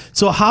delicious.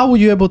 So how were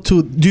you able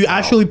to? Do you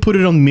actually put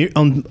it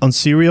on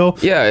cereal?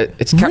 Yeah,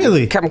 it's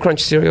really Captain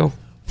Crunch cereal.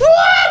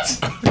 What?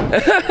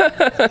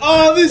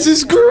 Oh, this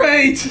is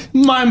great!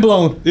 Mind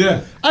blown.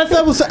 Yeah, I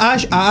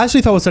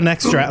actually thought it was an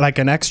extract, like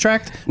an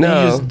extract. No,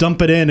 and you just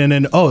dump it in, and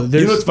then there's.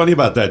 You know what's funny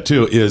about that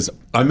too is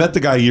I met the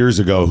guy years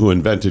ago who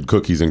invented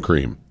cookies and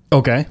cream.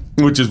 Okay.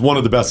 Which is one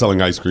of the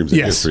best-selling ice creams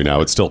in history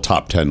now. It's still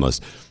top 10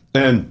 list,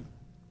 and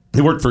he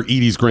worked for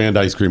Edie's Grand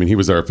Ice Cream, and he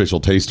was our official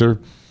taster.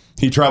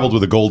 He traveled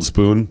with a gold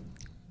spoon.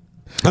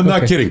 I'm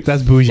not kidding.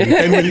 That's bougie.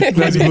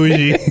 That's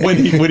bougie. When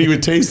he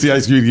would taste the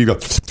ice cream, he'd go,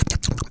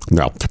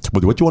 now,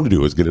 what you want to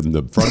do is get it in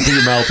the front of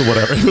your mouth or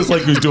whatever. It was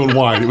like he was doing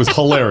wine. It was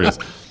hilarious.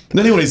 And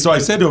anyway, so I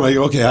said to him, I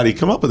go, okay, how do you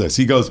come up with this?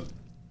 He goes,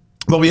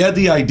 well, we had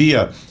the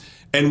idea,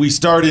 and we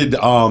started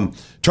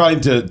trying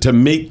to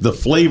make the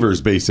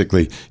flavors,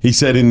 basically. He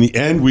said, in the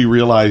end, we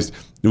realized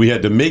we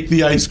had to make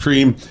the ice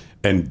cream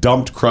and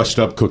dumped crushed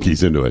up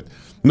cookies into it.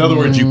 In other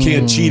words, you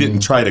can't cheat it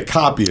and try to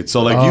copy it.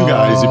 So like you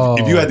guys,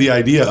 if you had the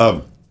idea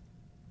of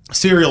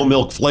cereal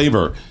milk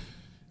flavor,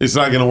 it's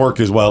not going to work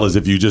as well as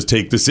if you just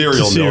take the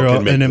cereal milk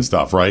and make the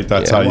stuff, right?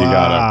 That's how you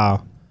got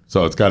to.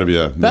 So it's got to be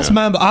a... That's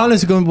my...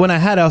 Honestly, when I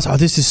had it, I was like,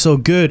 this is so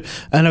good.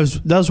 And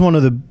that was one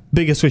of the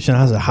biggest questions.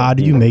 I was like, how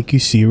do you make your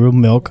cereal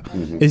milk?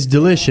 It's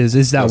delicious.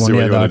 It's that one. See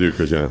what you want to do,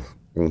 Kris,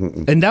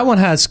 And that one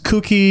has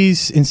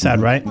cookies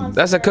inside, right?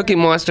 That's a Cookie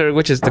Monster,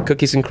 which is the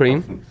cookies and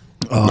cream.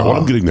 Now, what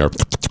I'm getting there.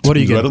 What are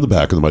you getting? Right on the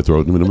back of my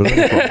throat.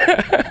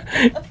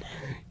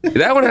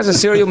 That one has a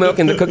cereal milk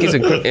and the cookies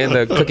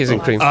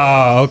and cream.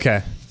 Oh,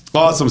 okay.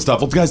 Awesome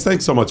stuff. Well, guys,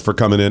 thanks so much for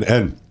coming in.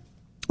 And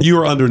you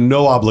are under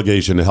no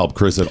obligation to help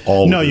Kris at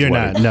all. No, you're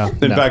not. No.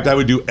 In fact, I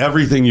would do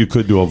everything you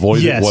could to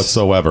avoid it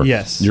whatsoever.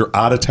 Yes. You're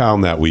out of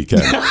town that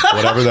weekend.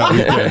 Whatever that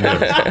weekend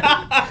is.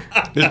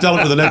 Just tell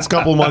them for the next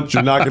couple months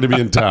you're not going to be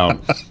in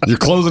town. You're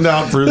closing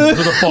down for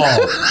the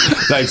fall.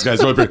 Thanks, guys.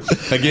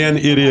 Again,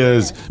 it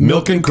is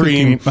Milk and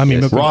Cream,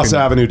 Ross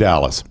Avenue,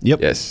 Dallas.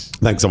 Yep. Yes.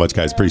 Thanks so much,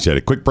 guys. Appreciate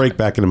it. Quick break.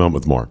 Back in a moment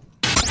with more.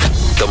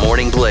 The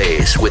Morning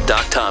Blaze with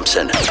Doc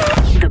Thompson.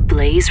 The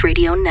Blaze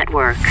Radio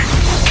Network.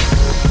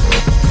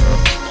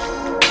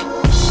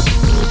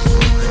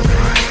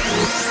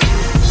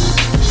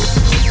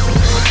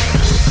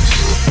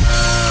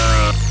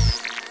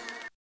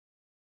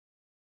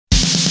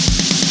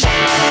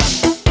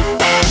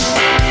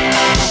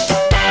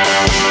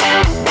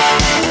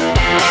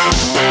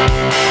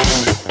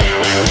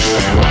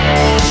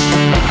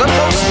 The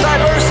most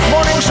diverse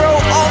morning show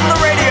on the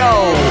radio.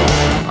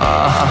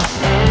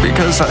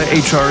 Because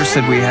HR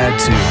said we had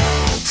to.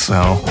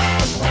 So,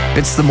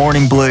 it's the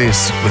Morning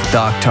Blaze with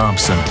Doc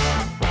Thompson.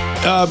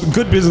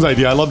 Good business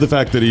idea. I love the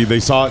fact that they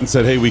saw it and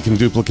said, hey, we can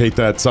duplicate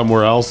that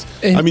somewhere else.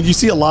 I mean, you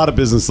see a lot of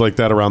business like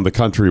that around the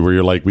country where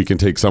you're like, we can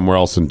take somewhere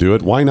else and do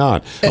it. Why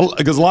not?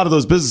 Because a lot of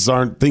those businesses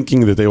aren't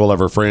thinking that they will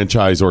ever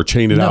franchise or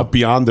chain it out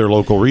beyond their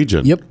local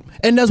region. Yep.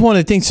 And that's one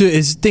of the things too,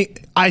 is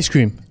ice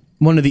cream.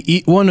 One of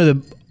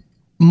the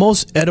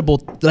most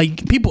edible,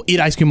 like people eat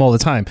ice cream all the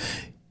time.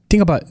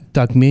 Think about,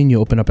 Doc, me and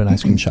you open up an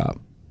ice cream shop.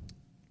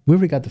 We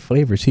already got the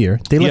flavors here.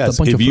 They left a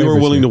bunch of flavors. If you are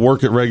willing to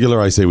work it regular,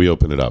 I say we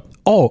open it up.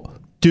 Oh,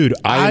 dude,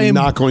 I am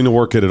not going to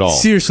work it at all.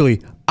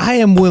 Seriously, I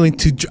am willing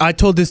to. I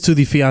told this to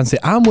the fiance.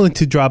 I'm willing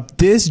to drop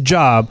this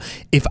job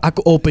if I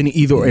could open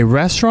either a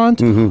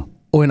restaurant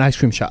or an ice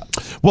cream shop.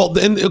 Well,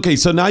 then, okay,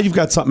 so now you've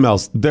got something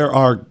else. There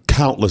are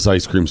countless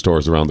ice cream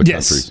stores around the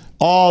country,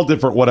 all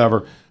different,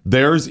 whatever.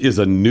 Theirs is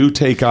a new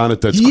take on it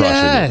that's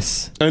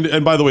crushing it.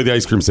 And by the way, the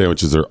ice cream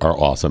sandwiches are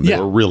awesome. They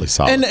were really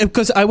solid. And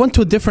because I went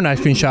to a different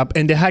ice cream shop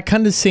and they had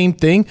kind of the same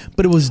thing,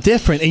 but it was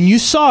different. And you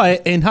saw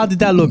it. And how did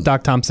that look,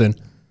 Doc Thompson?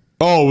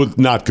 Oh,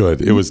 not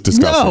good. It was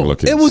disgusting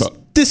looking. It was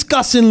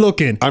disgusting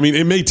looking. I mean,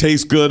 it may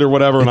taste good or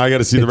whatever, and I got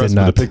to see the rest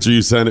of the picture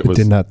you sent. It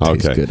did not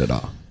taste good at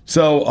all.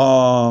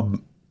 So,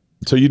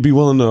 so you'd be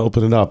willing to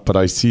open it up, but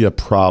I see a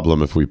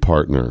problem if we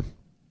partner.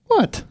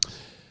 What?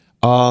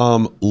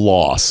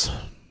 Loss.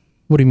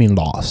 What do you mean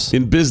loss?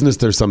 In business,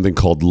 there's something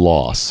called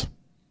loss.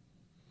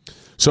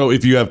 So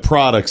if you have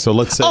products, so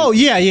let's say... Oh,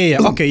 yeah.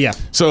 Okay, yeah.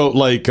 So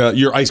like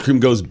your ice cream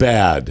goes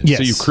bad. Yes.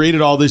 So you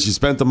created all this, you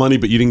spent the money,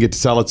 but you didn't get to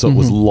sell it, so it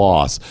was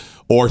loss.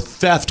 Or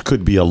theft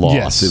could be a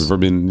loss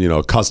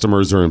from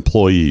customers or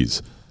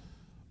employees.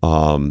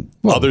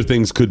 Other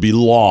things could be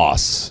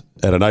loss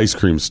at an ice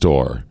cream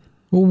store.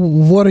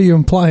 What are you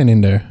implying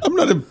in there?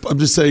 I'm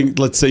just saying,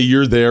 let's say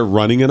you're there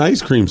running an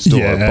ice cream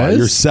store by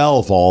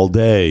yourself all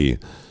day.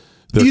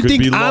 You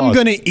think I'm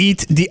going to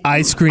eat the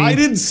ice cream? I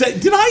didn't say.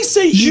 Did I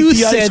say eat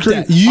the ice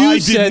cream? I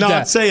did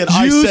not say it.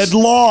 I said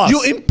lost.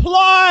 You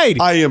implied.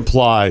 I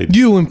implied.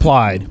 You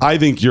implied. I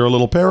think you're a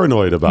little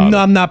paranoid about it. No,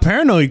 I'm not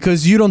paranoid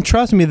because you don't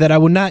trust me that I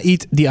would not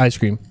eat the ice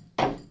cream.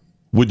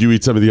 Would you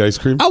eat some of the ice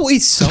cream? I will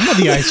eat some of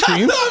the ice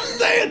cream. I'm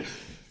saying.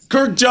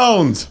 Kirk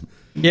Jones.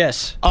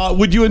 Yes.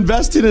 Would you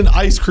invest in an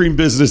ice cream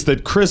business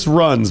that Kris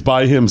runs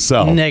by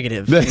himself?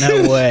 Negative.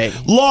 No way.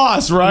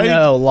 Loss, right?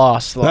 No,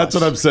 loss. That's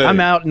what I'm saying. I'm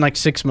out in like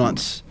 6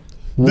 months.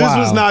 This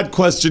was not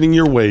questioning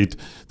your weight.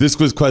 This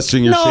was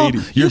questioning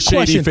your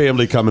shady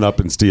family coming up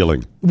and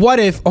stealing. What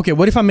if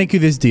I make you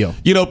this deal?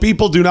 You know,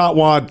 people do not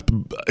want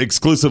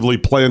exclusively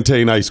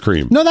plantain ice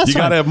cream. No, that's You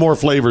got to have more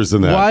flavors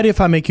than that. What if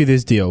I make you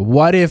this deal?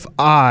 What if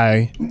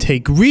I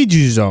take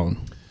Rejuice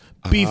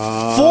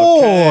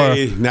before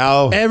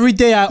now every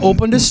day I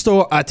open the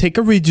store, I take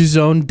a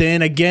Rejuice,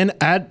 then again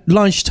at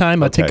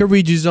lunchtime I take a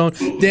Rejuice,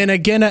 then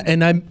again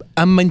and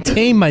I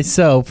maintain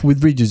myself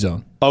with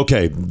Rejuice.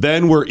 Okay,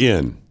 then we're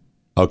in.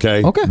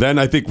 Okay, then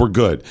I think we're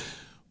good.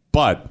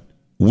 But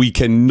we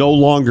can no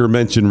longer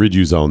mention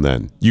Rejuice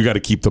then. You got to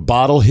keep the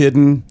bottle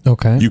hidden.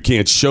 Okay, you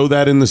can't show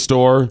that in the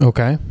store.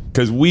 Okay,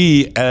 because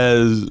we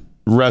as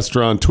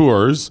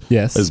restaurateurs,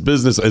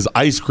 as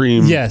ice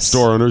cream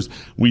store owners,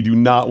 we do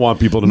not want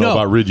people to know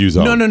about Rejuice.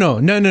 No.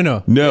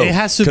 It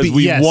has to be.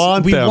 We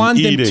want them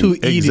to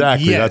eat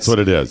exactly. Yes. That's what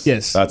it is.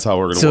 Yes, that's how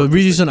we're going to. So work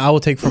Rejuice I will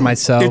take for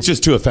myself. It's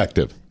just too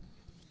effective.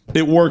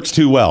 It works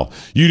too well.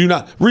 You do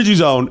not.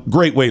 Rejuice,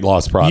 great weight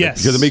loss product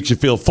because it makes you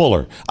feel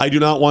fuller. I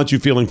do not want you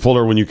feeling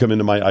fuller when you come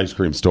into my ice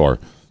cream store.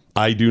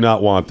 I do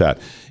not want that.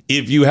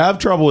 If you have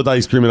trouble with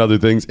ice cream and other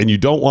things and you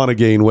don't want to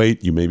gain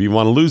weight, you maybe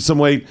want to lose some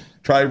weight,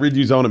 try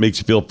Rejuice. It makes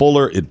you feel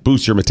fuller. It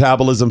boosts your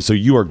metabolism, so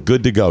you are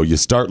good to go. You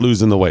start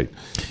losing the weight.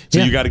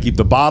 So you got to keep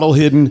the bottle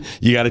hidden.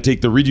 You got to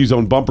take the Rejuice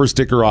bumper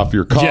sticker off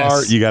your car.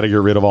 Yes. You got to get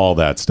rid of all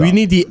that stuff. We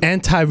need the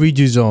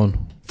anti-Rejuice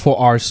for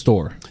our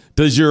store.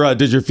 Does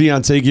your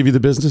fiance give you the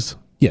business?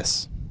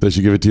 Yes. Does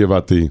she give it to you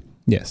about the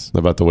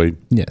weight?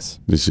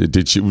 Yes.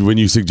 Did she when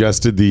you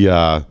suggested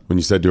when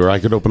you said to her I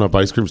could open up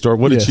ice cream store?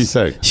 What did she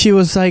say? She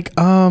was like,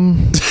 I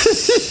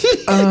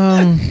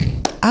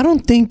don't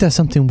think that's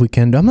something we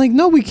can do. I'm like,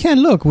 no, we can.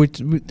 Look,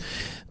 you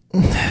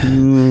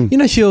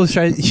know,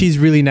 she's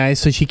really nice,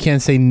 so she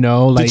can't say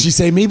no. Like, did she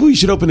say maybe we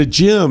should open a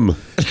gym?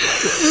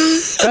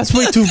 That's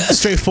way too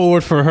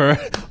straightforward for her.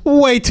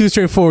 Way too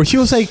straightforward. She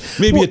was like,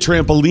 maybe a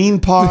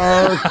trampoline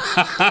park.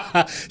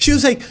 She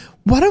was like,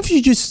 why don't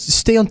you just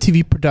stay on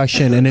TV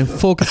production and then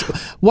focus?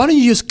 Why don't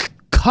you just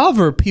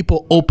cover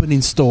people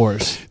opening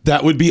stores?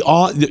 That would be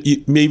all.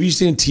 Maybe you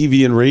stay on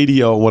TV and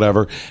radio or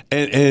whatever,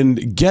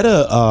 and get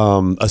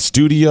a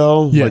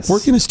studio. Yes. Like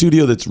work in a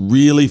studio that's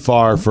really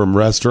far from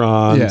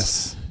restaurants.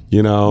 Yes.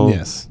 You know,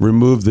 yes.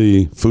 Remove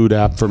the food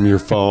app from your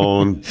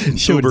phone.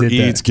 Uber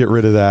Eats, get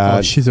rid of that.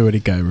 Oh, she's already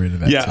got rid of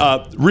that.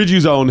 Yeah,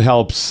 Rejuice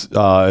helps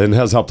and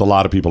has helped a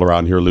lot of people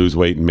around here lose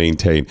weight and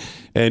maintain.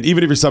 And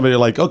even if you're somebody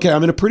like, okay,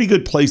 I'm in a pretty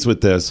good place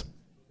with this.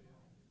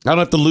 I don't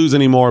have to lose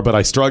anymore, but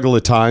I struggle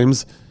at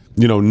times,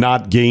 you know,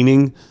 not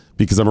gaining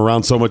because I'm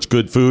around so much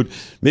good food.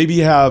 Maybe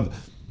you have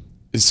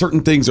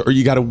certain things, or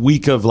you got a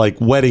week of like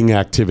wedding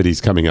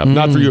activities coming up.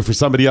 Not for you, for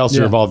somebody else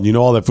you're involved. You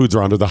know, all that food's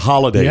around, or the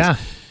holidays. Yeah.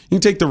 You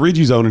can take the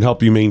Rejuice and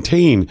help you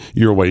maintain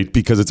your weight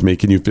because it's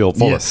making you feel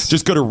fuller. Yes.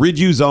 Just go to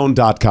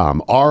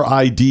RiduZone.com,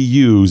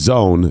 RIDU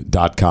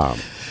zone.com.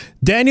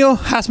 Daniel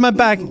has my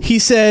back. He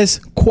says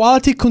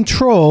quality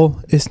control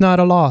is not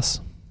a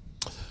loss.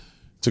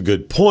 It's a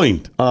good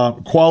point.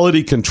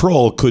 Quality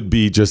control could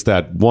be just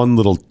that one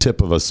little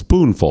tip of a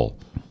spoonful.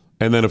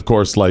 And then, of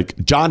course,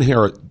 like John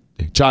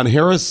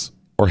Harris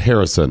or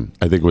Harrison,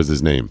 I think was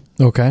his name.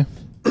 Okay.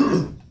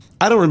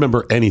 I don't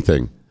remember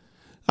anything.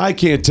 I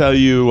can't tell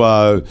you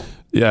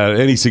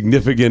any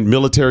significant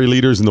military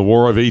leaders in the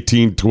War of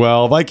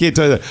 1812. I can't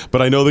tell you that.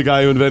 But I know the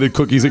guy who invented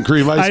cookies and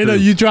cream ice cream. I know,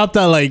 you dropped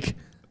that like...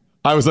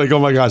 I was like, oh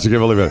my gosh, I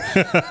can't believe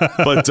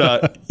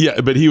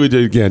it. But he would,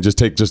 again, just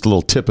take just a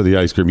little tip of the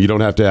ice cream. You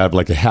don't have to have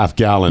like a half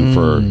gallon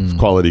for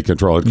quality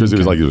control. Because he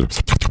was like...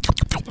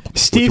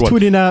 Steve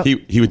tweeting out...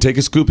 He would take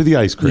a scoop of the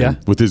ice cream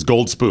with his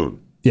gold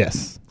spoon.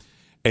 Yes.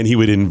 And he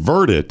would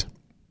invert it.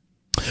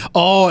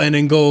 Oh, and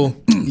then go,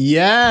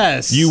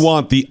 yes. You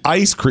want the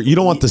ice cream. You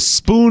don't want the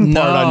spoon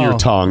part on your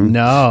tongue.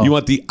 No. You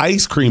want the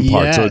ice cream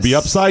part. Yes. So it'd be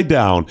upside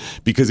down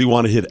because you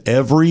want to hit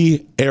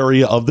every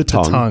area of the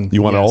tongue.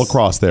 You want it all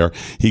across there.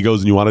 He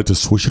goes and you want it to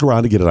swish it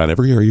around to get it on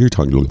every area of your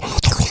tongue. You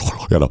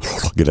gotta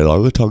get it out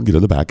of the tongue, get it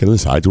on the back and the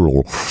sides.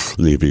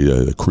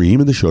 The cream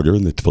and the sugar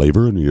and the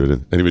flavor. And he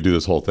would do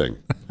this whole thing.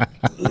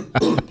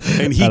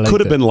 And he could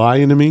have been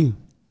lying to me.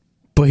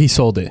 But he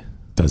sold it.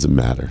 Doesn't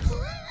matter.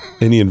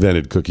 And he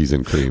invented cookies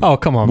and cream. Oh,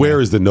 come on.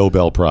 Where is the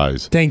Nobel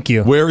Prize? Thank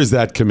you. Where is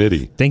that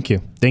committee? Thank you.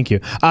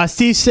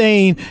 Steve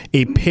saying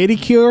a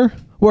pedicure.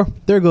 Well,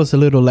 there goes a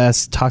little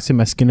less toxic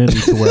masculinity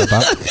to worry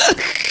about.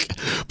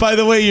 By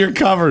the way, you're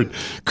covered.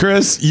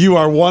 Kris, you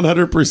are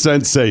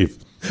 100% safe.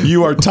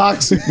 You are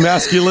toxic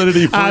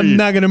masculinity free. I'm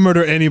not going to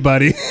murder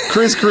anybody.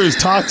 Kris Cruz,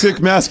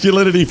 toxic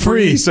masculinity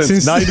free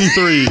since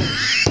 93.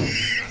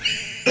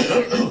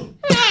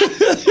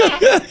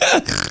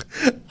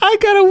 I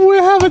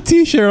gotta have a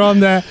t-shirt on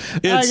that.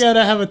 I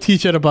gotta have a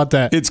t-shirt about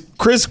that. It's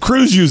Kris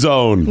Cruz you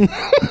zone.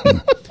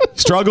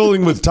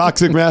 Struggling with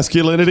toxic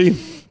masculinity?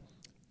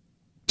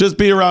 Just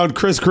be around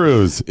Kris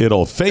Cruz.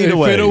 It'll fade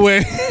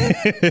away.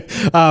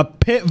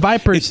 Pit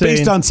Viper it's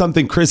based on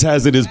something Kris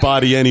has in his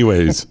body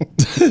anyways.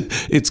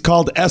 It's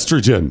called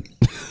estrogen.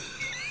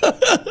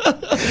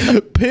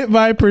 Pit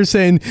Viper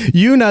saying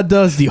Yuna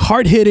does the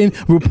hard-hitting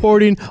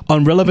reporting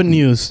on relevant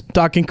news.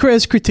 Doc and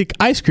Kris critique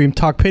ice cream,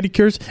 talk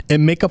pedicures,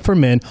 and makeup for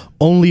men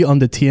only on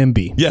the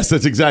TMB. Yes,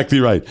 that's exactly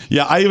right.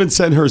 Yeah, I even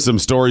sent her some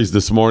stories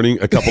this morning,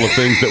 a couple of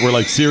things that were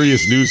like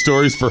serious news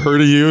stories for her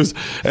to use.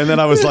 And then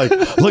I was like,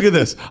 look at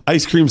this,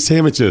 ice cream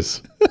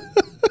sandwiches.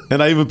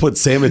 And I even put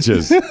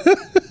sandwiches.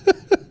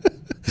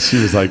 She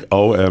was like,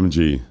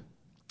 OMG.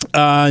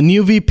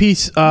 New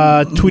VP's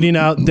tweeting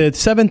out that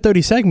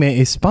 7:30 segment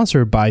is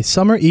sponsored by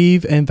Summer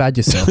Eve and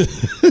Vagisil.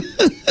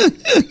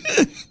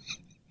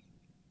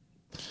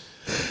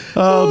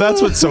 Oh,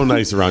 that's what's so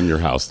nice around your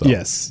house, though.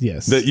 Yes.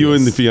 That you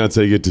and the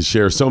fiance get to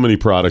share so many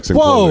products and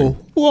clothing.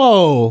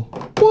 Whoa.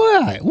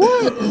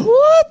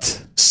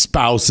 What?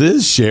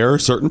 Spouses share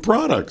certain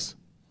products.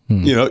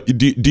 You know,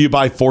 do you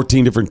buy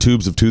 14 different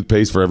tubes of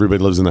toothpaste for everybody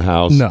that lives in the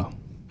house? No.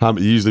 You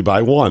usually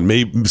buy one.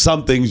 Maybe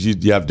some things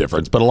you have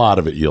difference, but a lot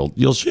of it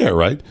you'll share,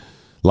 right?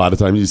 A lot of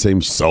times you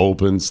same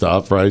soap and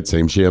stuff, right?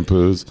 Same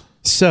shampoos.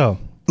 So,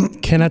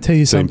 can I tell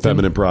you something? Same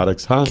feminine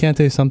products, huh? Can I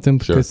tell you something?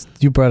 Sure. Because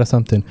you brought up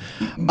something.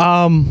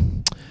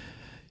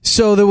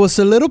 So there was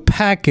a little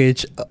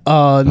package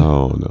on.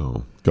 Oh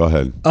no! Go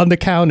ahead. On the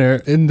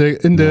counter in the.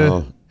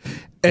 No.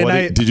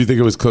 And did you think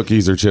it was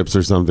cookies or chips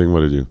or something? What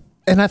did you?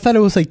 And I thought it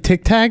was like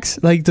Tic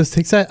Tacs, like those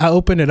Tic Tacs. I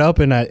opened it up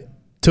and I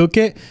took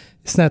it.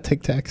 It's not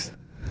Tic Tacs.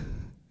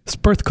 It's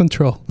birth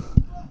control.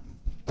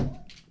 I've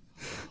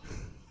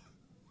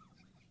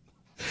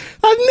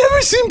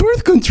never seen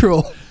birth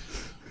control.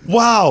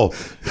 Wow.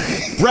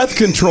 Breath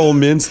control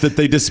mints that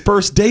they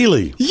disperse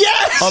daily.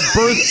 Yes.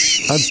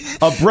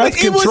 A breath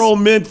control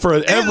mint for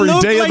every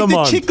day of the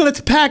month. It looked like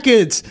the chiclets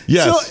packets.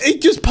 Yes. So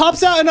it just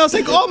pops out and I was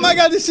like, oh my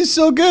God, this is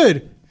so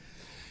good.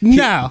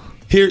 Now.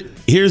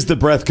 Here's the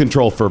breath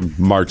control for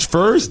March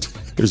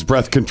 1st. There's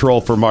breath control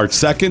for March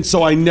 2nd.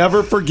 So I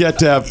never forget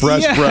to have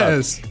fresh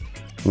breath.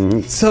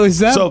 Mm-hmm. So is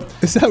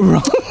that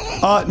wrong?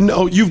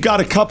 No, you've got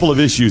a couple of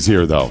issues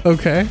here, though.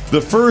 Okay. The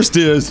first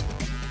is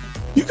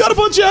you got a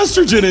bunch of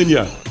estrogen in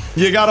you.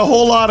 You got a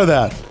whole lot of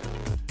that.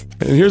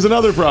 And here's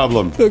another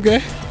problem.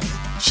 Okay.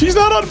 She's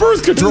not on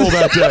birth control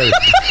that day.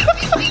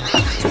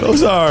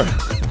 Those are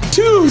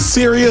two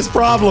serious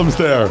problems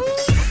there.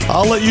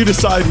 I'll let you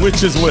decide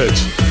which is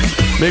which.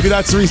 Maybe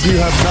that's the reason you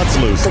have nuts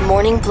loose. The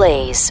Morning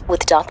Blaze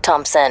with Doc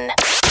Thompson.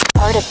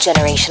 Part of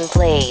Generation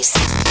Blaze.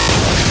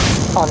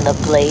 On the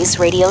Blaze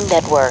Radio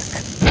Network.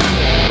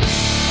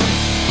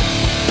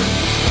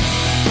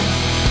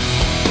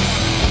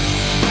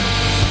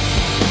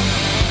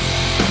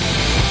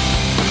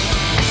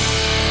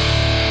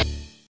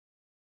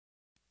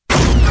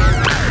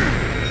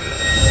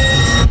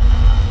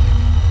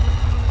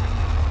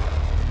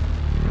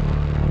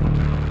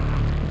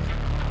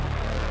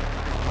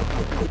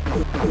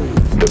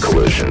 The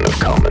collision of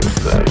common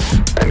sense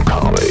and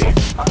comedy.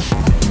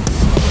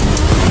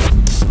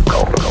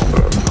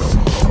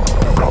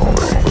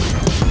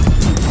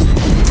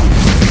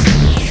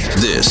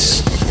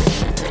 This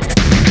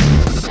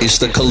is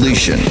the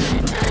collision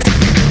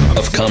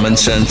of common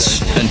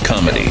sense and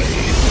comedy.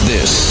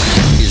 This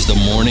is the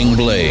Morning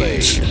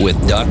Blaze with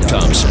Doc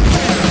Thompson.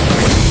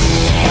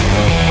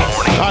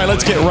 All right,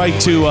 let's get right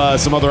to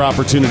some other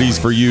opportunities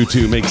for you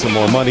to make some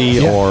more money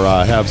or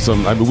have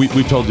some. I mean,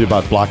 we've told you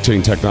about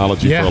blockchain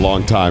technology for a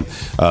long time.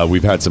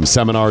 We've had some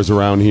seminars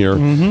around here.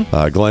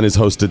 Glenn has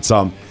hosted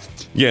some.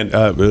 Again,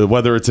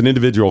 whether it's an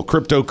individual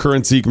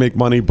cryptocurrency, you can make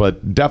money,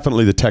 but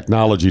definitely the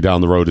technology down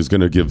the road is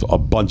going to give a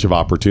bunch of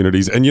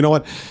opportunities. And you know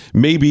what?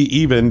 Maybe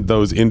even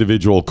those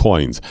individual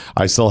coins.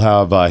 I still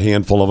have a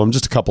handful of them,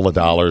 just a couple of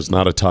dollars,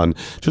 not a ton.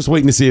 Just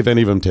waiting to see if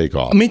any of them take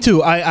off. Me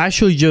too. I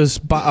actually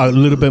just bought a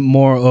little bit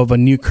more of a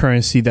new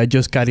currency that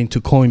just got into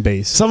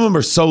Coinbase. Some of them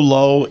are so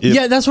low.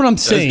 Yeah, that's what I'm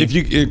saying.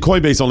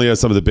 Coinbase only has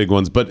some of the big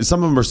ones, but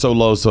some of them are so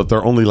low, so if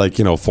they're only like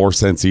 4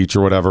 cents each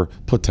or whatever,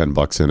 put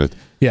 $10 in it.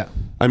 Yeah.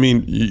 I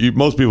mean,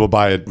 most people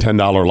buy a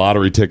 $10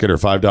 lottery ticket or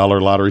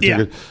 $5 lottery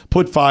ticket.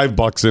 Put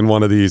 $5 in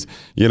one of these,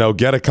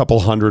 get a couple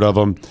hundred of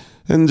them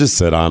and just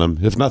sit on them.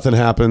 If nothing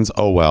happens,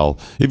 oh well.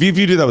 If you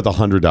do that with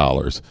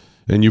 $100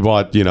 and you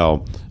bought,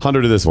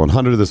 100 of this one,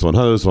 100 of this one,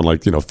 100 of this one,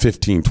 like,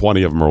 15,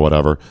 20 of them or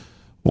whatever,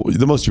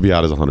 the most you'd be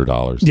out is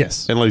 $100.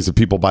 Yes. And at least if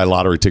people buy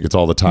lottery tickets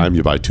all the time,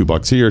 you buy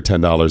 $2 here,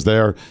 $10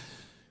 there.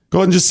 Go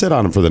ahead and just sit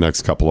on them for the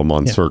next couple of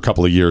months or a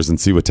couple of years and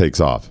see what takes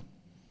off.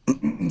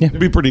 It'd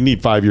be pretty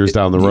neat 5 years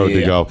down the road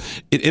to go.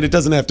 And it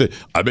doesn't have to,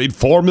 I made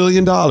 $4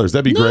 million.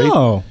 That'd be great.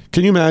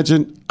 Can you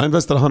imagine? I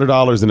invested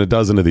 $100 in a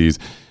dozen of these,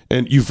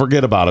 and you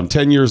forget about them.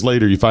 10 years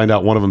later, you find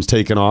out one of them's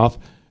taken off,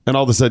 and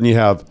all of a sudden you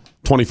have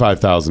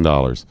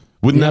 $25,000.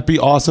 Wouldn't that be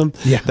awesome?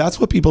 Yeah. That's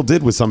what people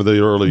did with some of the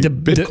early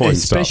Bitcoin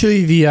stuff.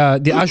 Especially the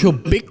actual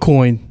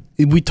Bitcoin.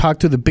 We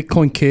talked to the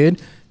Bitcoin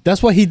kid.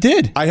 That's what he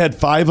did. I had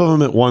 5 of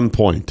them at one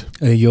point.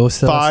 5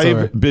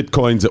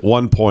 Bitcoins at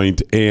one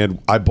point, and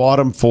I bought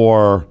them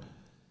for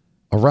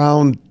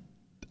around,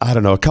 I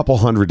don't know, a couple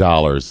 $100.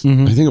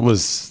 I think it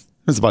was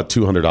about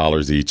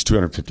 $200 each,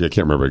 $250. I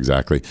can't remember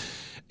exactly.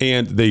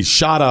 And they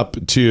shot up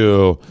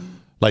to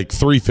like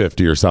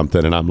 $350 or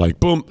something, and I'm like,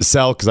 boom,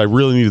 sell, because I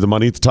really needed the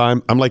money at the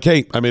time. I'm like,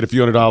 hey, I made a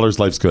few $100.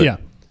 Life's good. Yeah.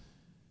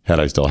 Had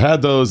I still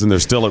had those, and they're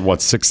still at,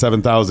 what,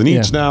 6,000, 7,000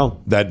 each now,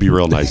 that'd be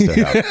real nice to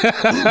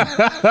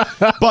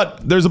have.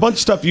 But there's a bunch of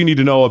stuff you need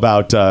to know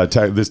about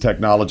this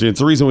technology. It's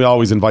the reason we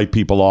always invite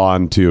people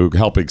on to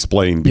help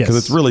explain, because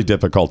it's really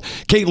difficult.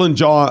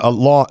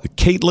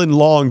 Caitlin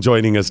Long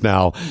joining us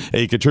now,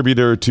 a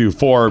contributor to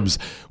Forbes,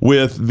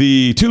 with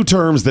the 2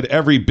 terms that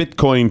every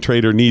Bitcoin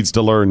trader needs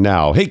to learn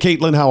now. Hey,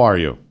 Caitlin, how are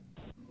you?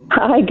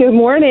 Hi, good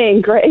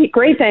morning. Great,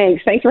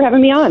 thanks. Thanks for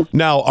having me on.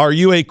 Now, are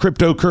you a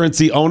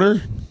cryptocurrency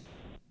owner?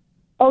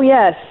 Oh,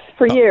 yes,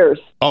 for years.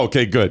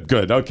 Okay,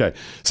 good. Okay.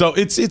 So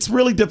it's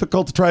really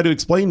difficult to try to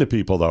explain to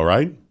people, though,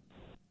 right?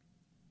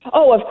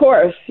 Oh, of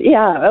course.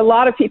 Yeah. A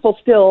lot of people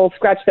still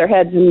scratch their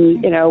heads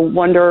and,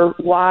 wonder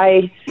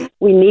why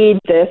we need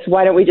this.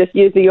 Why don't we just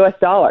use the U.S.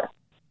 dollar?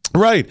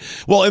 Right.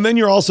 Well, and then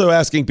you're also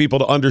asking people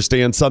to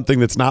understand something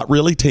that's not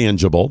really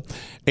tangible,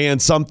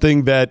 and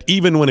something that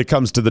even when it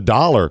comes to the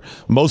dollar,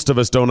 most of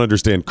us don't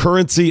understand.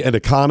 Currency and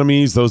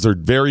economies, those are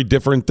very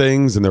different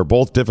things, and they're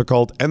both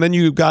difficult. And then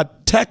you've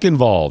got tech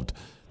involved.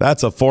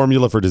 That's a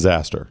formula for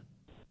disaster.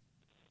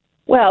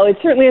 Well, it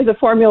certainly is a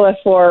formula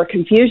for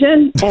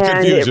confusion,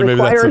 and it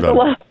requires a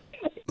lot.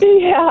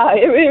 Yeah,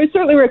 it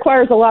certainly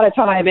requires a lot of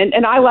time.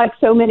 And I, like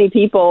so many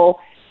people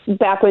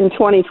back in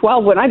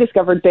 2012, when I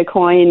discovered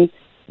Bitcoin,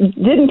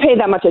 didn't pay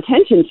that much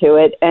attention to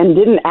it and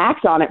didn't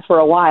act on it for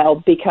a while,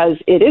 because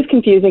it is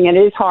confusing and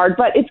it is hard,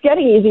 but it's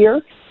getting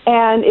easier.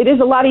 And it is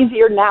a lot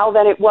easier now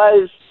than it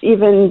was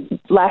even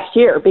last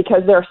year,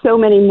 because there are so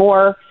many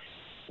more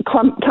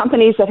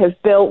companies that have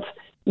built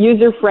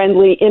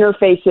user-friendly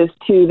interfaces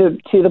to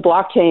the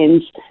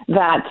blockchains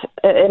that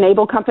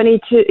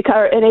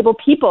enable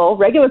people,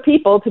 regular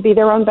people, to be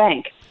their own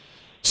bank.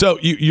 So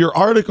your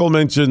article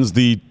mentions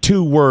the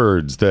 2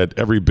 words that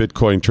every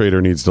Bitcoin trader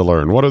needs to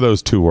learn. What are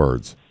those 2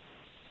 words?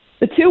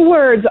 The 2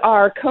 words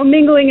are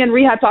commingling and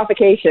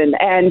rehypothecation,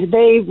 and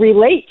they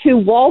relate to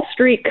Wall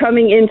Street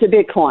coming into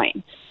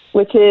Bitcoin,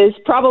 which is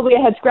probably a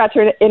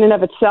head-scratcher in and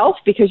of itself,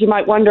 because you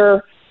might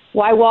wonder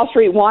why Wall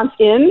Street wants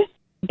in,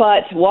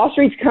 but Wall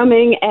Street's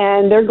coming,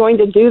 and they're going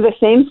to do the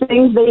same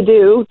things they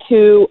do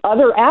to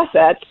other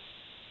assets,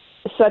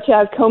 such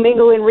as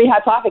commingle and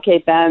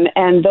rehypothecate them,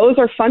 and those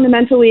are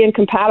fundamentally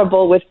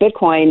incompatible with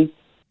Bitcoin.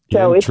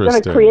 So it's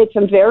going to create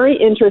some very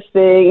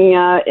interesting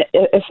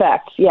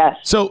effects, yes.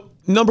 So,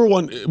 number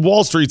one,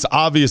 Wall Street's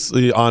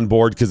obviously on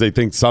board because they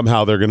think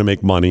somehow they're going to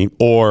make money,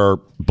 or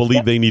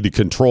believe they need to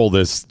control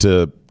this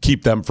to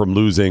keep them from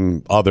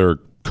losing other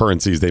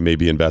currencies they may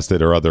be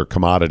invested, or other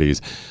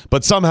commodities.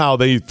 But somehow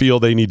they feel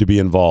they need to be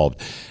involved.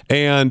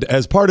 And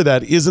as part of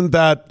that, isn't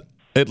that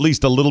at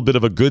least a little bit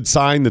of a good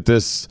sign that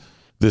this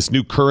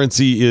new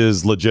currency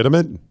is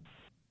legitimate?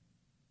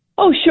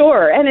 Oh,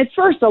 sure. And at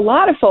first, a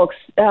lot of folks,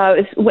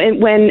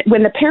 when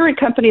the parent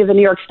company of the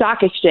New York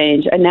Stock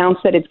Exchange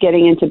announced that it's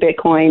getting into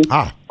Bitcoin,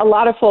 a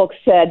lot of folks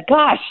said,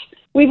 gosh,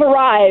 we've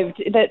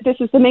arrived, that this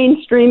is the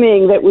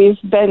mainstreaming that we've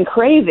been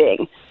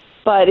craving.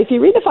 But if you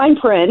read the fine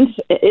print,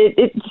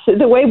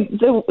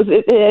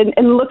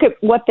 and look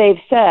at what they've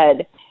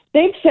said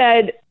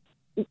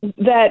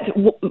that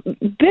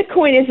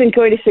Bitcoin isn't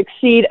going to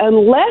succeed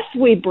unless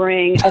we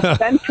bring a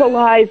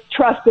centralized,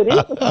 trusted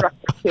infrastructure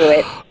to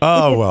it.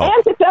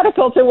 It's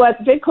antithetical to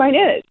what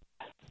Bitcoin is.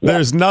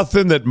 There's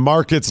nothing that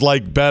markets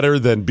like better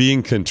than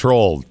being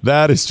controlled.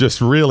 That is just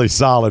really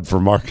solid for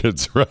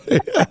markets, right?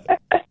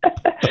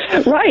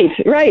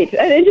 Right.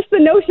 And just the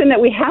notion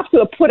that we have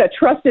to put a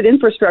trusted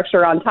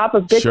infrastructure on top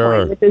of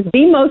Bitcoin, which is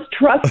the most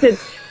trusted,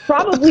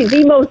 probably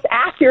the most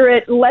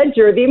accurate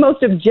ledger, the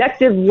most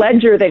objective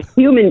ledger that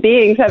human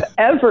beings have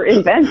ever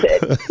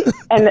invented.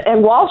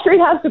 And Wall Street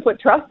has to put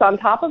trust on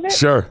top of it?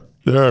 Sure,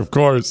 of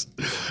course.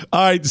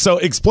 All right, so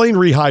explain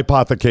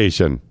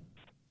rehypothecation.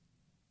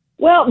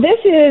 Well, this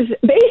is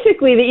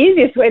basically the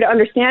easiest way to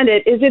understand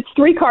it is it's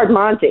 3-card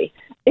Monte.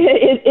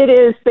 It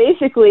is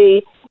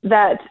basically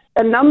that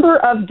a number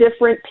of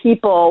different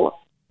people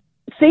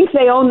think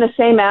they own the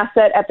same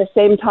asset at the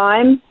same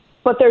time,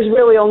 but there's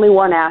really only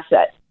one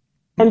asset.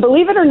 And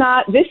believe it or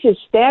not, this is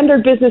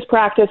standard business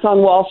practice on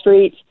Wall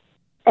Street,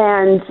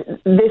 and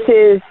this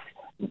is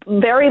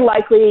very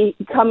likely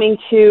coming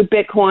to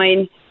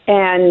Bitcoin.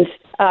 And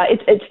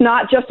it's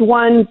not just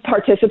one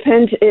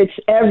participant, it's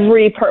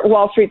every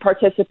Wall Street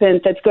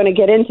participant that's going to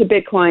get into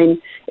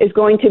Bitcoin is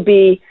going to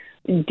be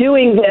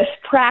doing this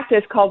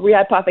practice called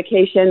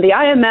rehypothecation. The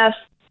IMF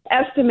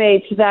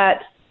estimates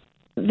that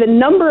the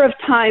number of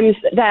times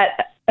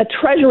that a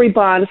treasury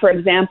bond, for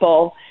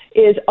example,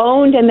 is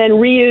owned and then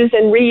reused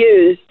and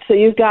reused. So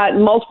you've got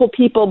multiple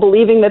people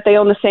believing that they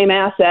own the same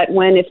asset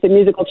when if the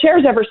musical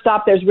chairs ever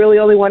stop, there's really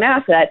only one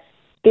asset.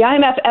 The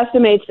IMF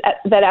estimates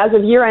that as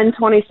of year-end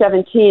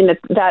 2017,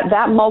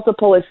 that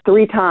multiple is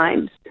 3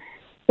 times.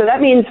 So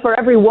that means for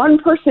every one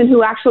person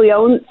who actually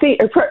owns,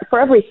 for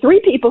every 3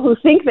 people who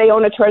think they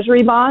own a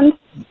treasury bond,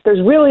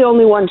 there's really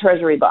only one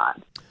treasury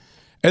bond.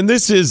 And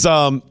this is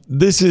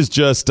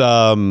just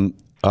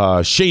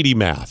shady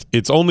math.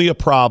 It's only a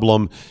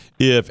problem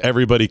if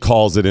everybody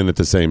calls it in at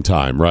the same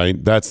time,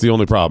 right? That's the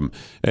only problem.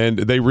 And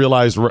they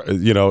realized,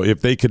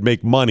 if they could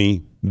make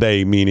money,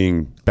 they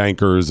meaning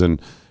bankers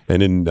and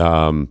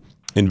in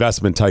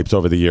investment types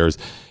over the years,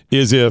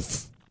 is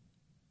if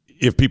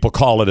people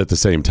call it at the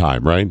same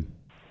time, right?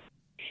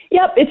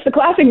 Yep, it's the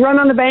classic run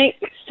on the bank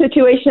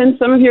situation.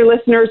 Some of your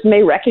listeners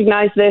may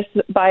recognize this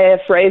by a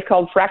phrase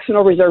called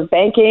fractional reserve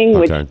banking,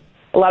 which a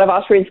lot of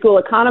Austrian school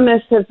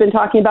economists have been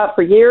talking about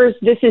for years.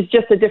 This is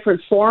just a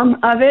different form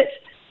of it.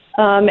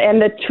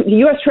 And the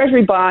U.S.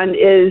 Treasury bond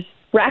is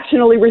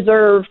fractionally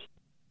reserved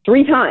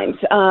 3 times.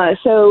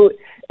 So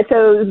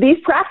these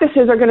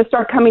practices are going to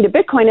start coming to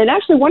Bitcoin. And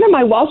actually, one of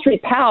my Wall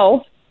Street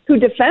pals who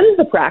defends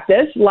the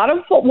practice, a lot of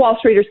Wall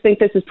Streeters think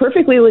this is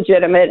perfectly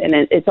legitimate and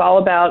it's all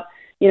about,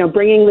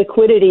 bringing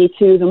liquidity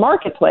to the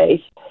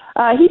marketplace.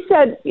 He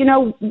said,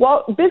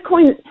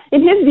 Bitcoin,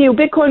 in his view,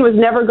 Bitcoin was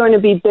never going to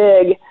be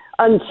big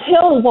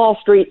until Wall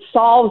Street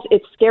solves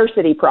its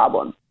scarcity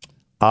problem.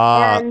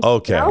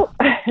 Okay.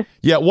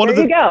 Yeah,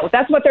 there you go.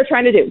 That's what they're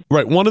trying to do.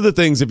 Right. One of the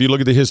things, if you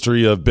look at the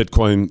history of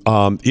Bitcoin,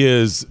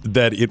 is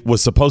that it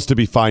was supposed to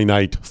be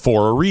finite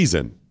for a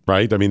reason.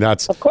 Right. I mean,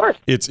 that's of course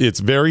it's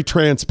very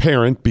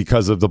transparent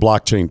because of the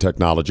blockchain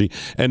technology.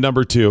 And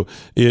number 2,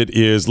 it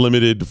is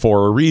limited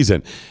for a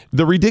reason.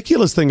 The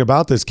ridiculous thing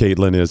about this,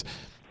 Caitlin, is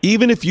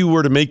even if you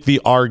were to make the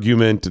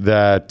argument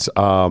that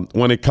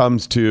when it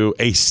comes to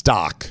a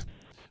stock,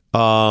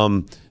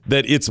 that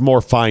it's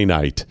more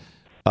finite.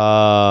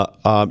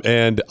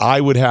 And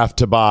I would have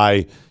to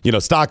buy,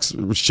 stocks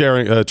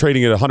trading at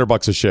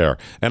 $100 a share,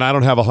 and I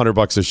don't have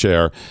 $100 a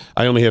share.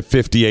 I only have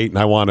 58, and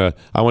I want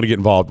to get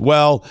involved.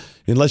 Well,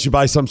 unless you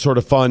buy some sort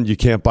of fund, you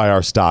can't buy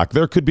our stock.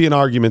 There could be an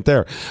argument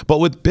there, but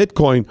with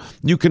Bitcoin,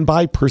 you can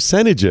buy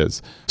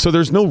percentages. So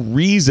there's no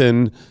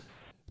reason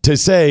to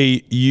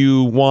say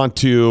you want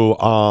to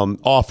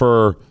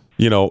offer,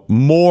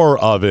 more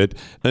of it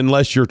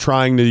unless you're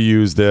trying to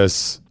use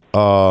this.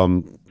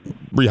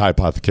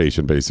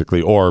 Rehypothecation,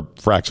 basically, or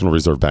fractional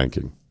reserve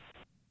banking.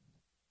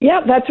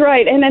 Yeah, that's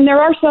right. And then there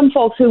are some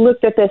folks who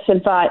looked at this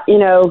and thought,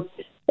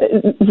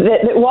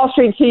 that Wall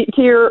Street,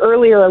 to your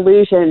earlier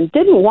allusion,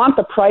 didn't want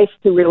the price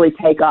to really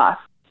take off.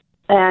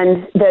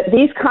 And that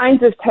these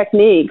kinds of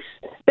techniques,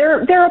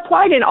 they're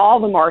applied in all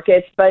the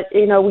markets, but,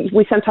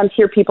 we sometimes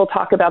hear people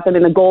talk about them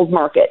in the gold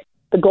market,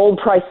 the gold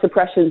price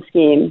suppression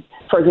scheme,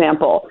 for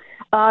example.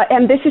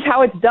 And this is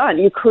how it's done.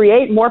 You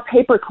create more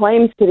paper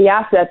claims to the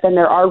asset than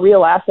there are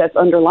real assets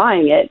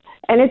underlying it,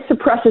 and it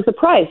suppresses the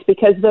price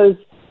because those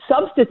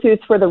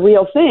substitutes for the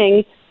real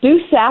thing do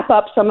sap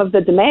up some of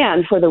the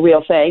demand for the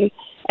real thing.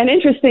 And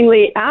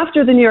interestingly,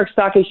 after the New York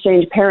Stock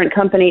Exchange parent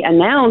company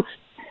announced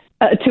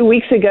 2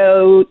 weeks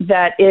ago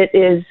that it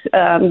is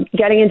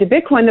getting into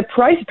Bitcoin, the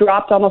price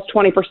dropped almost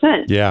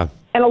 20%. Yeah.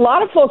 And a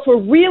lot of folks were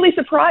really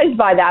surprised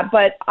by that,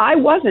 but I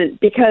wasn't,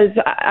 because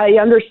I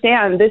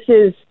understand this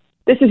is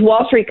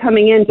Wall Street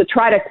coming in to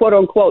try to, quote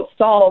unquote,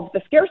 solve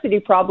the scarcity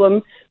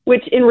problem,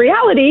 which in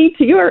reality,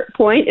 to your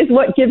point, is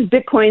what gives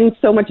Bitcoin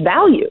so much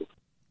value.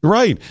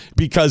 Right,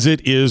 because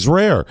it is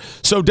rare.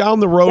 So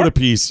down the road a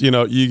piece,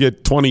 you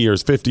get 20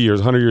 years, 50 years,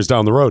 100 years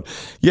down the road.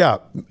 Yeah,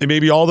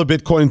 maybe all the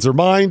Bitcoins are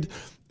mined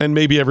and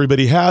maybe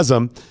everybody has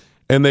them.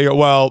 And they go,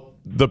 well,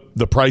 the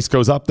price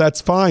goes up.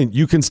 That's fine.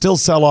 You can still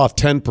sell off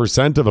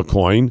 10% of a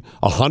coin,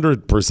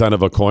 100%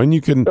 of a coin. You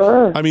can,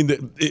 I mean,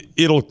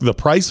 the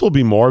price will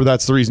be more.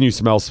 That's the reason you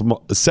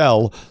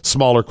sell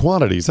smaller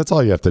quantities. That's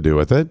all you have to do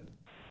with it.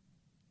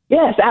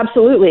 Yes,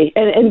 absolutely.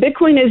 And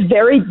Bitcoin is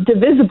very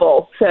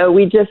divisible. So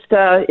we just,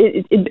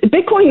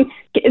 Bitcoin,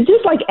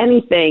 just like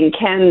anything,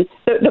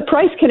 the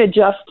price can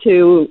adjust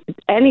to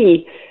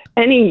any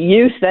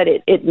use that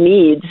it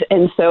needs.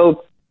 And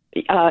so,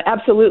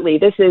 absolutely,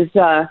 this is,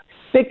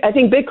 I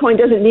think Bitcoin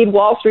doesn't need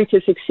Wall Street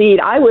to succeed.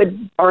 I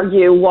would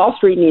argue Wall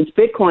Street needs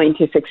Bitcoin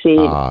to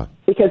succeed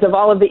because of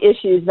all of the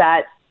issues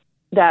that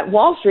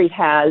Wall Street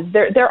has.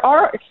 There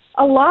are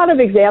a lot of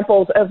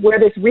examples of where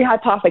this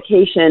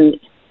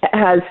rehypothecation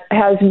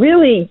has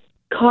really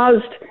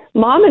caused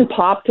mom and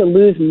pop to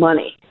lose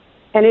money.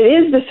 And it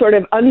is the sort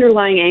of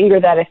underlying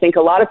anger that I think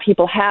a lot of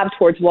people have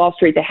towards Wall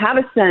Street. They have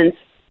a sense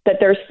that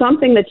there's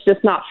something that's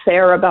just not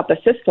fair about the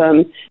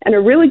system. And a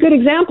really good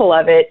example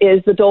of it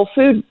is the Dole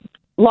Food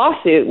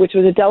lawsuit, which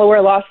was a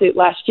Delaware lawsuit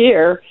last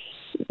year,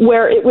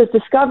 where it was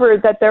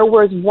discovered that there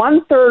was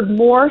 1/3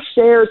 more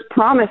shares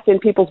promised in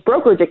people's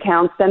brokerage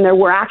accounts than there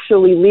were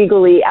actually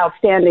legally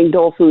outstanding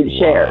Dole Food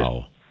shares.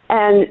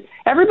 And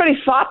everybody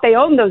thought they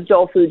owned those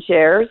Dole Food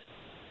shares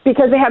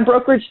because they had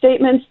brokerage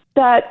statements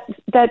that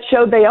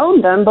showed they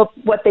owned them. But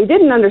what they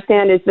didn't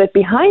understand is that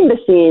behind the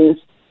scenes,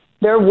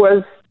 there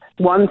was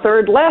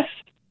 1/3 less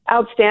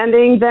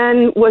outstanding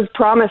than was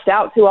promised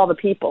out to all the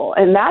people.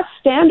 And that's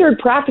standard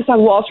practice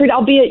on Wall Street,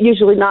 albeit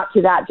usually not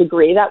to that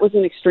degree. That was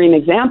an extreme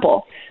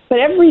example. But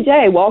every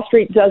day, Wall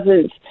Street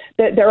doesn't.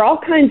 There are all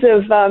kinds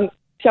of,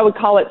 shall we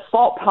call it,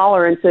 fault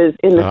tolerances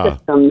in the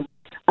system.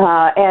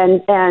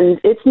 And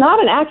it's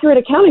not an accurate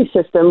accounting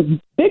system.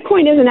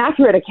 Bitcoin is an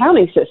accurate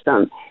accounting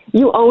system.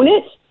 You own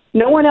it.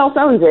 No one else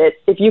owns it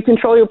if you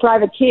control your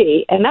private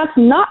key. And that's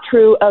not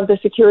true of the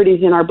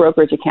securities in our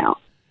brokerage account.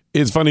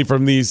 It's funny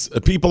from these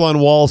people on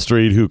Wall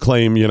Street who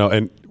claim,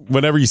 and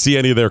whenever you see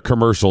any of their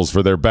commercials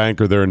for their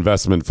bank or their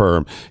investment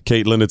firm,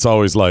 Caitlin, it's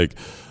always like,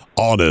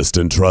 honest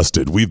and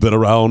trusted. We've been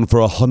around for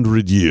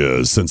 100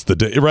 years since the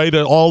day, right?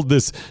 All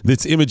this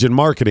image and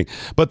marketing.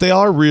 But they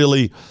are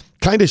really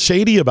kind of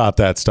shady about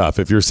that stuff.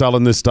 If you're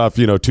selling this stuff,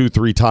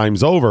 2-3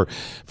 times over,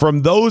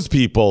 from those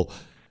people,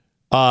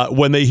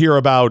 when they hear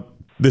about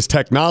this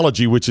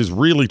technology, which is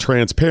really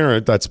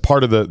transparent, that's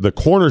part of the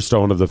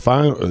cornerstone of of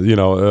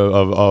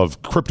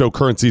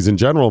cryptocurrencies in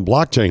general and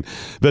blockchain,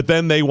 that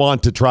then they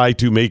want to try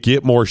to make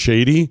it more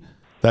shady.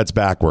 That's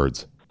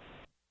backwards.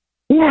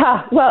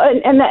 Yeah, well,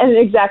 and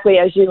exactly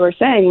as you were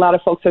saying, a lot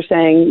of folks are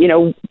saying,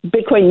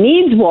 Bitcoin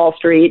needs Wall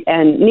Street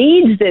and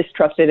needs this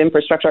trusted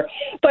infrastructure.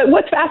 But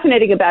what's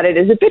fascinating about it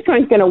is that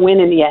Bitcoin's going to win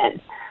in the end.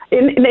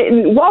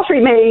 Wall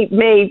Street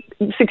may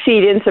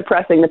succeed in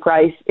suppressing the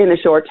price in the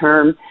short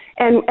term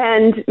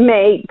and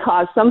may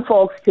cause some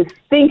folks to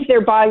think they're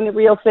buying the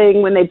real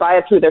thing when they buy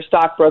it through their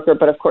stockbroker,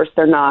 but of course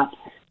they're not.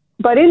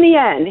 But in the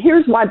end,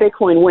 here's why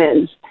Bitcoin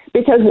wins.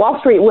 Because Wall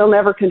Street will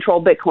never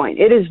control Bitcoin.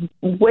 It is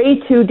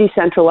way too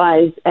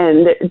decentralized,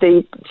 and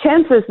the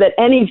chances that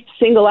any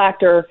single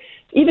actor,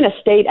 even a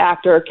state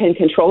actor, can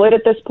control it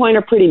at this point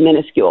are pretty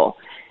minuscule.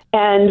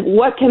 And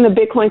what can the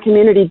Bitcoin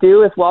community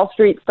do if Wall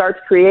Street starts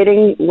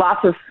creating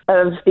lots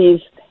of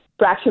these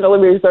fractionally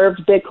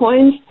reserved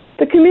Bitcoins?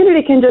 The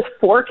community can just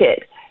fork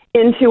it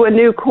into a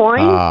new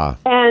coin.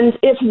 And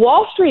if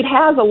Wall Street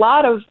has a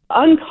lot of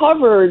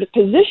uncovered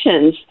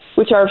positions,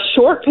 which are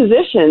short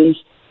positions,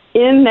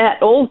 in that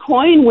old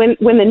coin,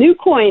 when the new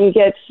coin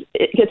gets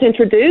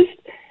introduced,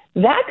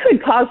 that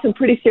could cause some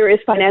pretty serious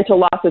financial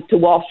losses to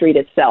Wall Street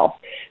itself.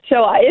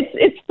 So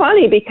it's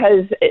funny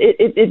because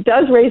it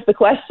does raise the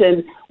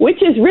question,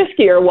 which is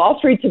riskier, Wall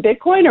Street to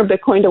Bitcoin or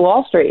Bitcoin to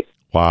Wall Street?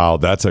 Wow,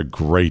 that's a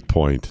great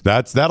point.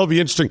 That'll be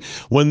interesting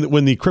when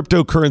the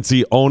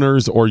cryptocurrency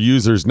owners or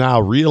users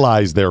now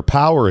realize their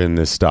power in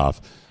this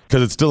stuff,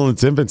 because it's still in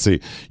its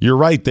infancy. You're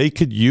right, they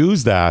could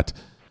use that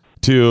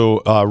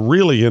to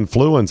really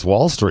influence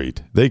Wall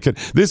Street. They could.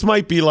 This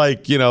might be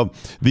like,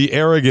 the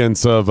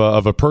arrogance of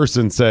a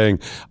person saying,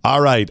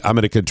 all right, I'm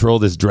going to control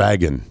this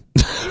dragon.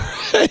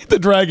 The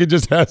dragon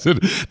just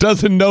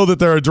doesn't know that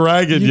they're a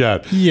dragon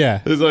yet.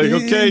 Yeah. It's like,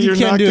 okay, you're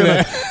not going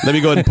to. Let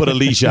me go ahead and put a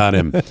leash on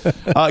him.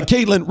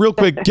 Caitlin, real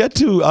quick, get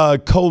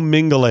to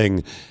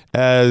commingling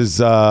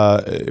as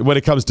when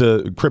it comes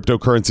to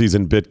cryptocurrencies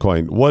and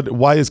Bitcoin.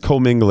 Why is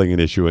commingling an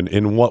issue, and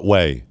in what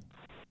way?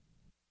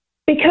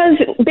 Because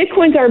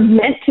Bitcoins are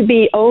meant to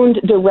be owned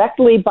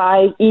directly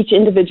by each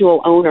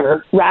individual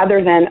owner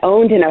rather than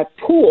owned in a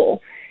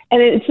pool.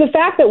 And it's the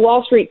fact that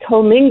Wall Street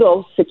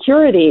commingles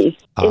securities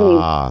in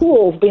these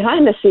pools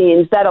behind the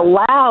scenes that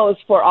allows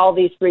for all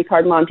these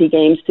three-card Monte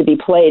games to be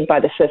played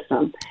by the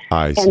system.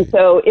 I see. And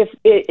so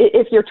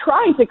if you're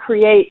trying to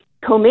create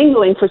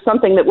commingling for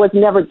something that was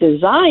never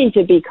designed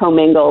to be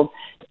commingled,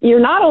 you're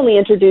not only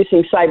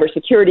introducing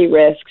cybersecurity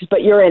risks,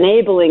 but you're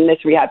enabling this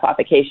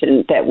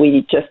rehypothecation that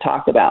we just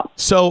talked about.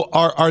 So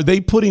are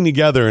they putting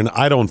together, and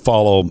I don't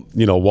follow,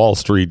 Wall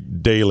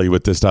Street daily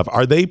with this stuff,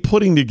 are they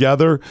putting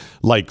together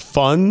like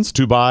funds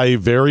to buy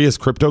various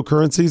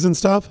cryptocurrencies and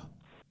stuff?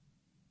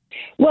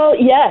 Well,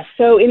 yes.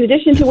 So in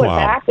addition to what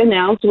BACT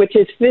announced, which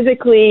is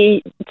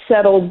physically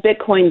settled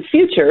Bitcoin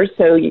futures,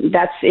 so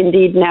that's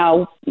indeed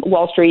now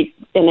Wall Street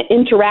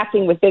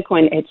interacting with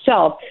Bitcoin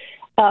itself,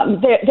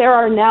 there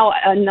are now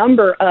a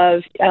number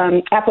of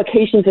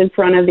applications in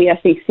front of the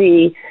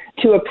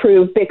SEC to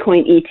approve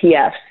Bitcoin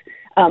ETFs,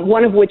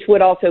 one of which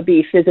would also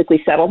be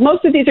physically settled.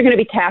 Most of these are going to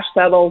be cash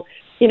settled.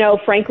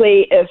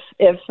 Frankly,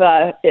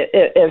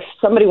 if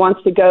somebody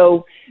wants to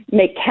go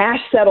make cash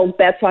settled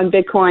bets on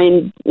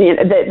Bitcoin,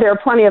 there are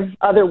plenty of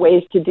other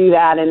ways to do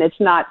that, and it's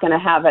not going to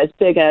have as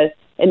big an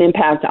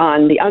impact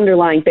on the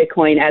underlying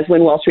Bitcoin as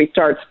when Wall Street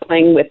starts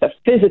playing with the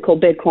physical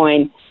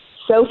Bitcoin.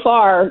 So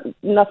far,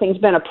 nothing's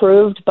been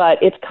approved,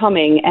 but it's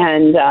coming,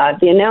 and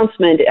the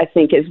announcement, I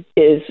think,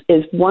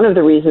 is one of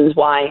the reasons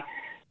why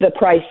the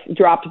price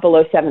dropped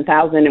below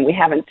 7,000, and we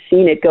haven't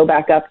seen it go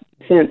back up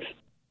since.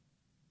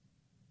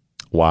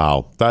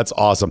 Wow, that's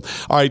awesome.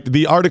 All right,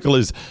 the article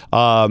is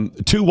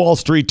 2 Wall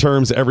Street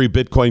terms every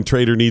Bitcoin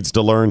trader needs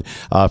to learn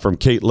from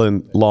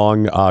Caitlin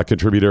Long,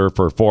 contributor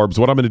for Forbes.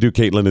 What I'm going to do,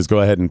 Caitlin, is go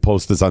ahead and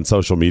post this on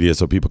social media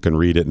so people can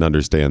read it and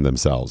understand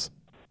themselves.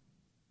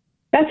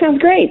 That sounds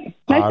great.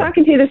 Nice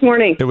talking to you this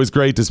morning. It was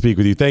great to speak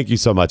with you. Thank you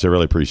so much. I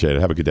really appreciate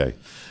it. Have a good day.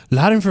 A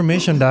lot of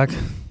information, Doc.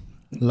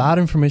 A lot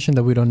of information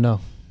that we don't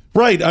know.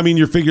 Right. I mean,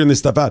 you're figuring this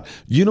stuff out.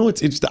 You know,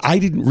 it's I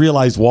didn't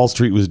realize Wall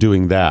Street was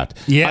doing that.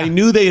 Yeah. I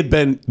knew they had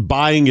been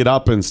buying it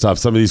up and stuff,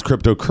 some of these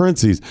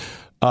cryptocurrencies.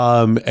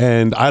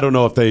 And I don't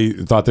know if they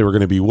thought they were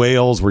going to be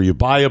whales where you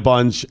buy a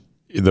bunch,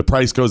 the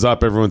price goes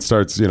up, everyone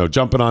starts,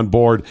 jumping on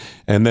board,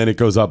 and then it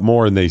goes up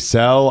more and they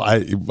sell.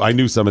 I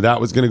knew some of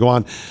that was going to go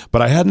on,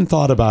 but I hadn't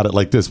thought about it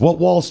like this. What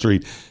Wall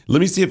Street? Let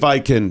me see if I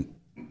can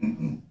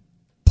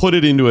put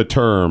it into a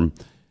term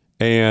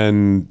or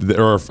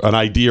an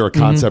idea or a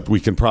concept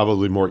we can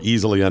probably more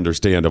easily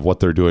understand of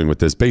what they're doing with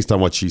this based on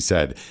what she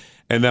said.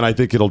 And then I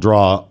think it'll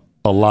draw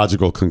a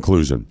logical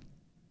conclusion.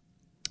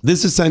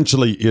 This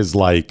essentially is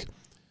like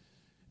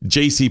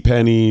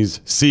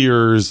JCPenney's,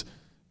 Sears,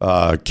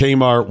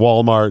 Kmart,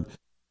 Walmart,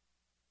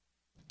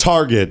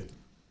 Target,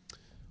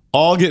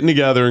 all getting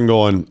together and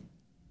going,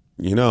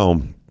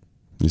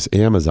 this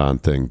Amazon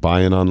thing,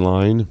 buying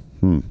online,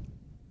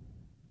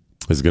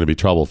 is going to be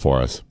trouble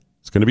for us.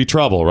 It's going to be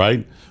trouble,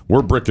 right?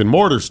 We're brick and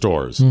mortar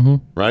stores,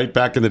 right?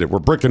 Back in the day, we're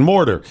brick and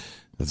mortar.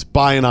 This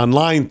buying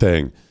online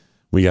thing,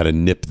 we got to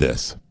nip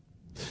this.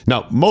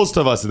 Now, most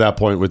of us at that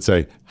point would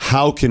say,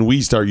 how can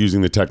we start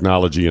using the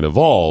technology and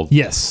evolve?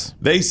 Yes.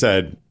 They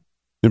said,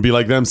 it'd be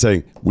like them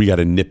saying, we got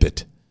to nip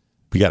it.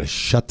 We got to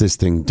shut this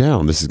thing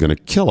down. This is going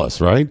to kill us,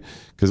 right?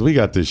 Because we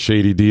got this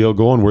shady deal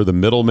going. We're the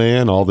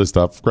middleman, all this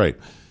stuff. Great.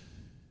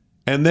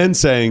 And then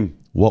saying,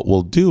 what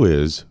we'll do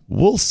is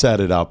we'll set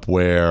it up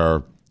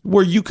where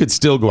you could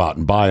still go out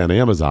and buy on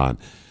Amazon,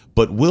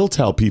 but we'll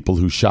tell people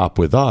who shop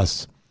with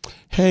us,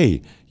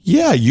 hey,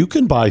 yeah, you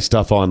can buy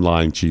stuff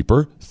online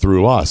cheaper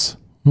through us.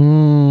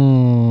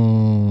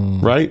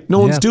 Right? No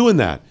one's doing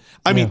that.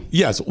 I mean,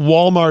 yes,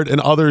 Walmart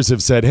and others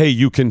have said, hey,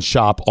 you can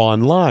shop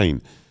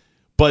online,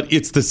 but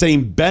it's the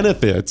same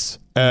benefits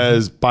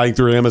as buying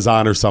through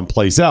Amazon or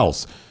someplace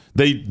else.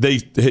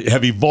 They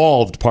have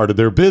evolved part of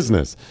their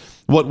business.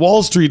 What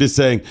Wall Street is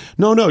saying,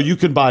 no, you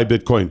can buy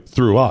Bitcoin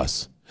through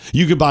us.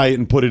 You can buy it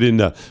and put it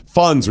into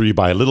funds where you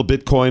buy a little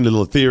Bitcoin, a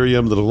little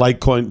Ethereum, a little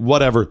Litecoin,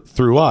 whatever,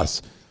 through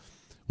us.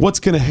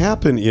 What's going to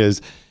happen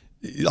is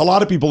a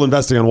lot of people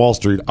investing on Wall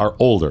Street are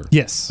older.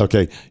 Yes.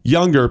 Okay.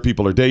 Younger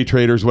people are day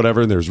traders,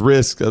 whatever, and there's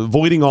risk.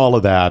 Avoiding all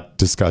of that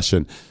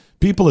discussion.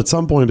 People at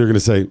some point are going to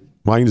say,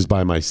 well, I can just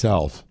buy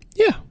myself.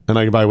 Yeah. And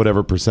I can buy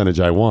whatever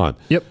percentage I want.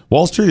 Yep.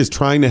 Wall Street is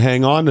trying to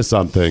hang on to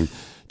something,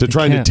 to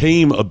trying to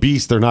tame a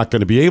beast they're not going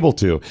to be able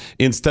to,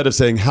 instead of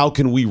saying, how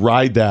can we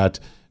ride that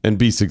and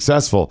be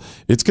successful?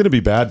 It's going to be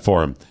bad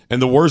for them.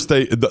 And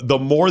the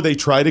more they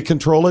try to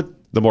control it,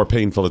 the more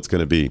painful it's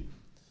going to be.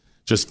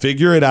 Just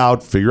figure it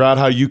out. Figure out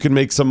how you can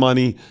make some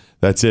money.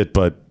 That's it.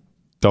 But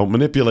don't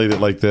manipulate it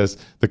like this.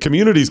 The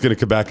community is going to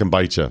come back and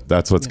bite you.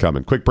 That's what's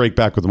coming. Quick break.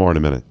 Back with more in a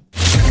minute.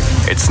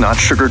 It's not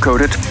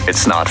sugar-coated.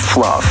 It's not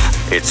fluff.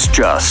 It's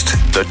just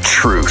the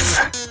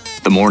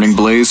truth. The Morning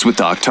Blaze with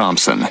Doc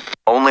Thompson.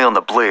 Only on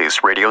the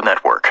Blaze Radio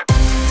Network.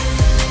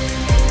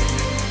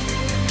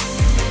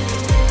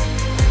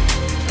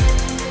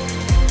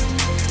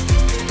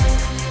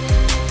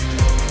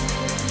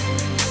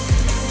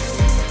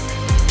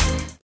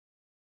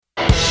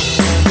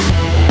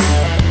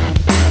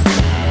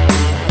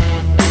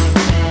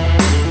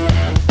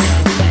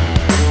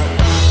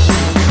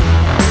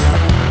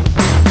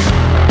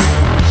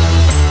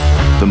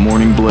 The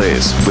Morning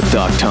Blaze with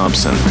Doc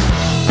Thompson.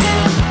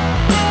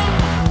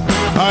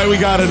 All right, we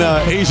got an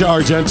Asia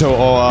Argento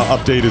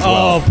update as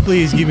well. Oh,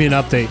 please give me an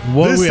update.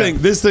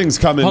 This thing's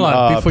coming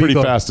pretty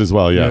fast as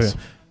well, yes.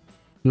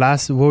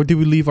 Where did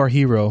we leave our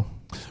hero?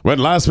 When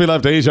last we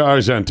left Asia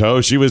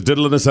Argento, she was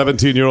diddling a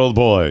 17-year-old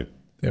boy.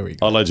 There we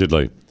go.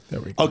 Allegedly.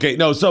 There we go. Okay,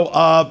 no, so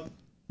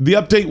the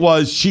update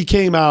was she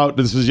came out,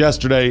 this was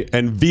yesterday,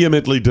 and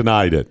vehemently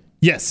denied it.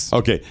 Yes.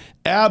 Okay,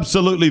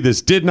 absolutely,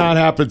 this did not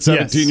happen,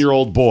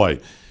 17-year-old boy.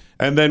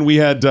 And then we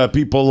had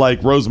people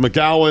like Rose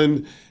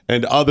McGowan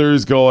and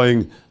others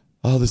going,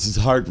 oh, this is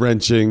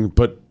heart-wrenching,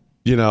 but,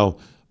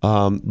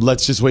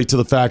 let's just wait till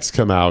the facts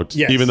come out,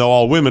 even though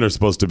all women are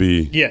supposed to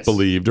be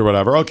believed or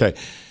whatever. Okay.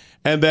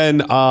 And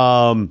then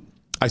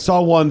I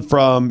saw one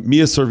from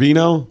Mia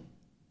Sorvino,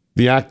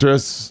 the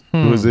actress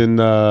who was in,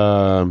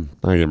 I can't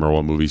remember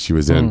what movie she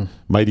was in.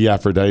 Mighty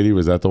Aphrodite,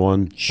 was that the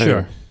one?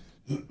 Sure.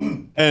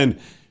 Anyway. And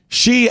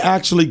she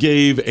actually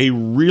gave a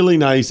really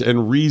nice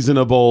and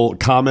reasonable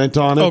comment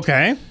on it.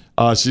 Okay.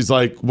 She's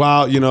like,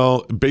 wow,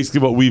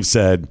 basically what we've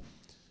said,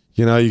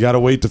 you got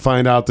to wait to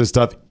find out this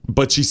stuff.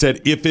 But she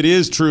said, if it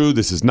is true,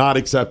 this is not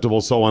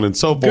acceptable, so on and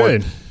so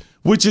forth. Good.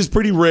 Which is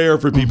pretty rare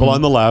for people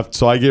on the left.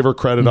 So I gave her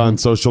credit on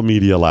social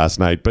media last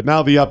night. But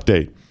now the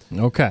update.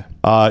 Okay.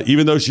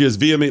 Even though she has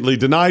vehemently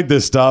denied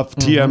this stuff,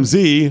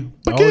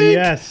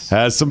 TMZ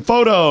has some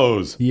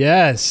photos.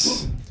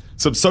 Yes.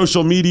 Some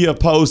social media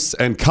posts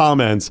and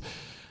comments.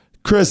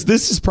 Kris,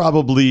 this is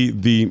probably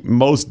the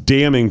most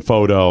damning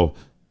photo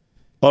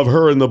of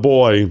her and the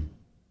boy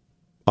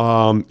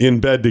in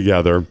bed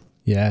together.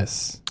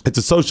 Yes. It's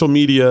a social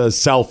media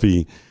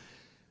selfie.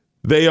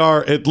 They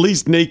are at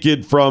least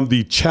naked from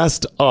the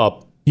chest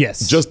up.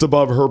 Yes. Just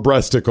above her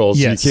breasticles.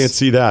 Yes. You can't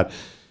see that.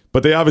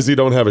 But they obviously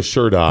don't have a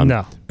shirt on.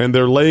 No. And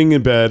they're laying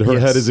in bed. Her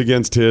head is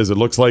against his. It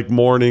looks like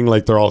mourning,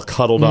 like they're all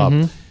cuddled up.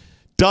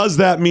 Does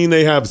that mean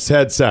they have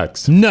had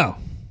sex? No.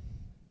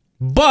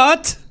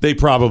 But they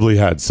probably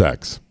had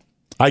sex.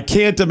 I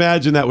can't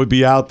imagine that would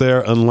be out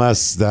there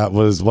unless that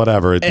was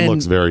whatever. It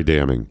looks very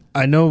damning.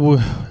 I know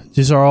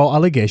these are all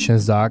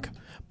allegations, Doc.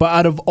 But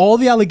out of all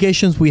the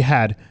allegations we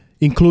had,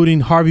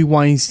 including Harvey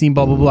Weinstein,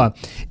 blah, blah, blah,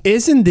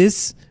 isn't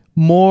this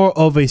more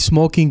of a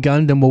smoking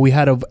gun than what we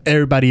had of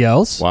everybody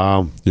else?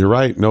 Wow. You're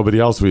right. Nobody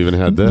else we even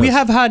had this. We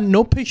have had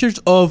no pictures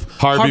of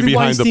Harvey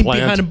Weinstein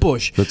behind a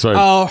bush. That's right.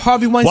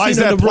 Harvey Weinstein. Why is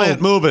that plant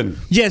moving?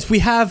 Yes, we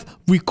have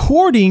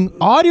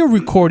audio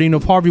recording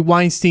of Harvey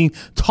Weinstein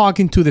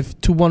talking to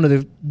one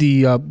of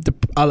the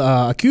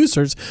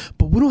accusers,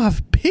 but we don't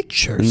have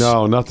pictures.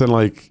 No, nothing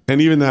like,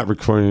 and even that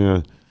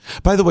recording.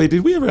 By the way,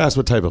 did we ever ask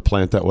what type of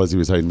plant that was he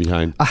was hiding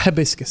behind? A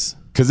hibiscus.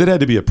 Because it had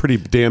to be a pretty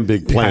damn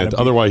big plant.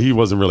 Otherwise, he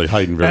wasn't really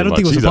hiding very much. I don't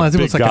think it was a plant.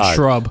 It was like a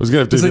shrub. It was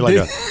going to have to be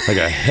like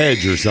a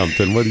hedge or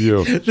something. What do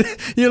you...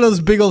 You know those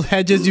big old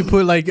hedges you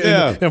put like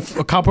in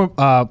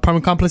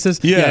apartment complexes?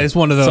 Yeah, it's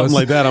one of those. Something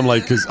like that. I'm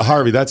like, because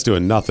Harvey, that's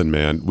doing nothing,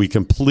 man. We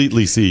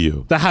completely see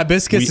you. The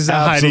hibiscus is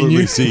not hiding you.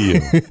 We absolutely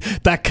see you.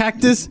 That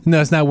cactus?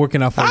 No, it's not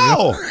working out for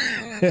you.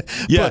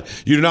 Yeah,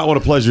 you do not want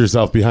to pleasure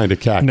yourself behind a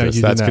cactus.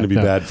 No, that's going to be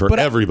bad for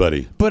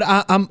everybody. But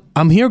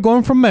I'm here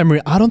going from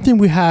memory. I don't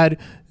think we had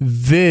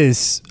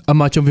this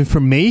much of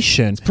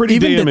information. It's pretty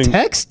damning. The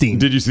texting.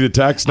 Did you see the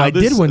text? Now,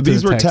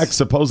 these were texts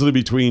supposedly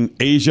between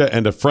Asia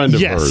and a friend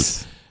of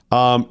hers.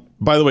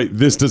 By the way,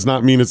 this does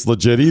not mean it's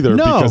legit either,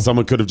 because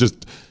someone could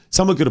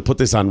have put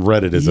this on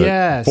Reddit as a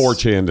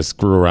 4chan to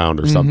screw around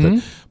or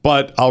something.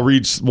 But I'll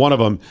read one of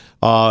them.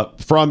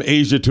 From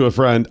Asia to a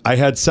friend, I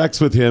had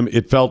sex with him.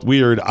 It felt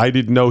weird. I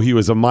didn't know he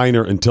was a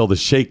minor until the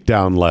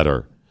shakedown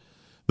letter.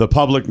 The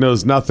public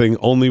knows nothing,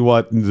 only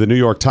what the New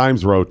York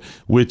Times wrote,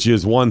 which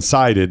is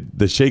one-sided,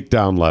 the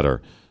shakedown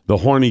letter. The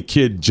horny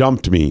kid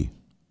jumped me.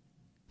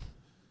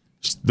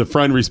 The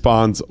friend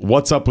responds,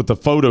 what's up with the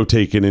photo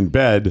taken in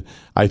bed?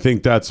 I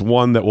think that's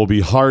one that will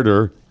be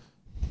harder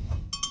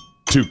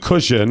to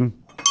cushion.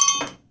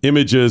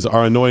 Images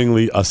are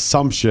annoyingly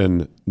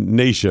assumption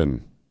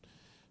nation.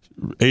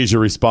 Asia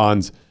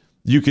responds,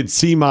 you can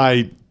see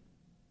my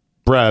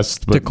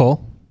breast, but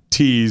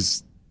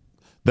T's,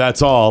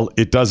 that's all.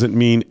 It doesn't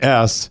mean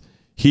S.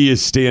 He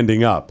is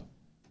standing up.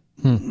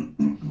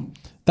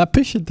 That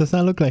picture does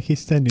not look like he's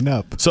standing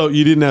up. So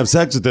you didn't have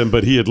sex with him,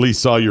 but he at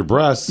least saw your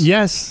breasts.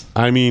 Yes.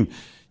 I mean,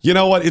 you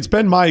know what? It's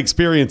been my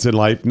experience in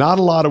life. Not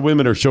a lot of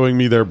women are showing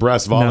me their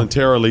breasts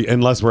voluntarily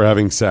unless we're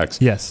having sex.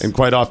 Yes. And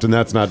quite often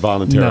that's not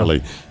voluntarily.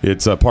 No.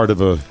 It's a part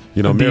of a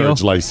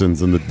marriage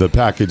license and the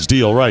package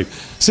deal. Right.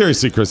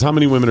 Seriously, Kris, how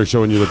many women are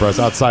showing you their breasts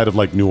outside of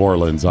like New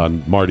Orleans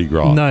on Mardi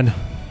Gras? None.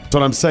 That's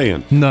what I'm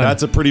saying. None.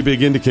 That's a pretty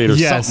big indicator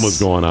something was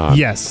going on.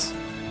 Yes.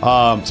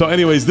 So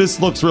anyways,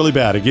 this looks really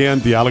bad. Again,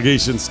 the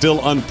allegation's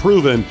still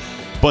unproven,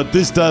 but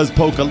this does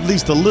poke at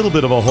least a little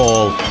bit of a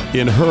hole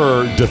in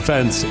her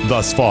defense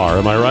thus far.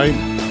 Am I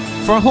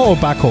right? Front hole or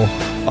back hole?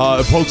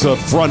 It pokes a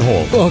front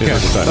hole in her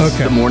defense.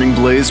 The Morning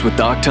Blaze with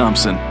Doc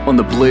Thompson on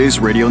the Blaze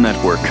Radio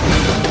Network.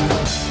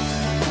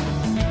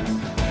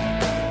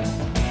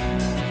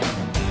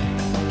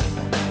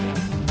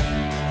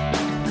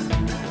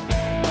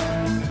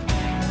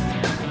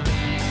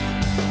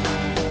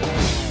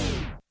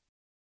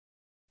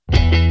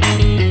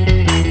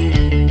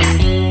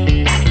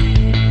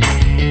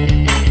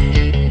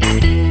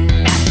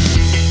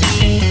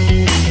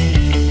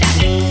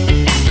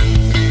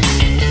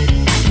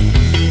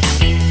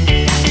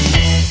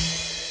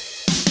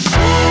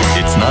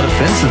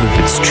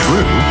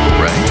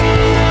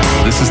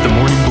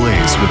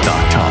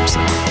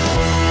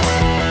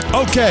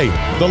 Okay,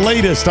 the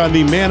latest on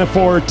the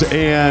Manafort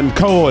and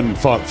Cohen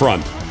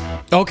front.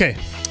 Okay.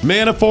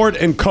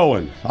 Manafort and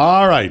Cohen.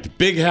 All right,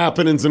 big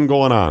happenings and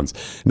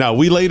going-ons. Now,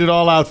 we laid it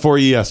all out for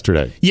you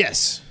yesterday.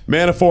 Yes.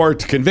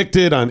 Manafort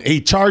convicted on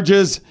 8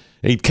 charges,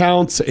 8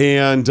 counts,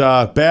 and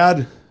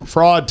bad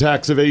fraud,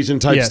 tax evasion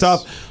type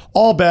stuff.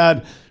 All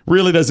bad.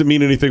 Really doesn't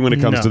mean anything when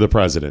it comes to the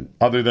president,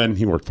 other than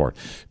he worked for it.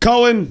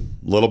 Cohen,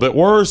 a little bit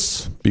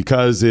worse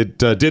because it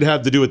did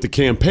have to do with the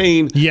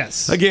campaign.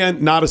 Yes.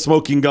 Again, not a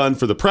smoking gun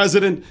for the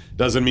president.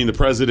 Doesn't mean the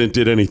president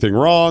did anything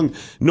wrong,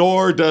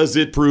 nor does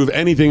it prove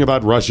anything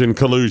about Russian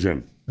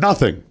collusion.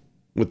 Nothing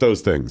with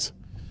those things.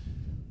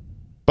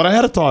 But I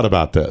had a thought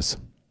about this.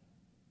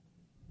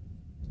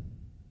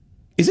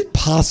 Is it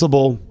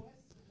possible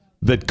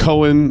that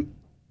Cohen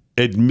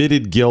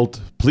admitted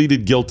guilt,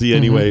 pleaded guilty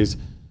anyways,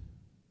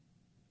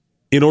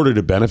 in order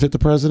to benefit the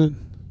president?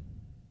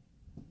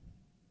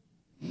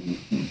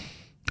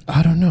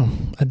 I don't know.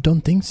 I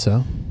don't think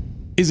so.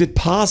 Is it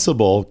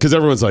possible? Because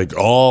everyone's like,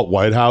 oh,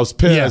 White House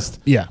pissed.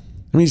 Yeah.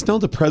 I mean, he's known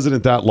the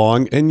president that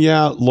long. And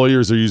yeah,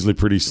 lawyers are usually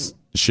pretty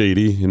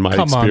shady in my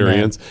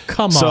experience.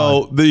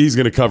 So he's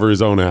going to cover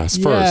his own ass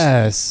first.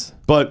 Yes.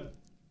 But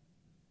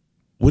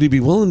would he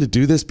be willing to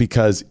do this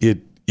because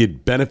it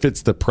it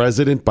benefits the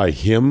president by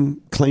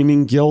him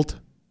claiming guilt?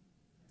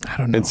 I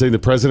don't know. And saying the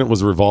president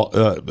was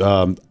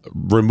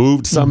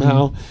removed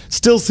somehow?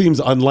 Still seems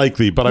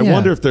unlikely, but I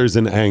wonder if there's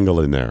an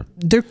angle in there.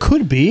 There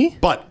could be.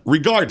 But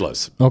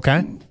regardless.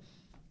 Okay.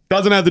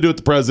 Doesn't have to do with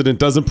the president.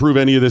 Doesn't prove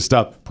any of this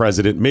stuff.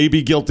 President may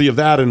be guilty of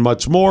that and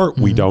much more.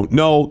 We don't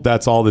know.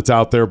 That's all that's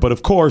out there. But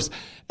of course,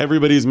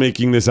 everybody's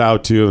making this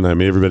out too, and I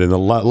mean everybody in the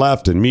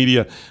left and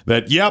media,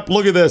 that, yep,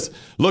 look at this.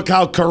 Look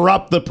how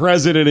corrupt the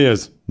president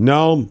is.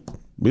 No,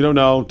 we don't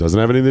know. Doesn't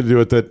have anything to do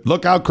with it.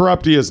 Look how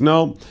corrupt he is.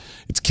 No,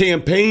 it's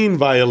campaign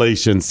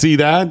violation. See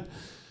that?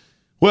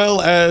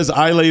 Well, as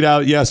I laid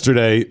out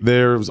yesterday,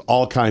 there's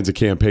all kinds of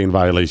campaign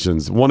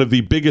violations. One of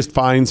the biggest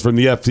fines from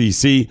the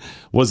FCC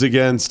was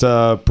against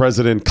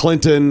President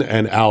Clinton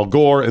and Al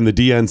Gore and the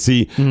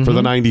DNC for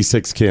the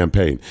 96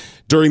 campaign.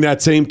 During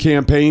that same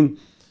campaign,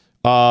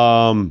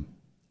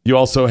 you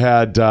also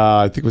had,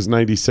 I think it was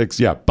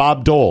 96,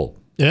 Bob Dole.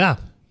 Yeah.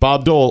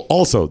 Bob Dole,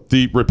 also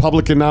the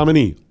Republican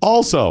nominee,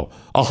 also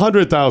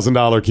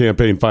 $100,000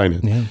 campaign fine.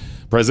 Yeah.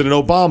 President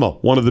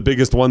Obama, one of the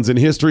biggest ones in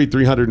history,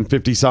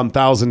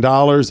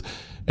 $350,000,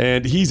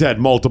 and he's had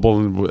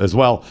multiple as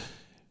well.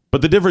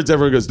 But the difference,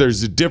 everyone goes,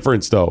 there's a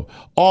difference though.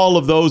 All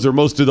of those, or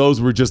most of those,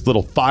 were just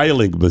little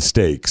filing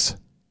mistakes.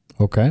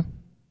 Okay.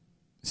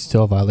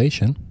 Still a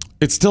violation.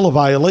 It's still a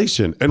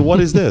violation. And what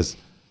is this?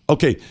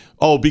 Okay.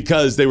 Oh,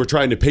 because they were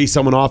trying to pay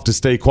someone off to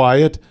stay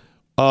quiet?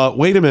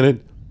 Wait a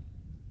minute.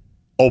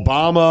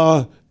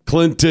 Obama,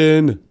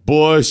 Clinton,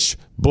 Bush,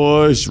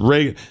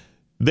 Reagan.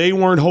 They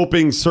weren't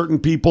hoping certain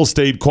people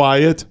stayed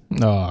quiet.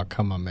 Oh,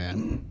 come on,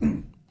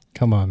 man.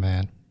 Come on,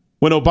 man.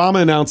 When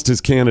Obama announced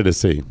his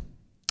candidacy.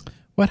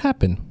 What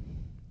happened?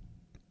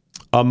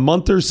 A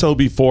month or so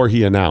before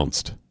he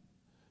announced.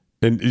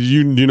 And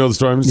you know the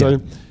story I'm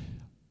saying?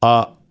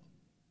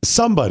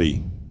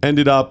 Somebody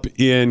ended up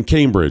in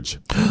Cambridge.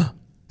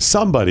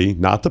 Somebody,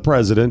 not the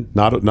president,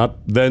 not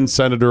then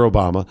Senator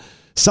Obama.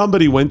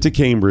 Somebody went to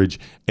Cambridge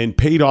and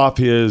paid off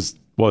his,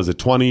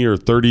 20 or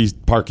 30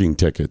 parking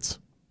tickets.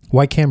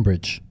 Why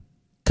Cambridge?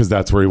 Because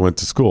that's where he went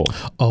to school.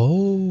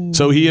 Oh.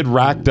 So he had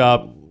racked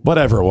up,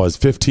 whatever it was,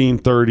 15,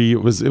 30.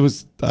 It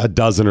was a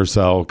dozen or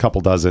so, a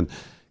couple dozen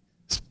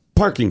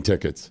parking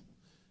tickets.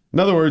 In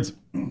other words,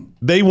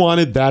 they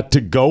wanted that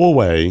to go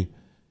away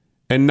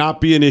and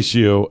not be an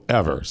issue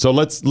ever. So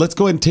let's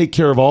go ahead and take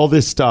care of all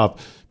this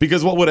stuff.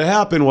 Because what would have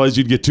happened was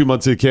you'd get 2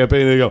 months of the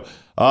campaign and they go,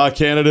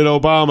 candidate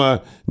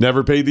Obama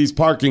never paid these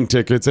parking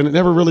tickets. And it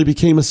never really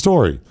became a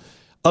story.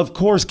 Of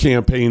course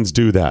campaigns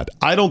do that.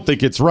 I don't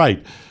think it's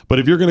right. But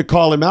if you're going to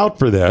call him out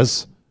for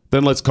this,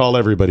 then let's call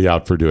everybody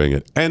out for doing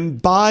it.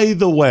 And by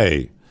the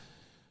way,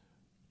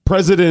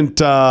 President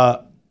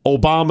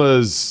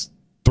Obama's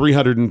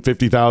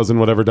 $350,000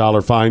 whatever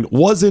dollar fine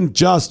wasn't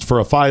just for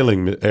a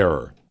filing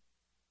error.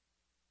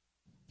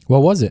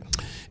 What was it?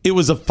 It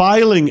was a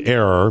filing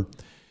error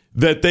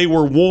that they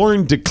were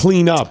warned to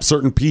clean up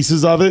certain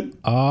pieces of it.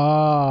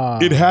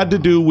 It had to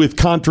do with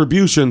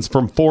contributions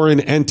from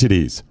foreign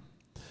entities.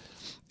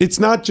 It's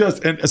not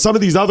just, and some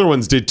of these other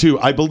ones did too.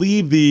 I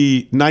believe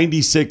the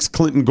 96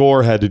 Clinton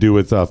Gore had to do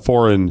with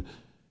foreign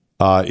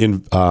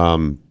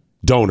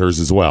donors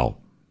as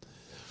well.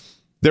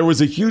 There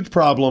was a huge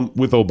problem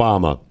with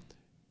Obama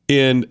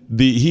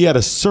he had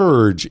a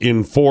surge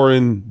in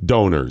foreign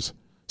donors,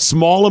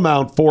 small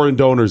amount foreign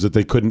donors that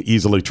they couldn't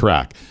easily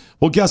track.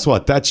 Well, guess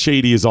what? That's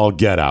shady as all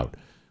get out.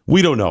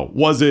 We don't know.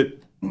 Was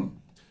it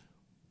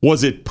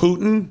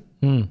Putin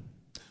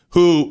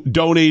who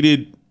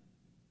donated,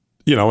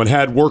 and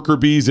had worker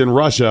bees in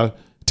Russia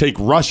take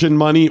Russian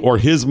money or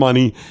his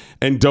money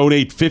and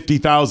donate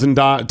 50,000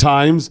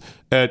 times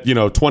at,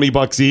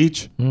 $20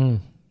 each?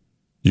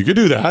 You could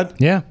do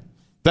that. Yeah.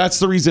 That's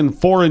the reason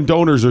foreign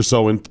donors are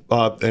so,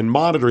 and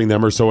monitoring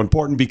them are so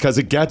important, because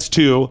it gets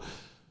to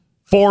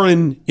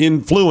foreign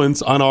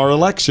influence on our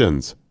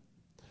elections.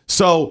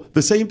 So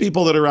the same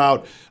people that are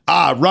out,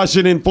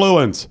 Russian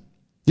influence.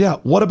 Yeah,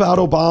 what about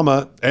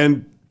Obama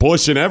and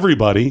Bush and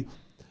everybody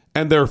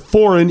and their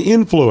foreign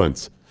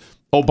influence?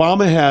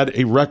 Obama had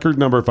a record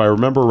number, if I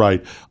remember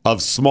right,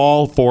 of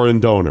small foreign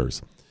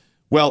donors.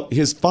 Well,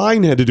 his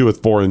fine had to do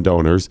with foreign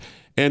donors.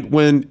 And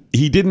when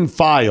he didn't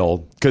file,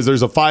 because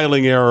there's a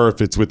filing error if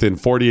it's within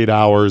 48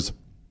 hours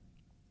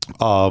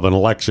of an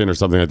election or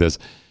something like this,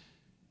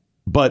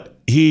 but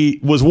he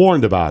was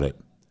warned about it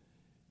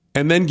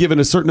and then given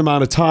a certain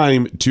amount of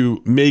time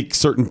to make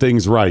certain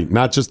things right,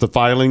 not just the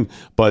filing,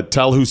 but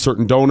tell who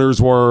certain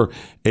donors were,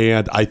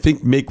 and I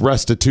think make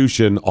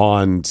restitution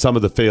on some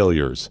of the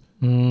failures,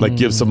 like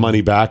give some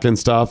money back and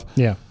stuff.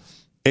 Yeah.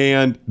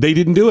 And they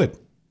didn't do it.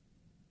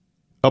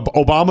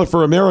 Obama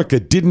for America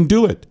didn't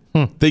do it.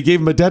 They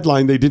gave him a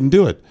deadline. They didn't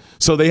do it.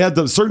 So they had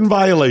the certain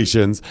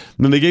violations,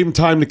 and then they gave him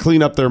time to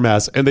clean up their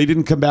mess, and they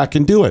didn't come back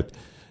and do it.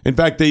 In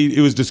fact,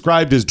 it was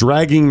described as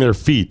dragging their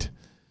feet,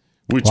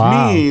 which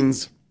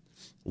means,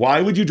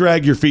 why would you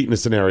drag your feet in a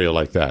scenario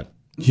like that?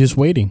 Just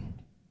waiting.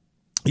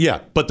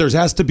 Yeah, but there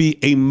has to be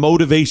a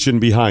motivation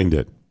behind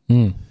it.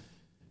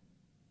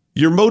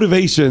 your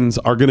motivations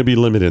are going to be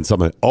limited in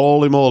something.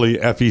 Holy moly,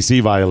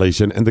 FEC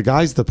violation. And the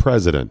guy's the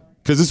president.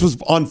 Because this was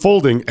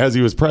unfolding as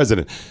he was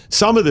president.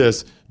 Some of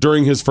this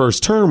during his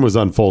first term was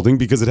unfolding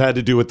because it had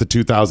to do with the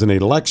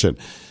 2008 election.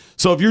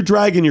 So if you're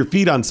dragging your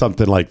feet on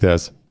something like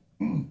this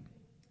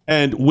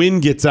and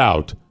wind gets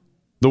out,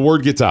 the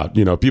word gets out,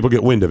 people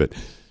get wind of it,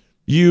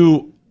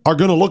 you are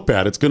going to look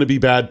bad. It's going to be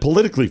bad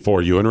politically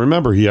for you. And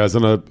remember, he has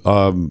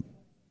another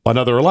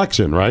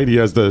election, right? He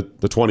has the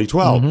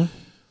 2012. Mm-hmm.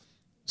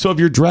 So if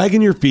you're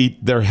dragging your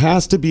feet, there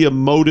has to be a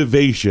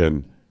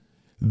motivation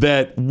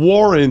that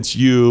warrants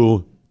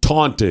you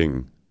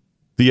taunting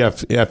the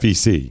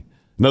FEC.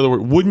 In other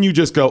words, wouldn't you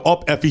just go,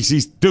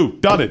 FEC's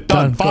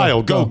done,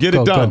 file, go, get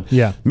it done.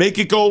 Yeah. Make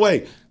it go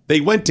away.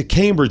 They went to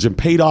Cambridge and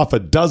paid off a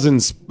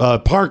dozen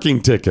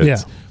parking tickets. Yeah.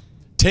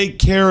 Take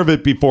care of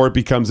it before it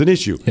becomes an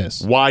issue.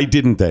 Yes. Why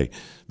didn't they?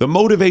 The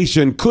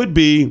motivation could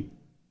be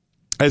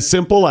as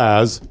simple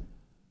as,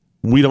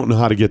 we don't know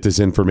how to get this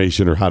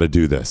information or how to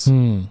do this.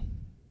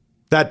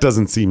 That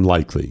doesn't seem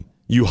likely.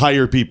 You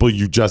hire people,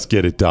 you just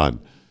get it done.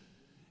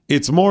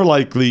 It's more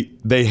likely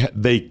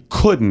they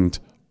couldn't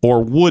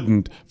or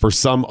wouldn't for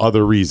some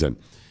other reason.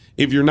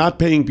 If you're not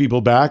paying people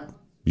back,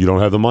 you don't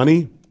have the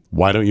money.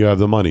 Why don't you have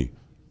the money?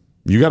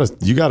 You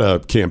got a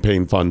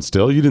campaign fund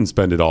still. You didn't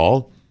spend it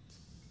all.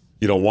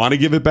 You don't want to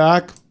give it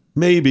back?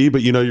 Maybe,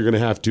 but you're going to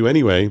have to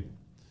anyway.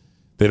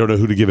 They don't know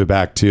who to give it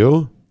back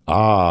to.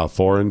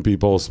 Foreign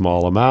people,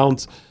 small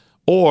amounts.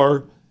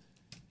 Or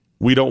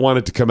we don't want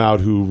it to come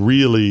out who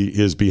really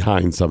is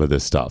behind some of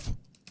this stuff.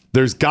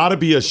 There's got to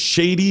be a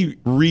shady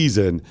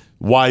reason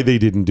why they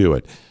didn't do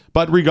it.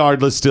 But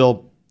regardless,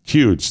 still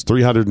huge,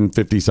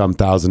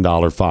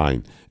 $350,000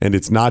 fine. And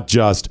it's not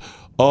just,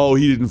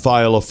 he didn't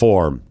file a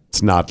form.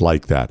 It's not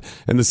like that.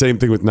 And the same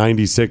thing with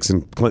 96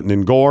 and Clinton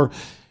and Gore.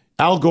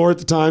 Al Gore at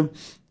the time,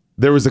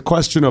 there was a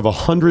question of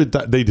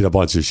they did a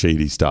bunch of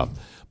shady stuff.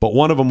 But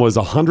one of them was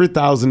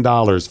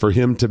 $100,000 for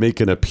him to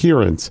make an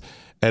appearance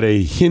at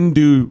a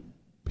Hindu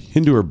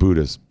or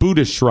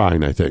Buddhist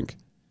shrine, I think.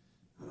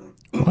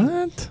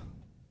 What?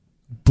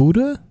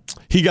 Buddha?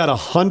 He got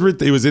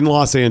it was in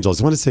Los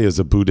Angeles. I want to say it was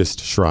a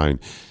Buddhist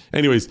shrine.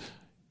 Anyways,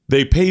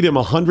 they paid him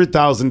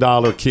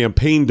 $100,000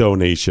 campaign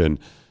donation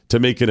to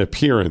make an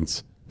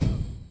appearance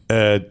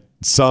at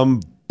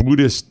some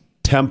Buddhist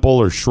temple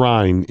or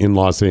shrine in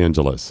Los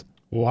Angeles.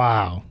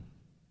 Wow.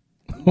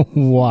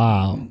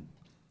 Wow.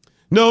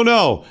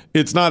 No,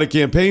 it's not a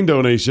campaign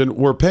donation.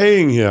 We're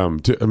paying him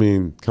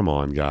to, come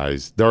on,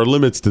 guys. There are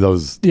limits to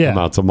those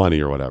amounts of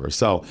money or whatever.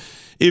 So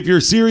if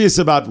you're serious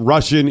about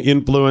Russian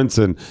influence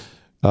and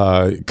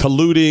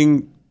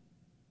colluding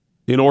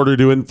in order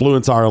to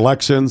influence our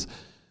elections,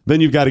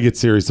 then you've got to get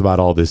serious about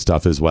all this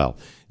stuff as well.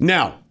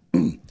 Now,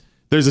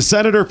 there's a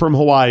senator from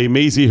Hawaii,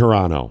 Mazie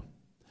Horono.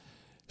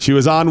 She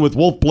was on with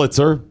Wolf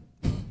Blitzer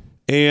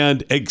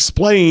and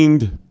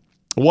explained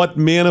what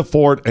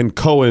Manafort and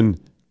Cohen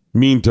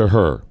mean to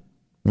her.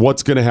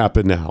 What's going to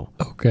happen now?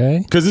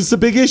 Okay. Because it's a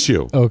big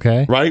issue.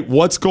 Okay. Right?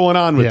 What's going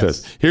on with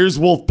this? Here's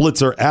Wolf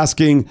Blitzer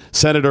asking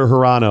Senator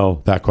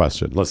Horono that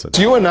question. Listen.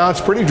 You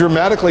announced pretty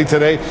dramatically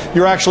today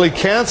you're actually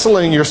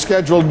canceling your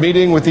scheduled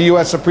meeting with the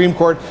U.S. Supreme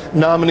Court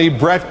nominee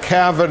Brett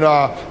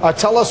Kavanaugh.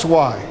 Tell us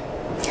why.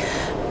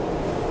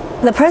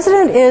 The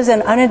president is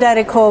an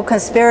unindicted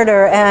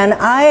co-conspirator, and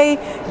I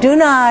do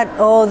not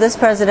owe this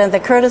president the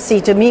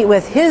courtesy to meet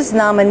with his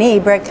nominee,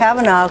 Brett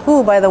Kavanaugh,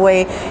 who, by the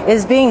way,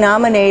 is being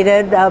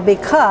nominated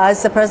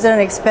because the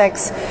president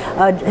expects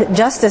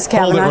Justice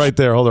Kavanaugh. Hold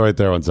it right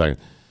there 1 second.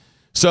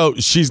 So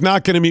she's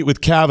not going to meet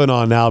with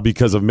Kavanaugh now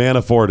because of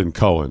Manafort and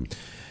Cohen.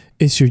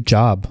 It's your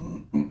job.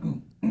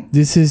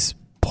 This is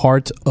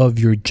part of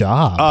your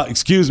job.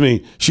 Excuse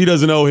me. She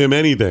doesn't owe him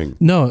anything.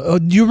 No,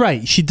 you're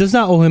right. She does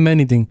not owe him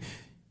anything.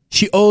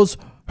 She owes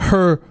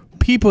her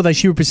people that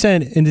she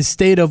represents in the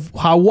state of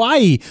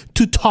Hawaii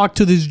to talk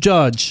to this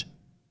judge.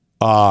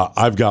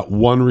 I've got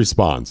one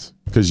response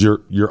because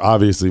you're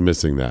obviously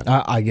missing that.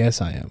 I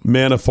guess I am.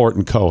 Manafort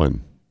and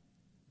Cohen.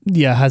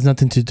 Yeah, it has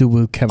nothing to do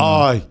with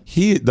Kavanaugh.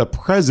 The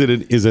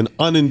president is an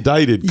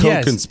unindicted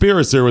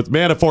co-conspirator with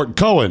Manafort and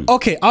Cohen.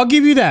 Okay, I'll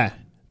give you that.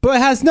 But it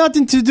has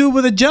nothing to do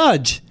with a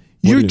judge.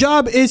 Your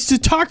job is to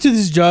talk to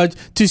this judge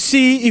to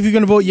see if you're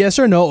going to vote yes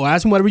or no, or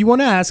ask him whatever you want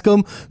to ask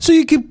him so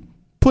you can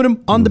put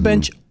him on the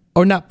bench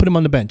or not put him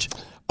on the bench.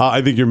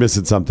 I think you're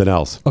missing something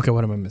else. Okay,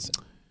 what am I missing?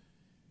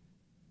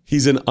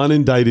 He's an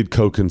unindicted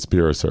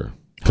co-conspirator.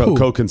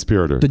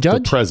 Co-conspirator. The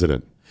judge? The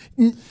president.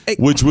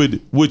 Which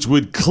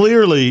would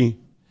clearly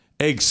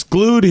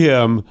exclude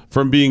him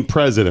from being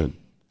president.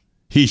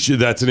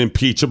 That's an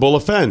impeachable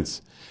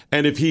offense.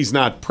 And if he's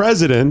not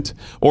president,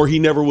 or he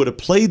never would have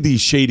played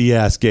these shady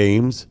ass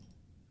games,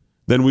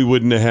 then we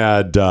wouldn't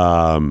have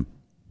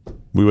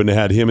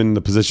had him in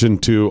the position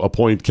to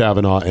appoint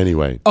Kavanaugh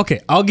anyway.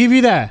 Okay, I'll give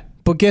you that.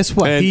 But guess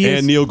what?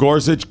 And Neil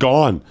Gorsuch,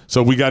 gone.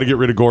 So we got to get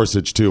rid of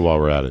Gorsuch, too, while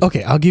we're at it.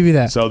 Okay, I'll give you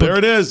that. So there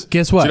it is.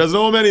 Guess what? She doesn't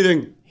owe him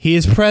anything. He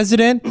is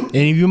president, and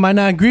you might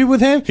not agree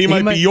with him. He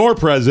might be your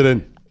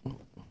president.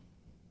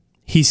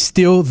 he's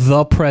still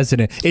the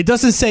president. It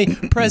doesn't say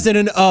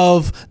president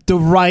of the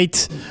right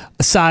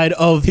side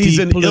of He's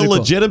the an political.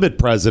 illegitimate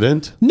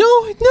president. No.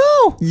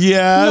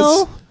 Yes.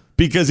 No.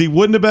 Because he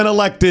wouldn't have been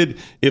elected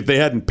if they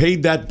hadn't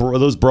paid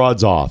those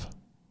broads off.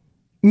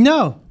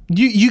 No.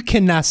 You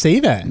cannot say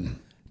that.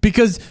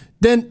 Because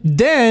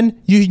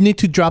then you need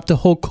to drop the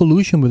whole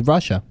collusion with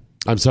Russia.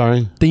 I'm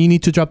sorry? Then you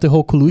need to drop the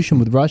whole collusion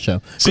with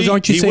Russia. See,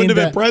 aren't you he saying wouldn't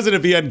have that been president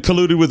if he hadn't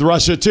colluded with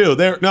Russia, too.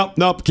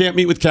 Nope, can't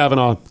meet with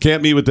Kavanaugh.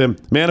 Can't meet with him.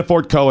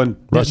 Manafort, Cohen,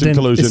 Russian then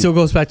collusion. It still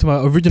goes back to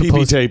my original PP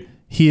post. tape.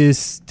 He is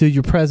still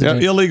your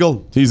president. Yeah,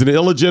 illegal. He's an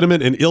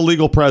illegitimate and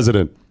illegal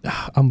president.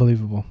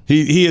 Unbelievable.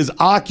 He is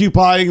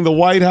occupying the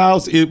White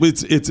House. It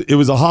was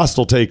a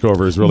hostile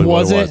takeover is really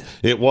what it was.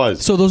 It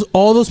was. So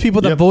all those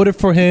people that voted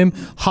for him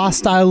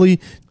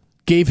hostilely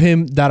gave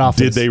him that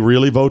office. Did they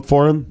really vote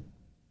for him?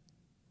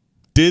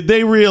 Did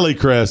they really,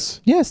 Chris?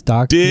 Yes,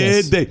 Doc.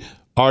 Did they?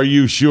 Are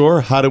you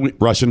sure?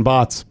 Russian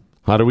bots.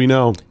 How do we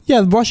know?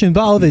 Yeah, the Russian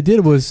bot, all they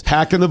did was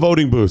hacking the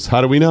voting booths. How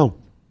do we know?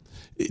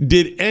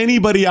 Did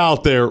anybody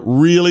out there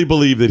really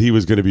believe that he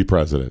was going to be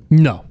president?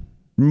 No.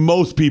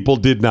 Most people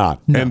did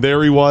not. No. And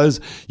there he was.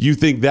 You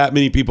think that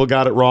many people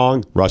got it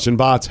wrong? Russian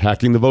bots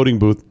hacking the voting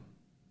booth.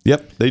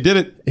 Yep, they did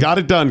it. Got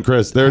it done,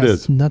 Chris. There it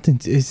is.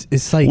 Nothing.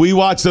 It's like we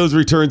watch those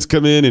returns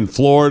come in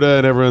Florida,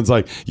 and everyone's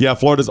like, "Yeah,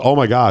 Florida's. Oh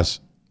my gosh.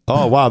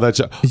 Oh wow,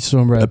 that's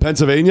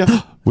Pennsylvania,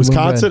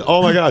 Wisconsin.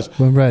 Oh my gosh,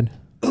 went red."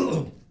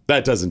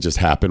 That doesn't just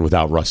happen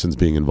without Russians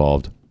being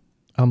involved.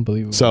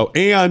 Unbelievable. So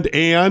and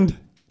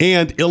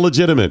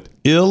illegitimate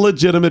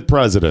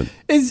president.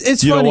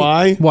 It's you funny. know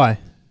why? Why?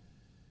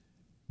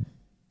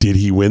 Did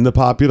he win the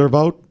popular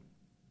vote?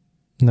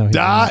 No. He did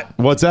not.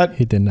 What's that?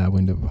 He did not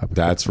win the popular vote.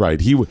 That's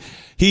right.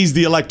 He's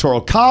the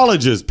Electoral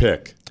College's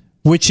pick,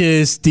 which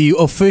is the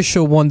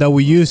official one that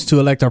we use to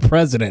elect our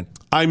president.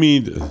 I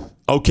mean,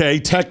 okay,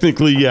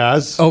 technically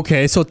yes.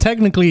 Okay, so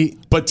technically,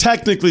 but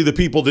technically the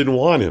people didn't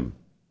want him.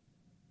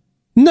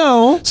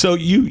 No. So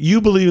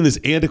you believe in this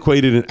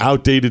antiquated and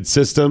outdated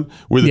system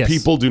where the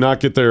people do not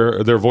get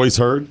their voice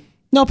heard?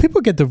 No, people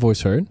get their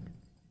voice heard.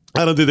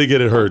 I don't think they get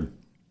it heard.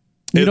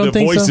 You don't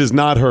think voice so? is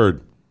not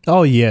heard.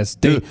 Oh, yes.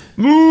 The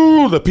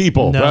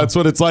people. No. That's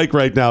what it's like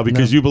right now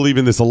because you believe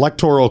in this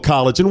electoral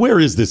college. And where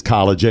is this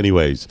college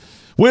anyways?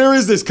 Where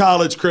is this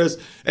college, Chris?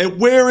 And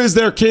where is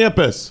their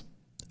campus?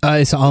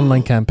 It's an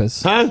online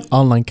campus. Huh?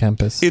 Online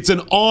campus. It's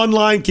an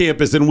online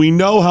campus, and we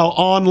know how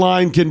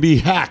online can be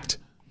hacked.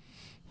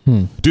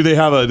 Do they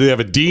have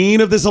a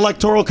dean of this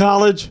electoral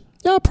college?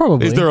 Yeah,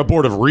 probably. Is there a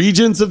board of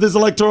regents of this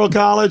electoral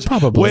college?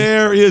 Probably.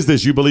 Where is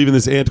this? You believe in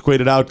this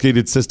antiquated,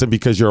 outdated system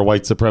because you're a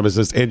white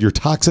supremacist and your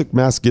toxic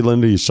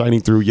masculinity is shining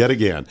through yet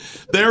again.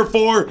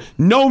 Therefore,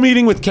 no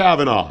meeting with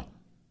Kavanaugh.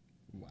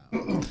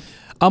 Wow.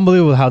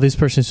 Unbelievable how this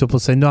person is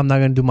supposed to say, no, I'm not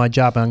going to do my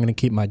job and I'm going to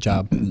keep my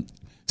job.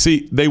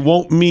 See, they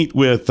won't meet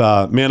with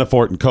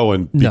Manafort and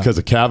Cohen because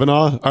of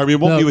Kavanaugh. I mean,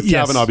 won't meet with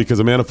Kavanaugh because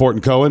of Manafort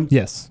and Cohen?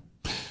 Yes.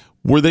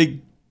 Were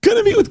they going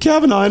to meet with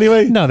Kavanaugh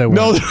anyway? No, they weren't.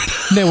 No,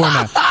 they were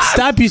not.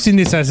 Stop using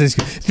this as an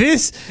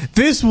excuse.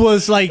 This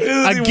was like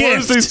a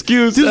gift.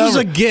 Excuse this ever. was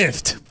a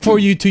gift for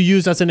you to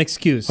use as an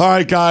excuse. All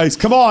right, guys,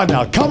 come on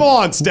now. Come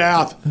on,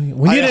 staff.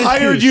 I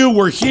hired you.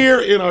 We're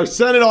here in our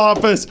Senate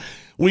office.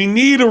 We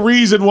need a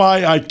reason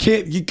why I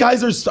can't. You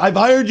guys are. I've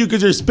hired you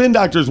because you're spin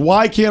doctors.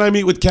 Why can't I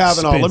meet with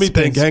Kavanaugh? Let me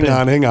think.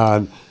 Hang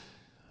on.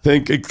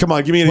 Think. Come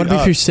on. Give me what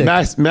if you're sick?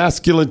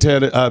 Masculine,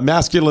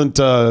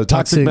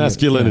 toxic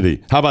masculinity.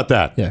 Yeah. How about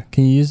that? Yeah.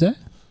 Can you use that?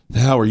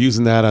 Now we're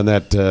using that on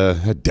that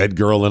dead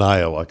girl in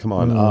Iowa. Come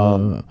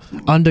on.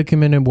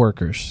 Undocumented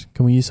workers.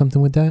 Can we use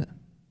something with that?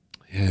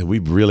 Yeah,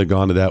 we've really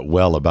gone to that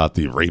well about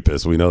the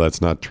rapist. We know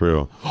that's not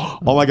true.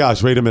 Oh my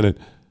gosh! Wait a minute.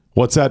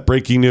 What's that?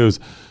 Breaking news.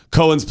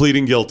 Cohen's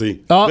pleading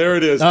guilty. Oh, there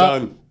it is.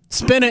 Done.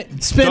 Spin it.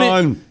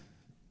 Done.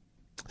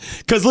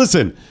 Because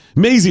listen,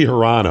 Mazie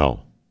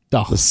Horono,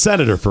 the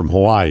senator from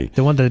Hawaii.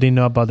 The one that didn't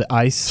know about the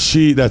ice.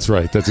 That's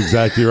right. That's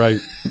exactly right.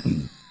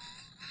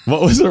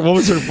 What was her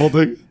full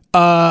thing?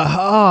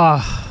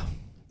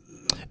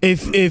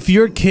 If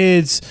your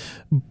kids,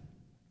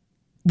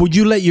 would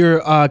you let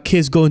your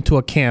kids go into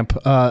a camp,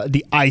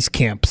 the ice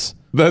camps?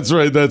 That's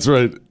right. That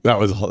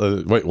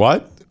was wait,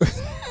 what?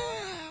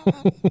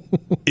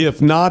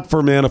 If not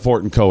for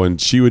Manafort and Cohen,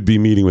 she would be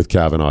meeting with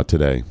Kavanaugh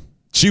today.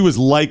 She was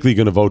likely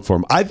going to vote for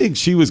him. I think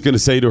she was going to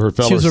say to her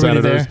fellow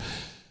senators,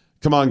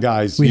 come on,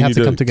 guys. We have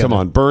to come together. Come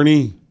on,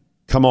 Bernie.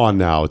 Come on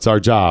now. It's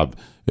our job.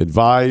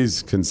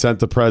 Advise,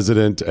 consent the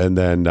president, and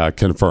then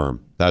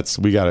confirm.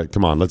 We got to,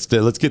 come on. Let's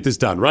get this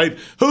done, right?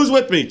 Who's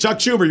with me? Chuck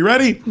Schumer, you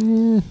ready?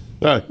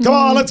 Come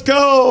on, let's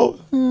go.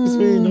 It's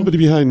me, nobody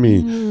behind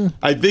me.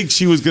 I think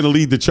she was going to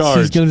lead the charge.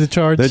 She's going to the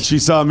charge. Then she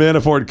saw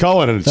Manafort and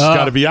Cohen, and she's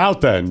got to be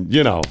out then,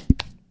 you know.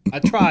 I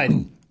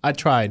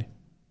tried.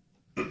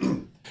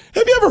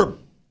 Have you ever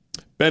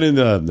been in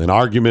an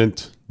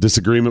argument,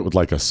 disagreement with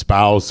like a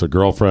spouse, a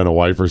girlfriend, a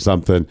wife or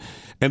something,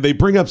 and they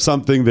bring up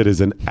something that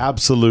is an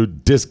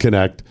absolute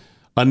disconnect,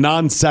 a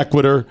non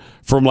sequitur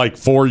from like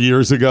 4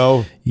 years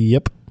ago?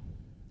 Yep.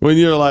 When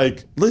you're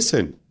like,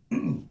 listen,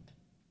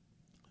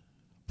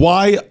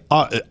 why?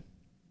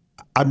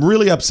 I'm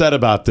really upset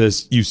about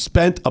this. You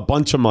spent a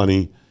bunch of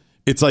money.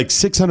 It's like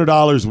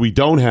 $600 we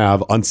don't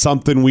have on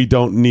something we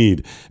don't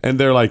need. And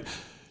they're like,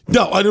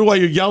 no, I don't know why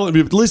you're yelling at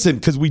me. But listen,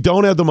 because we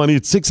don't have the money.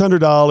 It's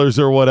 $600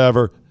 or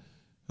whatever.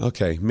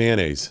 Okay,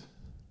 mayonnaise.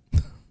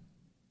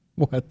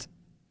 What?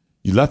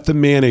 You left the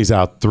mayonnaise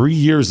out 3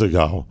 years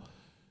ago.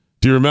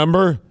 Do you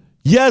remember?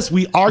 Yes,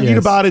 we argued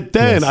about it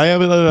then. Yes. I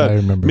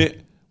remember.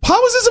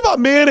 How is this about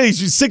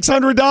mayonnaise? You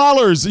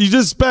 $600 you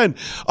just spent.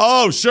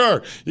 Oh,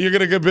 sure. You're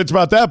going to get bitch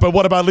about that, but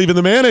what about leaving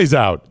the mayonnaise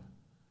out?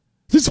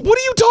 What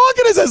are you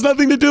talking? This has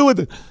nothing to do with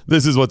it.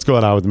 This is what's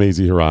going on with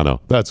Mazie Horono.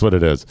 That's what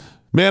it is.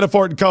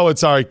 Manafort and Cohen,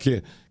 sorry,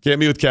 can't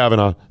meet with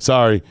Kavanaugh.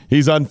 Sorry,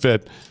 he's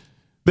unfit.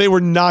 They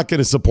were not going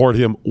to support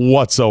him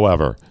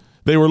whatsoever.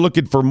 They were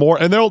looking for more,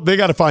 and they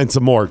got to find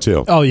some more,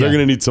 too. Oh, yeah. They're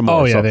going to need some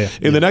more. Oh, yeah.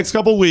 In the next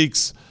couple of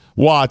weeks,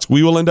 watch,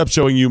 we will end up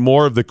showing you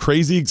more of the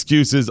crazy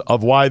excuses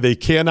of why they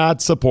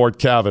cannot support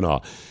Kavanaugh.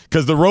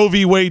 Because the Roe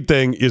v. Wade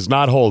thing is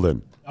not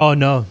holding. Oh,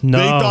 no. They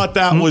thought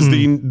that was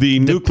the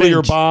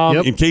nuclear bomb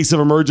in case of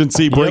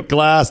emergency, break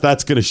glass.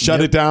 That's going to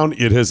shut it down.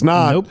 It has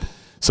not. Nope.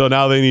 So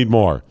now they need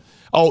more.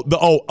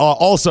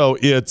 Also,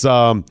 it's,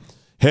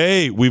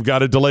 hey, we've got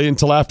to delay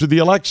until after the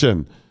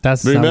election.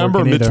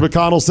 Remember, Mitch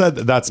McConnell said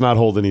that's not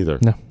holding either.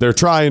 No. They're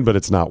trying, but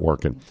it's not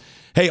working.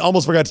 Hey,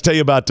 almost forgot to tell you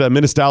about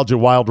Nostalgia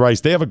Wild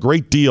Rice. They have a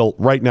great deal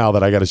right now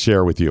that I got to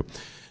share with you.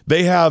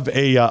 They have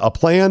a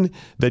plan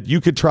that you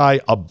could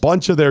try a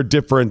bunch of their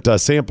different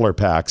sampler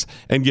packs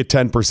and get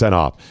 10%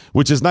 off,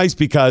 which is nice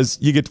because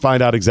you get to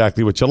find out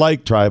exactly what you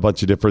like, try a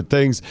bunch of different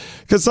things.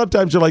 Because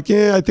sometimes you're like,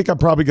 yeah, I think I'm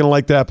probably going to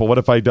like that, but what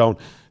if I don't?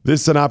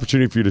 This is an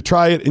opportunity for you to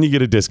try it, and you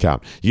get a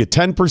discount. You get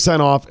 10%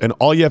 off, and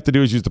all you have to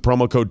do is use the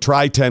promo code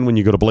TRY10 when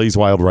you go to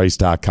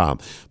blazewildrice.com.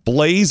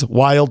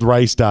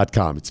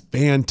 blazewildrice.com. It's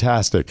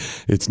fantastic.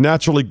 It's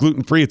naturally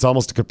gluten-free. It's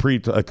almost a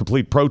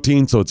complete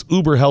protein, so it's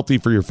uber healthy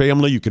for your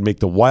family. You can make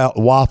the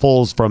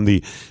waffles from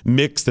the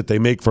mix that they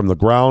make from the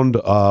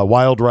ground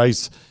wild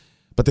rice.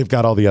 But they've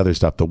got all the other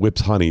stuff, the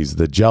whipped honeys,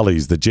 the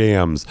jellies, the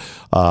jams.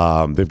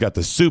 They've got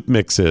the soup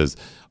mixes.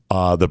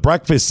 The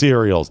breakfast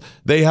cereals.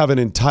 They have an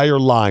entire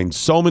line.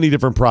 So many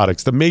different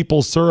products. The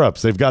maple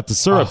syrups. They've got the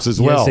syrups as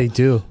well. Yes, they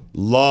do.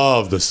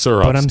 Love the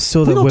syrups. But I'm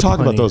still we don't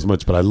talk about those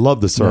much, but I love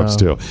the syrups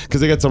too.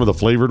 Because they got some of the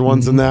flavored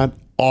ones in that.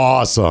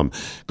 Awesome.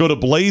 Go to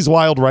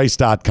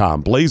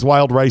blazewildrice.com.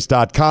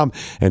 blazewildrice.com.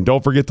 And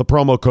don't forget the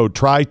promo code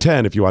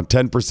TRY10 if you want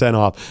 10%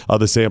 off of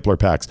the sampler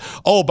packs.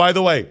 Oh, by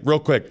the way, real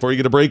quick, before you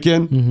get a break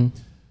in,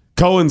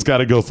 Cohen's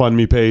got a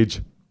GoFundMe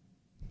page.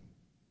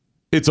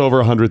 It's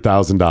over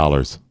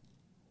 $100,000.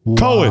 Wow.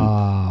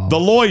 Cohen, the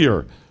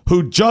lawyer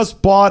who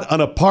just bought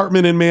an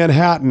apartment in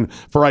Manhattan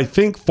for, I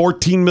think,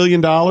 $14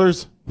 million. Wow.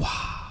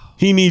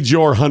 He needs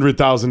your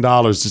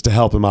 $100,000 just to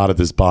help him out of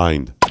this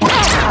bind.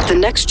 The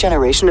next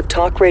generation of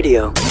talk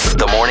radio.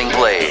 The Morning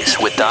Blaze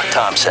with Doc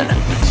Thompson.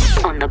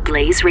 On the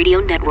Blaze Radio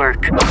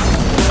Network.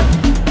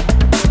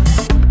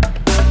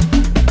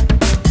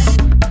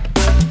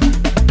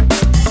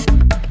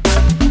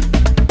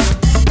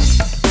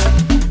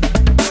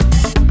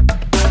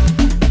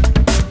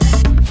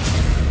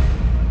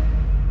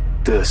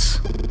 This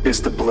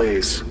is the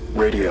Blaze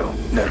Radio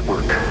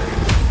Network.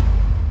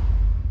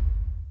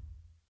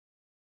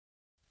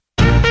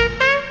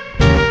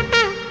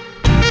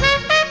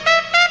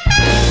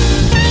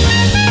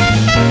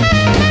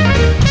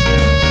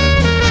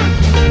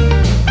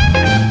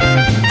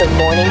 The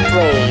Morning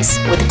Blaze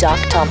with Doc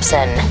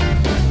Thompson.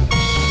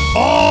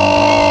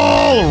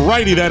 All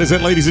righty, that is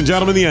it, ladies and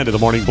gentlemen, the end of the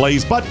Morning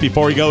Blaze. But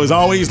before we go, as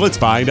always, let's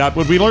find out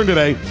what we learned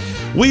today.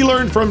 We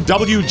learned from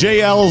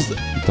WJL's...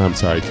 I'm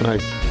sorry, can I...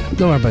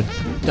 Don't worry about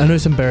it. I know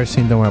it's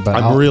embarrassing. Don't worry about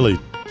it. I'm really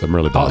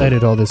bothered. I'll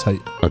edit all this out.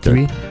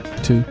 Okay. 3,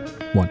 2,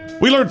 1.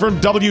 We learned from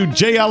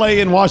WJLA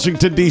in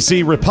Washington,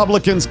 D.C.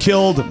 Republicans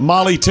killed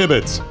Mollie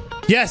Tibbetts.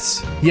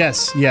 Yes.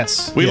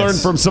 We learned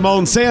from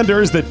Simone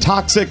Sanders that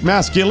toxic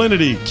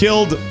masculinity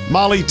killed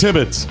Mollie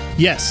Tibbetts.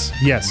 Yes.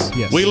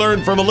 We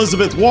learned from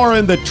Elizabeth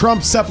Warren that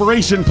Trump's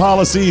separation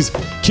policies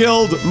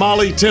killed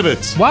Mollie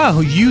Tibbetts. Wow,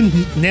 you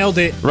nailed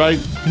it. Right?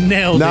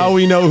 Nailed it. Now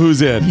we know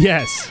who's in.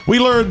 Yes. We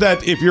learned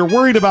that if you're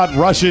worried about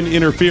Russian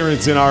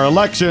interference in our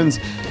elections,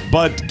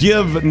 but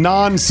give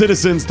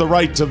non-citizens the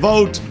right to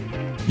vote,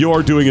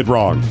 you're doing it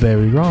wrong.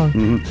 Very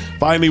wrong.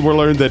 Finally, we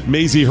learned that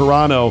Mazie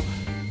Horono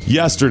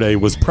yesterday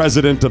was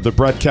president of the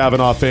Brett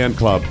Kavanaugh fan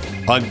club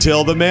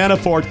until the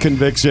Manafort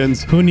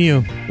convictions. Who knew?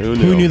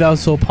 Who knew that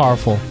was so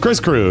powerful? Kris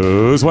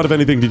Cruz, what, if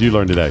anything, did you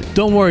learn today?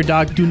 Don't worry,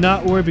 Doc. Do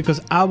not worry,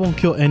 because I won't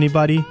kill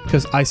anybody,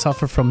 because I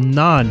suffer from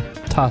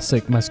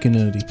non-toxic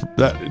masculinity.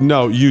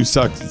 No, you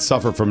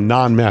suffer from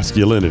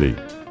non-masculinity.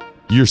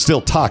 You're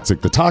still toxic.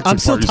 The toxic I'm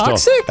still part,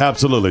 toxic?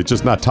 Absolutely,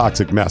 just not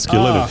toxic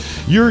masculinity.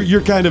 You're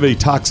kind of a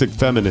toxic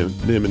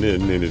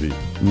femininity.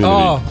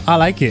 Oh, I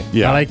like it.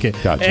 Yeah, I like it.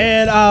 Gotcha.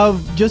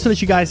 And just to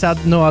let you guys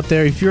know out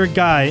there, if you're a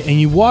guy and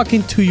you walk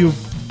into your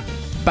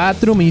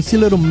bathroom and you see a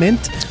little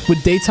mint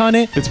with dates on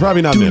it, it's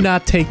probably not. Do mint.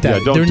 not take that.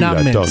 Yeah, don't They're do not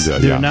that. mint. Don't do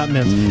it. They're not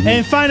mint.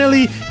 And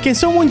finally, can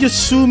someone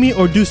just sue me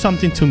or do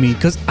something to me?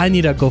 Because I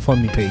need a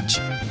GoFundMe page.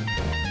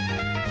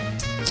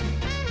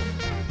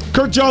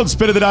 Kirk Jones,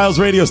 Spin of the Dials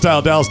radio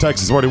style. Dallas,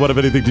 Texas morning. What, if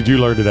anything, did you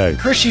learn today?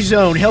 Kris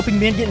Zone, helping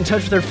men get in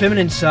touch with their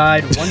feminine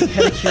side, one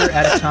pedicure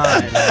at a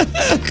time.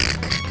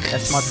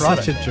 That's my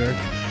product. Such a jerk.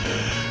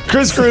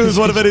 Chris Cruz,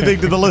 what, if anything,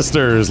 did the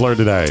listeners learn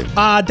today?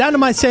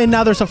 Dynamite saying,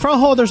 now there's a front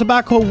hole, there's a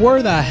back hole.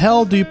 Where the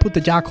hell do you put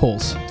the jack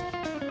holes?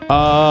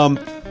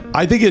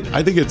 I think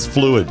it's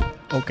fluid.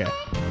 Okay.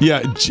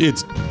 Yeah,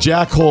 it's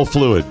jack hole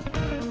fluid.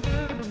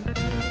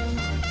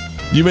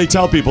 You may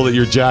tell people that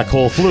you're jack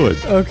hole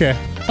fluid. Okay.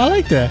 I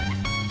like that.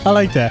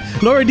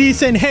 Laura D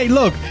saying, hey,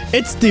 look,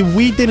 it's the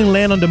We Didn't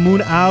Land on the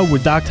Moon hour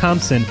with Doc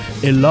Thompson,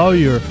 a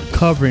lawyer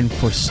covering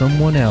for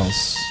someone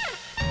else.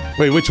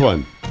 Wait, which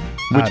one?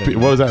 What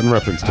was that in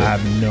reference to? I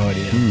have no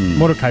idea.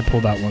 Mordecai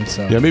pulled that one,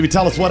 so. Yeah, maybe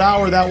tell us what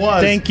hour that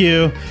was. Thank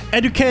you.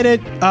 Educated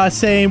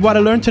saying, what I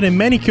learned today,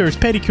 manicures,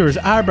 pedicures,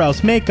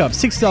 eyebrows, makeup,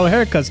 $6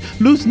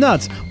 haircuts, loose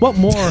nuts. What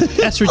more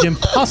estrogen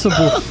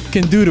possible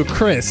can do to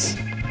Kris?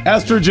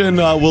 Estrogen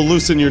will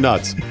loosen your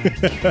nuts.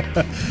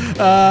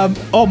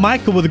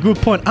 Michael with a good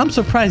point. I'm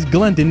surprised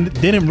Glenn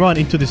didn't run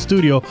into the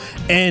studio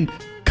and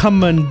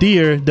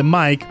commandeer the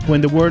mic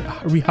when the word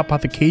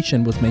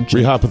rehypothecation was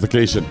mentioned.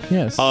 Rehypothecation.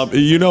 Yes.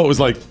 It was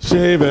like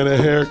shave and a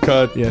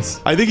haircut. Yes.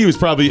 I think he was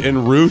probably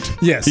en route.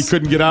 Yes. He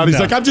couldn't get out.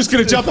 He's like, I'm just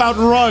going to jump out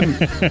and run.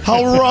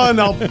 I'll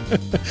run.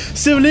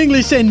 Civil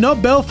English saying, no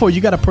bell for you.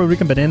 Got a Puerto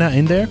Rican banana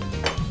in there?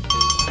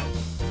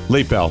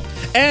 Late bell.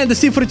 And the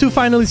C42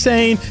 finally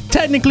saying,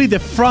 technically the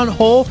front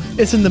hole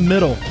is in the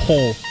middle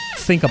hole.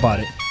 Think about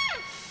it.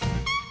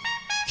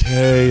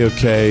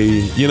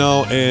 Okay.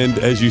 And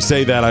as you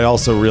say that, I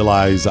also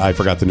realize I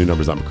forgot the new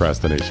numbers on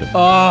procrastination.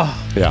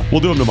 Yeah,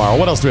 we'll do them tomorrow.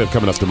 What else do we have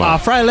coming up tomorrow?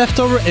 Friday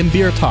leftover and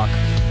beer talk.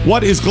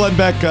 What is Glenn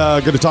Beck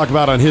going to talk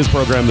about on his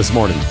program this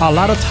morning? A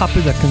lot of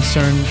topics that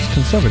concerns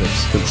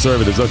conservatives.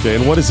 Conservatives, okay.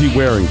 And what is he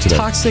wearing today?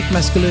 Toxic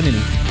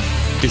masculinity.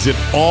 Is it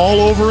all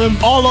over him?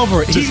 All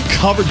over. Just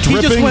covered, dripping?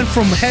 He just went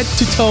from head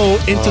to toe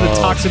into the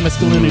toxic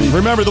masculinity.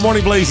 Remember, The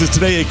Morning Blaze is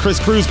today a Kris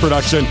Cruz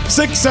production.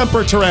 Sic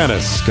Semper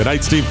Tyrannis. Good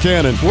night, Steve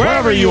Cannon.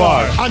 Wherever you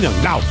are. Anya,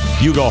 now,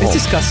 you go home. It's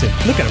disgusting.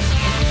 Look at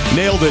him.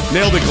 Nailed it,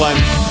 Glenn.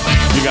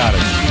 You got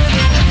it.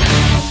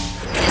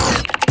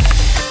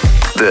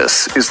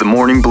 This is The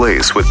Morning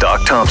Blaze with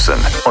Doc Thompson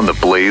on the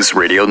Blaze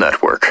Radio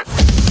Network.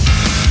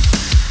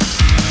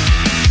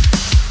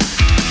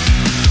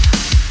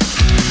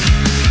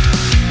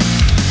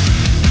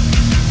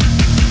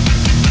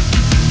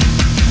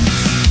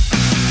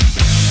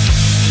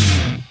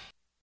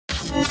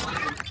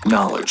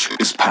 Knowledge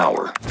is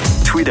power.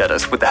 Tweet at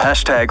us with the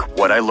hashtag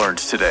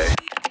 #WhatILearnedToday.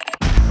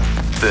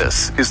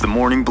 This is The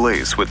Morning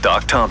Blaze with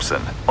Doc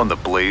Thompson on the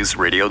Blaze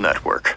Radio Network.